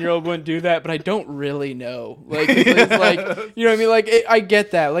 14-year-old wouldn't do that, but I don't really know. Like, it's like you know what I mean? Like, I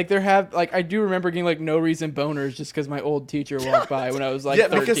get that. Like, I do remember getting like no reason boners just because my old teacher walked by when I was like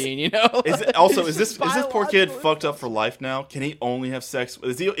 13. You know? Is this poor kid fucked up for life now? Can he only have sex?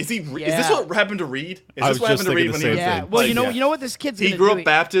 Is this what happened to Reed? Is I this was what just happened to Reed thinking when the he same was? thing. Well, Like, you know what this kid's he gonna grew do? up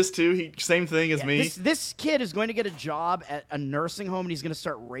Baptist too. Same thing as me. This kid is going to get a job at a nursing home, and he's going to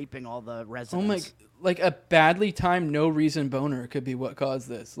start raping all the residents. Oh my! Like a badly timed no reason boner could be what caused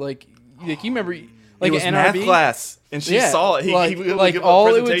this. Like you remember, like it was an math NRB class, and she saw it. Like he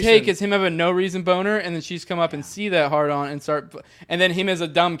all it would take is him have a no reason boner, and then she's come up and see that hard on and start, and then him as a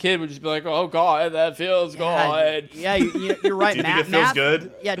dumb kid would just be like, "Oh God, that feels good." Yeah, you're right. Do you think it feels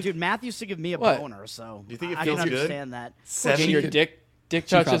good? Yeah, dude. Math used to give me a What? boner, so Do you think it I feels can good? understand that. Getting your dick She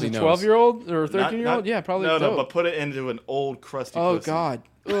touched as probably a knows. 12-year-old or 13-year-old? Yeah, probably. No, dope. but put it into an old crusty. Oh pussy. God.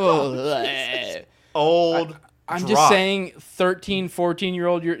 Ugh. Old. I'm dry. just saying, 13,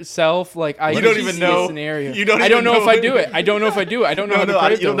 14-year-old yourself, like I You don't can even see know. a scenario. You don't I don't even know if know. I do it. I don't know if I do it. I don't know how No,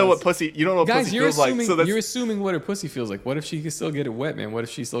 depraved you don't I know was. what pussy. You don't know what Guys, pussy you're feels like. assuming So that's you're assuming what her pussy feels like. What if she can still get it wet, man? What if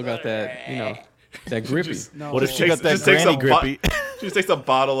she still got that, that grippy? What if she got that granny grippy? She just takes a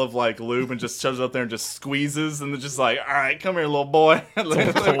bottle of like lube and just shoves it up there and just squeezes and then just like, all right, come here, little boy.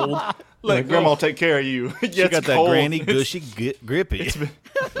 let cold. let grandma take care of you. Yeah, She it's got that cold. granny gushy grippy.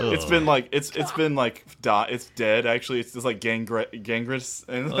 It's been like it's dead actually. It's just like gangrenous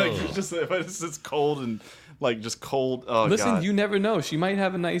and like it's just cold and like just cold. Oh Listen, God. you never know. She might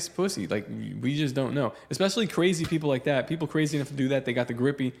have a nice pussy. Like, we just don't know. Especially crazy people like that. People crazy enough to do that. They got the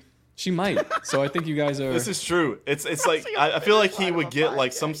grippy. She might. So I think you guys are. This is true. It's like I feel like he would get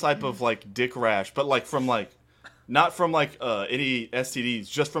like some type of like dick rash, but like from like not from like any STDs,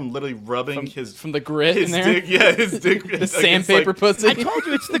 just from literally rubbing from the grit his in there. dick. Yeah, his dick. The sandpaper pussy. I told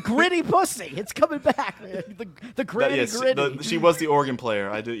you it's the gritty pussy. It's coming back. The gritty. She was the organ player.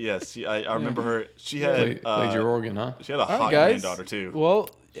 I do. Yes, I remember her. She had played your organ, huh? She had a hot guys. granddaughter too. Well,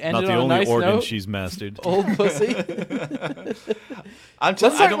 Not ended the on a only nice organ note. she's mastered. Old pussy. I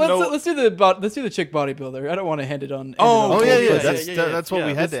don't know. Let's do the chick bodybuilder. I don't want to end it on. Oh, yeah. old That's pussy. that's what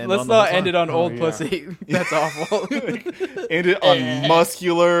we had to end Let's on. not end it on old yeah. pussy. That's awful. End it on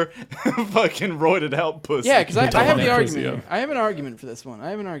muscular, fucking roided out pussy. Yeah, because I have the that argument. pussy Here. up. I have an argument for this one. I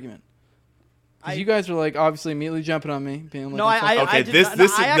have an argument. Because you guys are like obviously immediately jumping on me, being like, No, I Okay, did this not-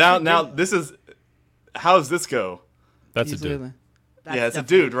 this no, I is now actually now didn't. this is. How does this go? That's a easily. dude. Yeah, it's a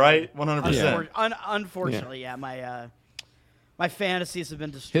dude, right? 100%. Unfortunately, yeah. My fantasies have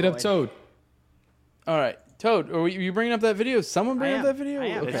been destroyed. Hit up Toad. All right, Toad, are you bringing up that video? Is someone bringing up that video? I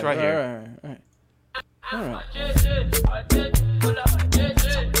am. It's right here. All right.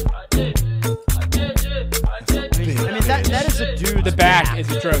 I mean that is a dude. The back is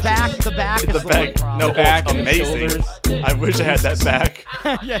atrocious. The back is The the back, only problem. no, The back and the amazing. shoulders. I wish I had that back.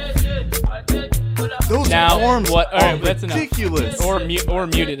 Those Now, arms what? All are right, that's enough. ridiculous. Or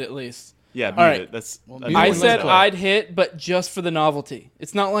muted at least. Yeah, All right. muted. That's. I said I'd hit, but just for the novelty.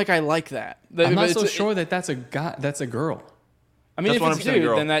 It's not like I like that. I'm not It's so a- sure that that's a guy. That's a girl. I mean, if it's a dude,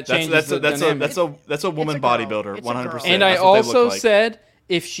 girl. then that That's- changes the dynamic. that's a woman bodybuilder. 100%. And I That's what they look also like. said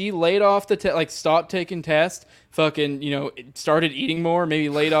if she laid off the stopped taking tests, fucking started eating more, maybe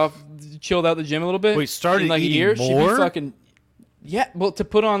laid off, chilled out the gym a little bit. Wait, started in like eating a year, she'd more? be fucking. Yeah, well, to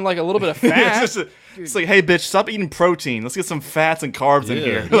put on like a little bit of fat. It's like, hey, bitch, stop eating protein. Let's get some fats and carbs in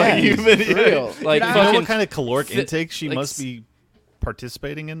here. Yeah, Like, you've been- for real. Like, you know fucking what kind of caloric intake she like must be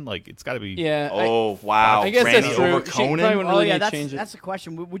participating in? Like, it's got to be. Yeah. Oh, wow. I guess Randy that's true. over She Conan? probably wouldn't really need to that's change it. that's the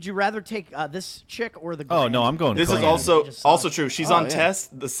question. Would you rather take this chick or the? Oh, no, Granny? I'm going This is Conan. also true. She's Oh, on yeah.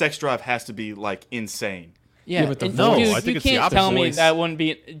 test. The sex drive has to be like insane. Yeah, but the and voice- dude, I think you it's the can't tell me opposite. that wouldn't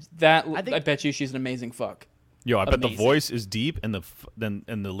be that. I think- bet you she's an amazing fuck. Yo, I bet the Amazing. voice is deep and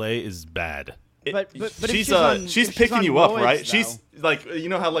the lay is bad. But if she's she's on- she's if she's picking on you up, roids, right? though. She's like, you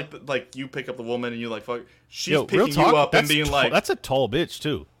know how like you pick up the woman and you like fuck. She's Yo, picking real talk, you up and that's being tall- like, that's a tall bitch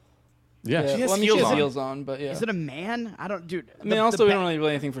too. Yeah. She has Well, I mean, heels she has on. heels on, but yeah. Is it a man? I don't, dude. I mean, also we don't really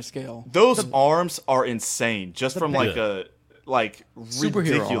anything for scale. those arms are insane, just from like Yeah. Superhero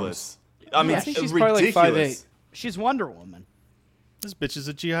ridiculous. I mean, I think she's probably like ridiculous. 5'8". She's Wonder Woman. This bitch is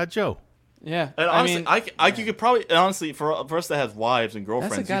a G.I. Joe. Yeah, And honestly, you could probably honestly for us that has wives and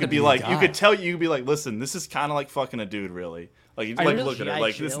girlfriends, you gotta could be be a like, guy. you could tell you could be like, listen, this is kind of like fucking a dude, really. Like, you like really- look at her, G.I.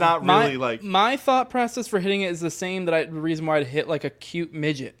 like Joe. it's not really like. my thought process for hitting it is the same the reason why I'd hit like a cute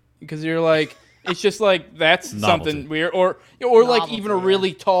midget, because you're like it's just like that's Novelty. something weird, or like Novelty, even a yeah.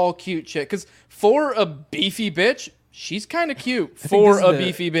 really tall cute chick, because for a beefy bitch she's kind of cute think for this is a the-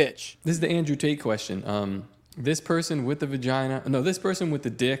 beefy bitch. This is the Andrew Tate question. This person with the vagina. No, this person with the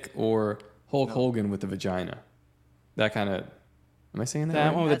dick or Hulk Hogan with the vagina. That kind of. Am I saying that? That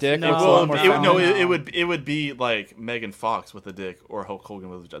right? one with the dick No, looks a Well, lot more feminine. it would be like Megan Fox with a dick or Hulk Hogan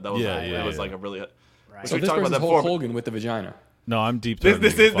with a vagina. That was Yeah, it was yeah. like a really. So We this talked about person's that Hulk before. Hogan with the vagina. No, I'm deep.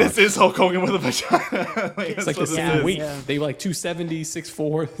 This is Hulk Hogan with a vagina. Like, It's that's like the what this same is. weight. They like 270,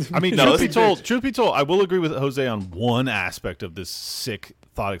 6'4". I mean, No, truth be told, I will agree with Jose on one aspect of this sick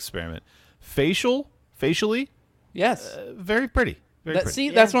thought experiment. Facially, Yes. very pretty. Very pretty. See,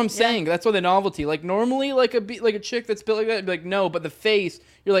 that's what I'm saying. That's why the novelty. Like normally, like a chick that's built like that, be like no, but the face,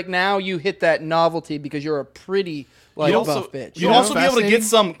 you're like now you hit that novelty because you're a pretty like buff bitch. You'd know? also be able to Fascinating? get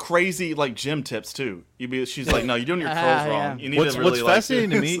some crazy like gym tips too. She's like, no, you're doing your curls wrong. You need What's to really like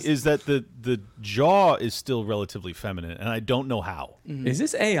fascinating to me is that the jaw is still relatively feminine, and I don't know how. Is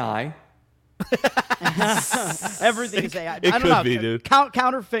this AI? Everything is AI. It I don't could know. be, dude. Count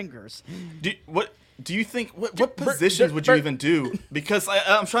her fingers. Do you think what positions would you even do? Because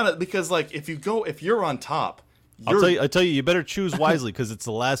I'm trying to like if you're on top, I tell you, you better choose wisely because it's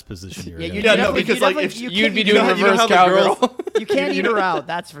the last position you're in. Because like if you'd be doing reverse cowgirl. You can't eat her out.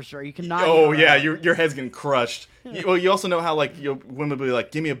 That's for sure. You cannot. Oh eat her yeah, out. your head's getting crushed. Well, you also know how like women will be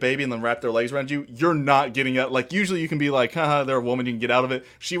like, "Give me a baby," and then wrap their legs around you. You're not getting out. Like usually you can be like, "Haha, they're a woman, you can get out of it."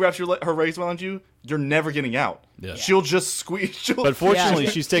 She wraps her legs around you. You're never getting out. Yeah. She'll just squeeze. But fortunately,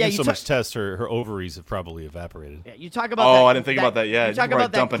 she's taken you so ta- much tests, her ovaries have probably evaporated. Yeah, you talk about. Oh, that, I didn't think about that. Yeah, you talk you're right,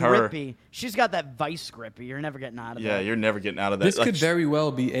 about that dumping her. grippy. She's got that vice grippy. You're never getting out of Yeah, that. you're never getting out of that. This Like, could very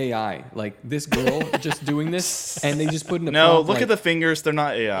well be AI. Like this girl just doing this, and they just put in a no, prompt, look like- at the fingers. They're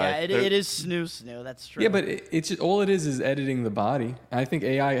not AI. Yeah, it is snoo. That's true. Yeah, but it's just, all it is editing the body. I think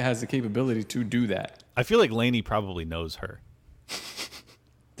AI has the capability to do that. I feel like Lainey probably knows her.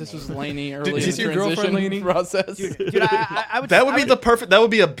 This was Lainey early Is in this the your girlfriend, transition Lainey? process. Dude, I would. That would be the perfect. That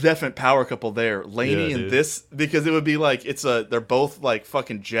would be a definite power couple there, Lainey Yeah, and dude. this, because it would be like they're both like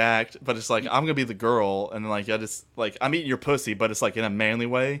fucking jacked, but it's like I'm gonna be the girl, and like I just like I'm eating your pussy, but it's like in a manly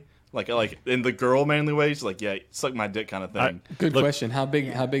way, like in the girl manly way. She's like, yeah, suck my dick kind of thing. Good question. How big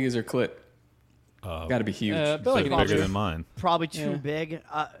is her clit? Got to be huge. Bigger than mine. Probably too big.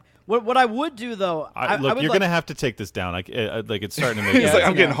 What I would do though, I Look, would you're like, gonna have to take this down. Like it's starting to make. He's like,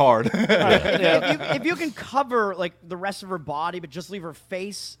 I'm getting hard. if you can cover like the rest of her body, but just leave her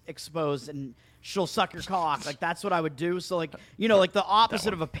face exposed, and she'll suck your cock. Like that's what I would do. So like like the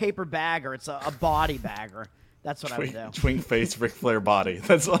opposite of a paper bagger, it's a body bagger. That's what I would do. Twink face, Ric Flair body.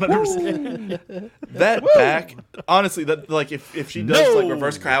 That's 100%. That back, honestly, that like if she does like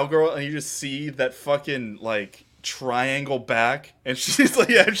reverse cowgirl and you just see that fucking like triangle back, and she's like,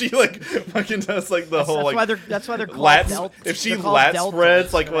 she like fucking does like the whole like. That's why they're called lats. delts. If she They're called lat deltas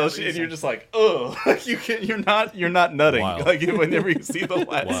spreads like for that and reason. you're just like, oh, you're not nutting. Wow. Like whenever you see the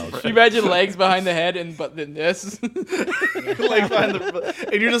lat spread. You imagine legs behind the head, but then this. Like behind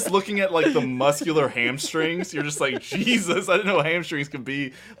and you're just looking at like the muscular hamstrings. You're just like, Jesus, I didn't know hamstrings could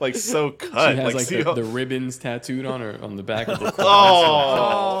be like so cut. She has like see the ribbons tattooed on her on the back of her.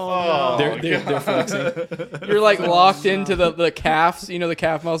 Oh, they're flexing. You're like locked into the calves, the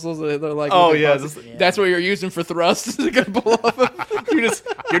calf muscles. They're like, oh yeah, that's what you're using for thrust. To pull off.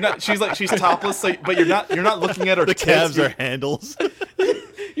 You're not. She's topless, but you're not looking at her. The calves tits. are handles.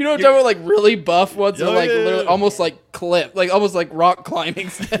 You know what I'm talking about? Like really buff ones that Oh, like yeah, literally yeah. almost like clip, like almost like rock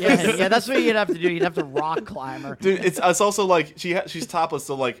climbing. yeah, that's what you'd have to do. You'd have to rock climb her. Dude, it's also like she's topless,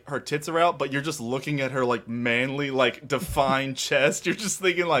 so like her tits are out, but you're just looking at her like manly, like defined chest. You're just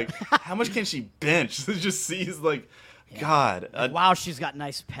thinking like, how much can she bench? It just sees like, God, Wow, she's got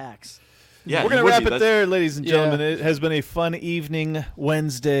nice pecs. yeah. We're gonna wrap it there, ladies and Yeah. gentlemen. It has been a fun evening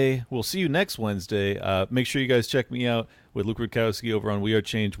Wednesday. We'll see you next Wednesday. Make sure you guys check me out with Luke Rutkowski over on We Are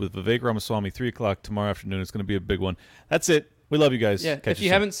Change with Vivek Ramaswamy, 3 o'clock tomorrow afternoon. It's going to be a big one. That's it. We love you guys. Yeah, Catch if you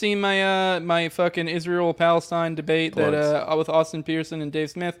soon. haven't seen my my fucking Israel-Palestine debate that with Austin Pearson and Dave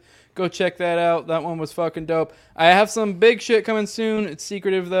Smith, go check that out. That one was fucking dope. I have some big shit coming soon. It's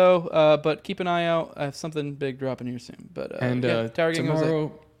secretive though, but keep an eye out. I have something big dropping here soon. But Tower Gang Jose.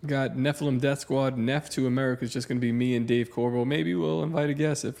 tomorrow got Nephilim Death Squad. Nef to America is just going to be me and Dave Corbo. Maybe we'll invite a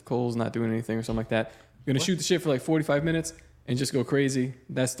guest if Cole's not doing anything or something like that. We're going to shoot the shit for like 45 minutes and just go crazy.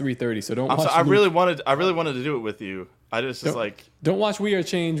 That's 3:30. So don't watch. I really wanted to do it with you. I just like. Don't watch We Are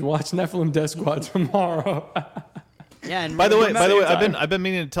Change. Watch Nephilim Death Squad tomorrow. Yeah. And By the way, remember- I've been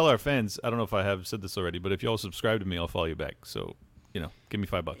meaning to tell our fans. I don't know if I have said this already, but if you all subscribe to me, I'll follow you back. So give me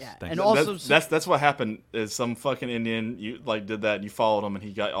 $5. Yeah, Thanks. and also That's what happened. Is some fucking Indian you like did that? And you followed him, and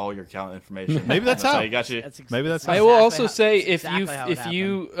he got all your account information. Maybe that's how. he got you. Maybe that's how. I will also how- say that's if exactly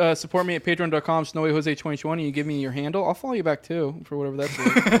you how it support me at patreon.com/SnowyJose2020 and you give me your handle, I'll follow you back too for whatever that's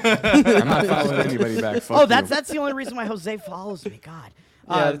worth. I'm not following anybody back. Fuck Oh, you. that's the only reason why Jose follows me. God.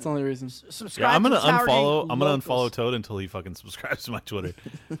 Yeah, that's the only reason. Subscribe. Yeah, I'm gonna to Tower unfollow. Gang I'm gonna Locals. unfollow Toad until he fucking subscribes to my Twitter.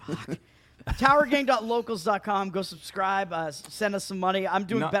 TowerGang.locals.com. Go subscribe. Send us some money. I'm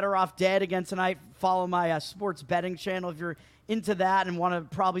doing Better Off Dead again tonight. Follow my sports betting channel if you're into that and want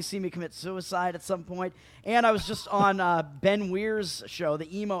to probably see me commit suicide at some point. And I was just on Ben Weir's show,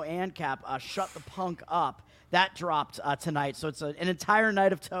 the Emo ANCAP, Shut the Punk Up. That dropped tonight, so it's an entire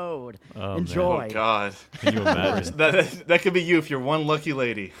night of Toad. Oh, Enjoy. man. Oh God. Can you imagine? that could be you if you're one lucky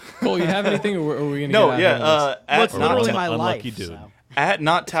lady. Cole, you have anything, or are we gonna? No, get out of yeah. this? Well, it's literally Or my unlucky life. dude. So. At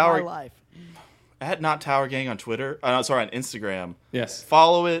not It's Tower. my life. At Not Tower Gang on Twitter. On Instagram. Yes.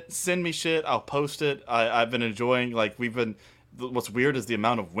 Follow it. Send me shit. I'll post it. I've been enjoying. Like what's weird is the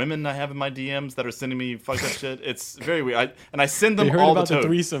amount of women I have in my DMs that are sending me fucked up shit. It's very weird. I send them They heard all about to the Toad.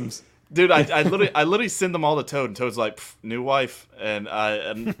 threesomes. Dude, I literally send them all to Toad, and Toad's like, new wife, and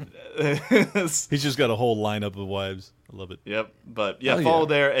He's just got a whole lineup of wives. I love it. Yep, but yeah, Hell follow yeah.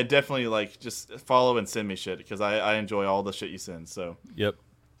 there, and definitely like just follow and send me shit because I enjoy all the shit you send. So Yep.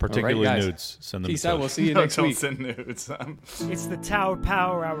 Particularly guys. nudes. Send them Peace to out. Toad. We'll see you no, next don't week. send nudes. It's the Tower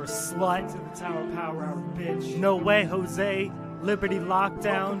Power Hour, slut. To the Tower Power Hour, bitch. No way, Jose. Liberty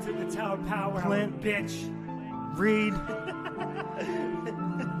Lockdown. Welcome to the Tower Power Clint, Hour, bitch. Reed.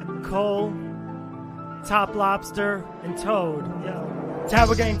 Cole. Top Lobster, and Toad. Yo.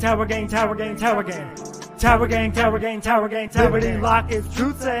 Tower Gang, Tower Gang, Tower Gang, Tower Gang. Tower Gang, Tower Gang, Tower Gang, Tower Liberty Lock is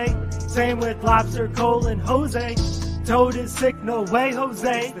truth say. Same with Lobster, Cole, and Jose. Toad is sick, no way,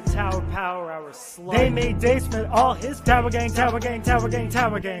 Jose. The Tower Power Hour slut. They made Dave spend all his Tower Gang, Tower Gang, Tower Gang,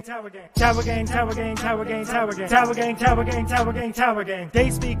 Tower Gang, Tower Gang, Tower Gang, Tower Gang, Tower Gang, Tower Gang, Tower Gang, Tower Gang, Tower Gang, Tower Gang. They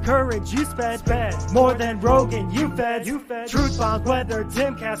speak courage, you sped more than Rogan, you fed Truth bombs, weather,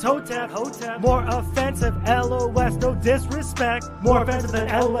 Timcast, Hotep, more offensive, LOS, no disrespect, more offensive than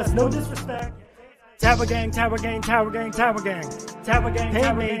LOS, no disrespect. Tower Gang, Tower Gang, Tower Gang, Tower Gang, Tower Gang,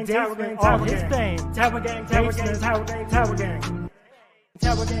 Tower Gang, Tower Gang, all his fame. Tower Gang, Tower Gang, Tower Gang, Tower Gang,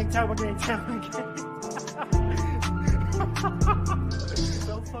 Tower Gang, Tower Gang, Tower Gang. It's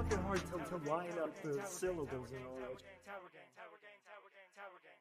so fucking hard to line up the syllables and all that.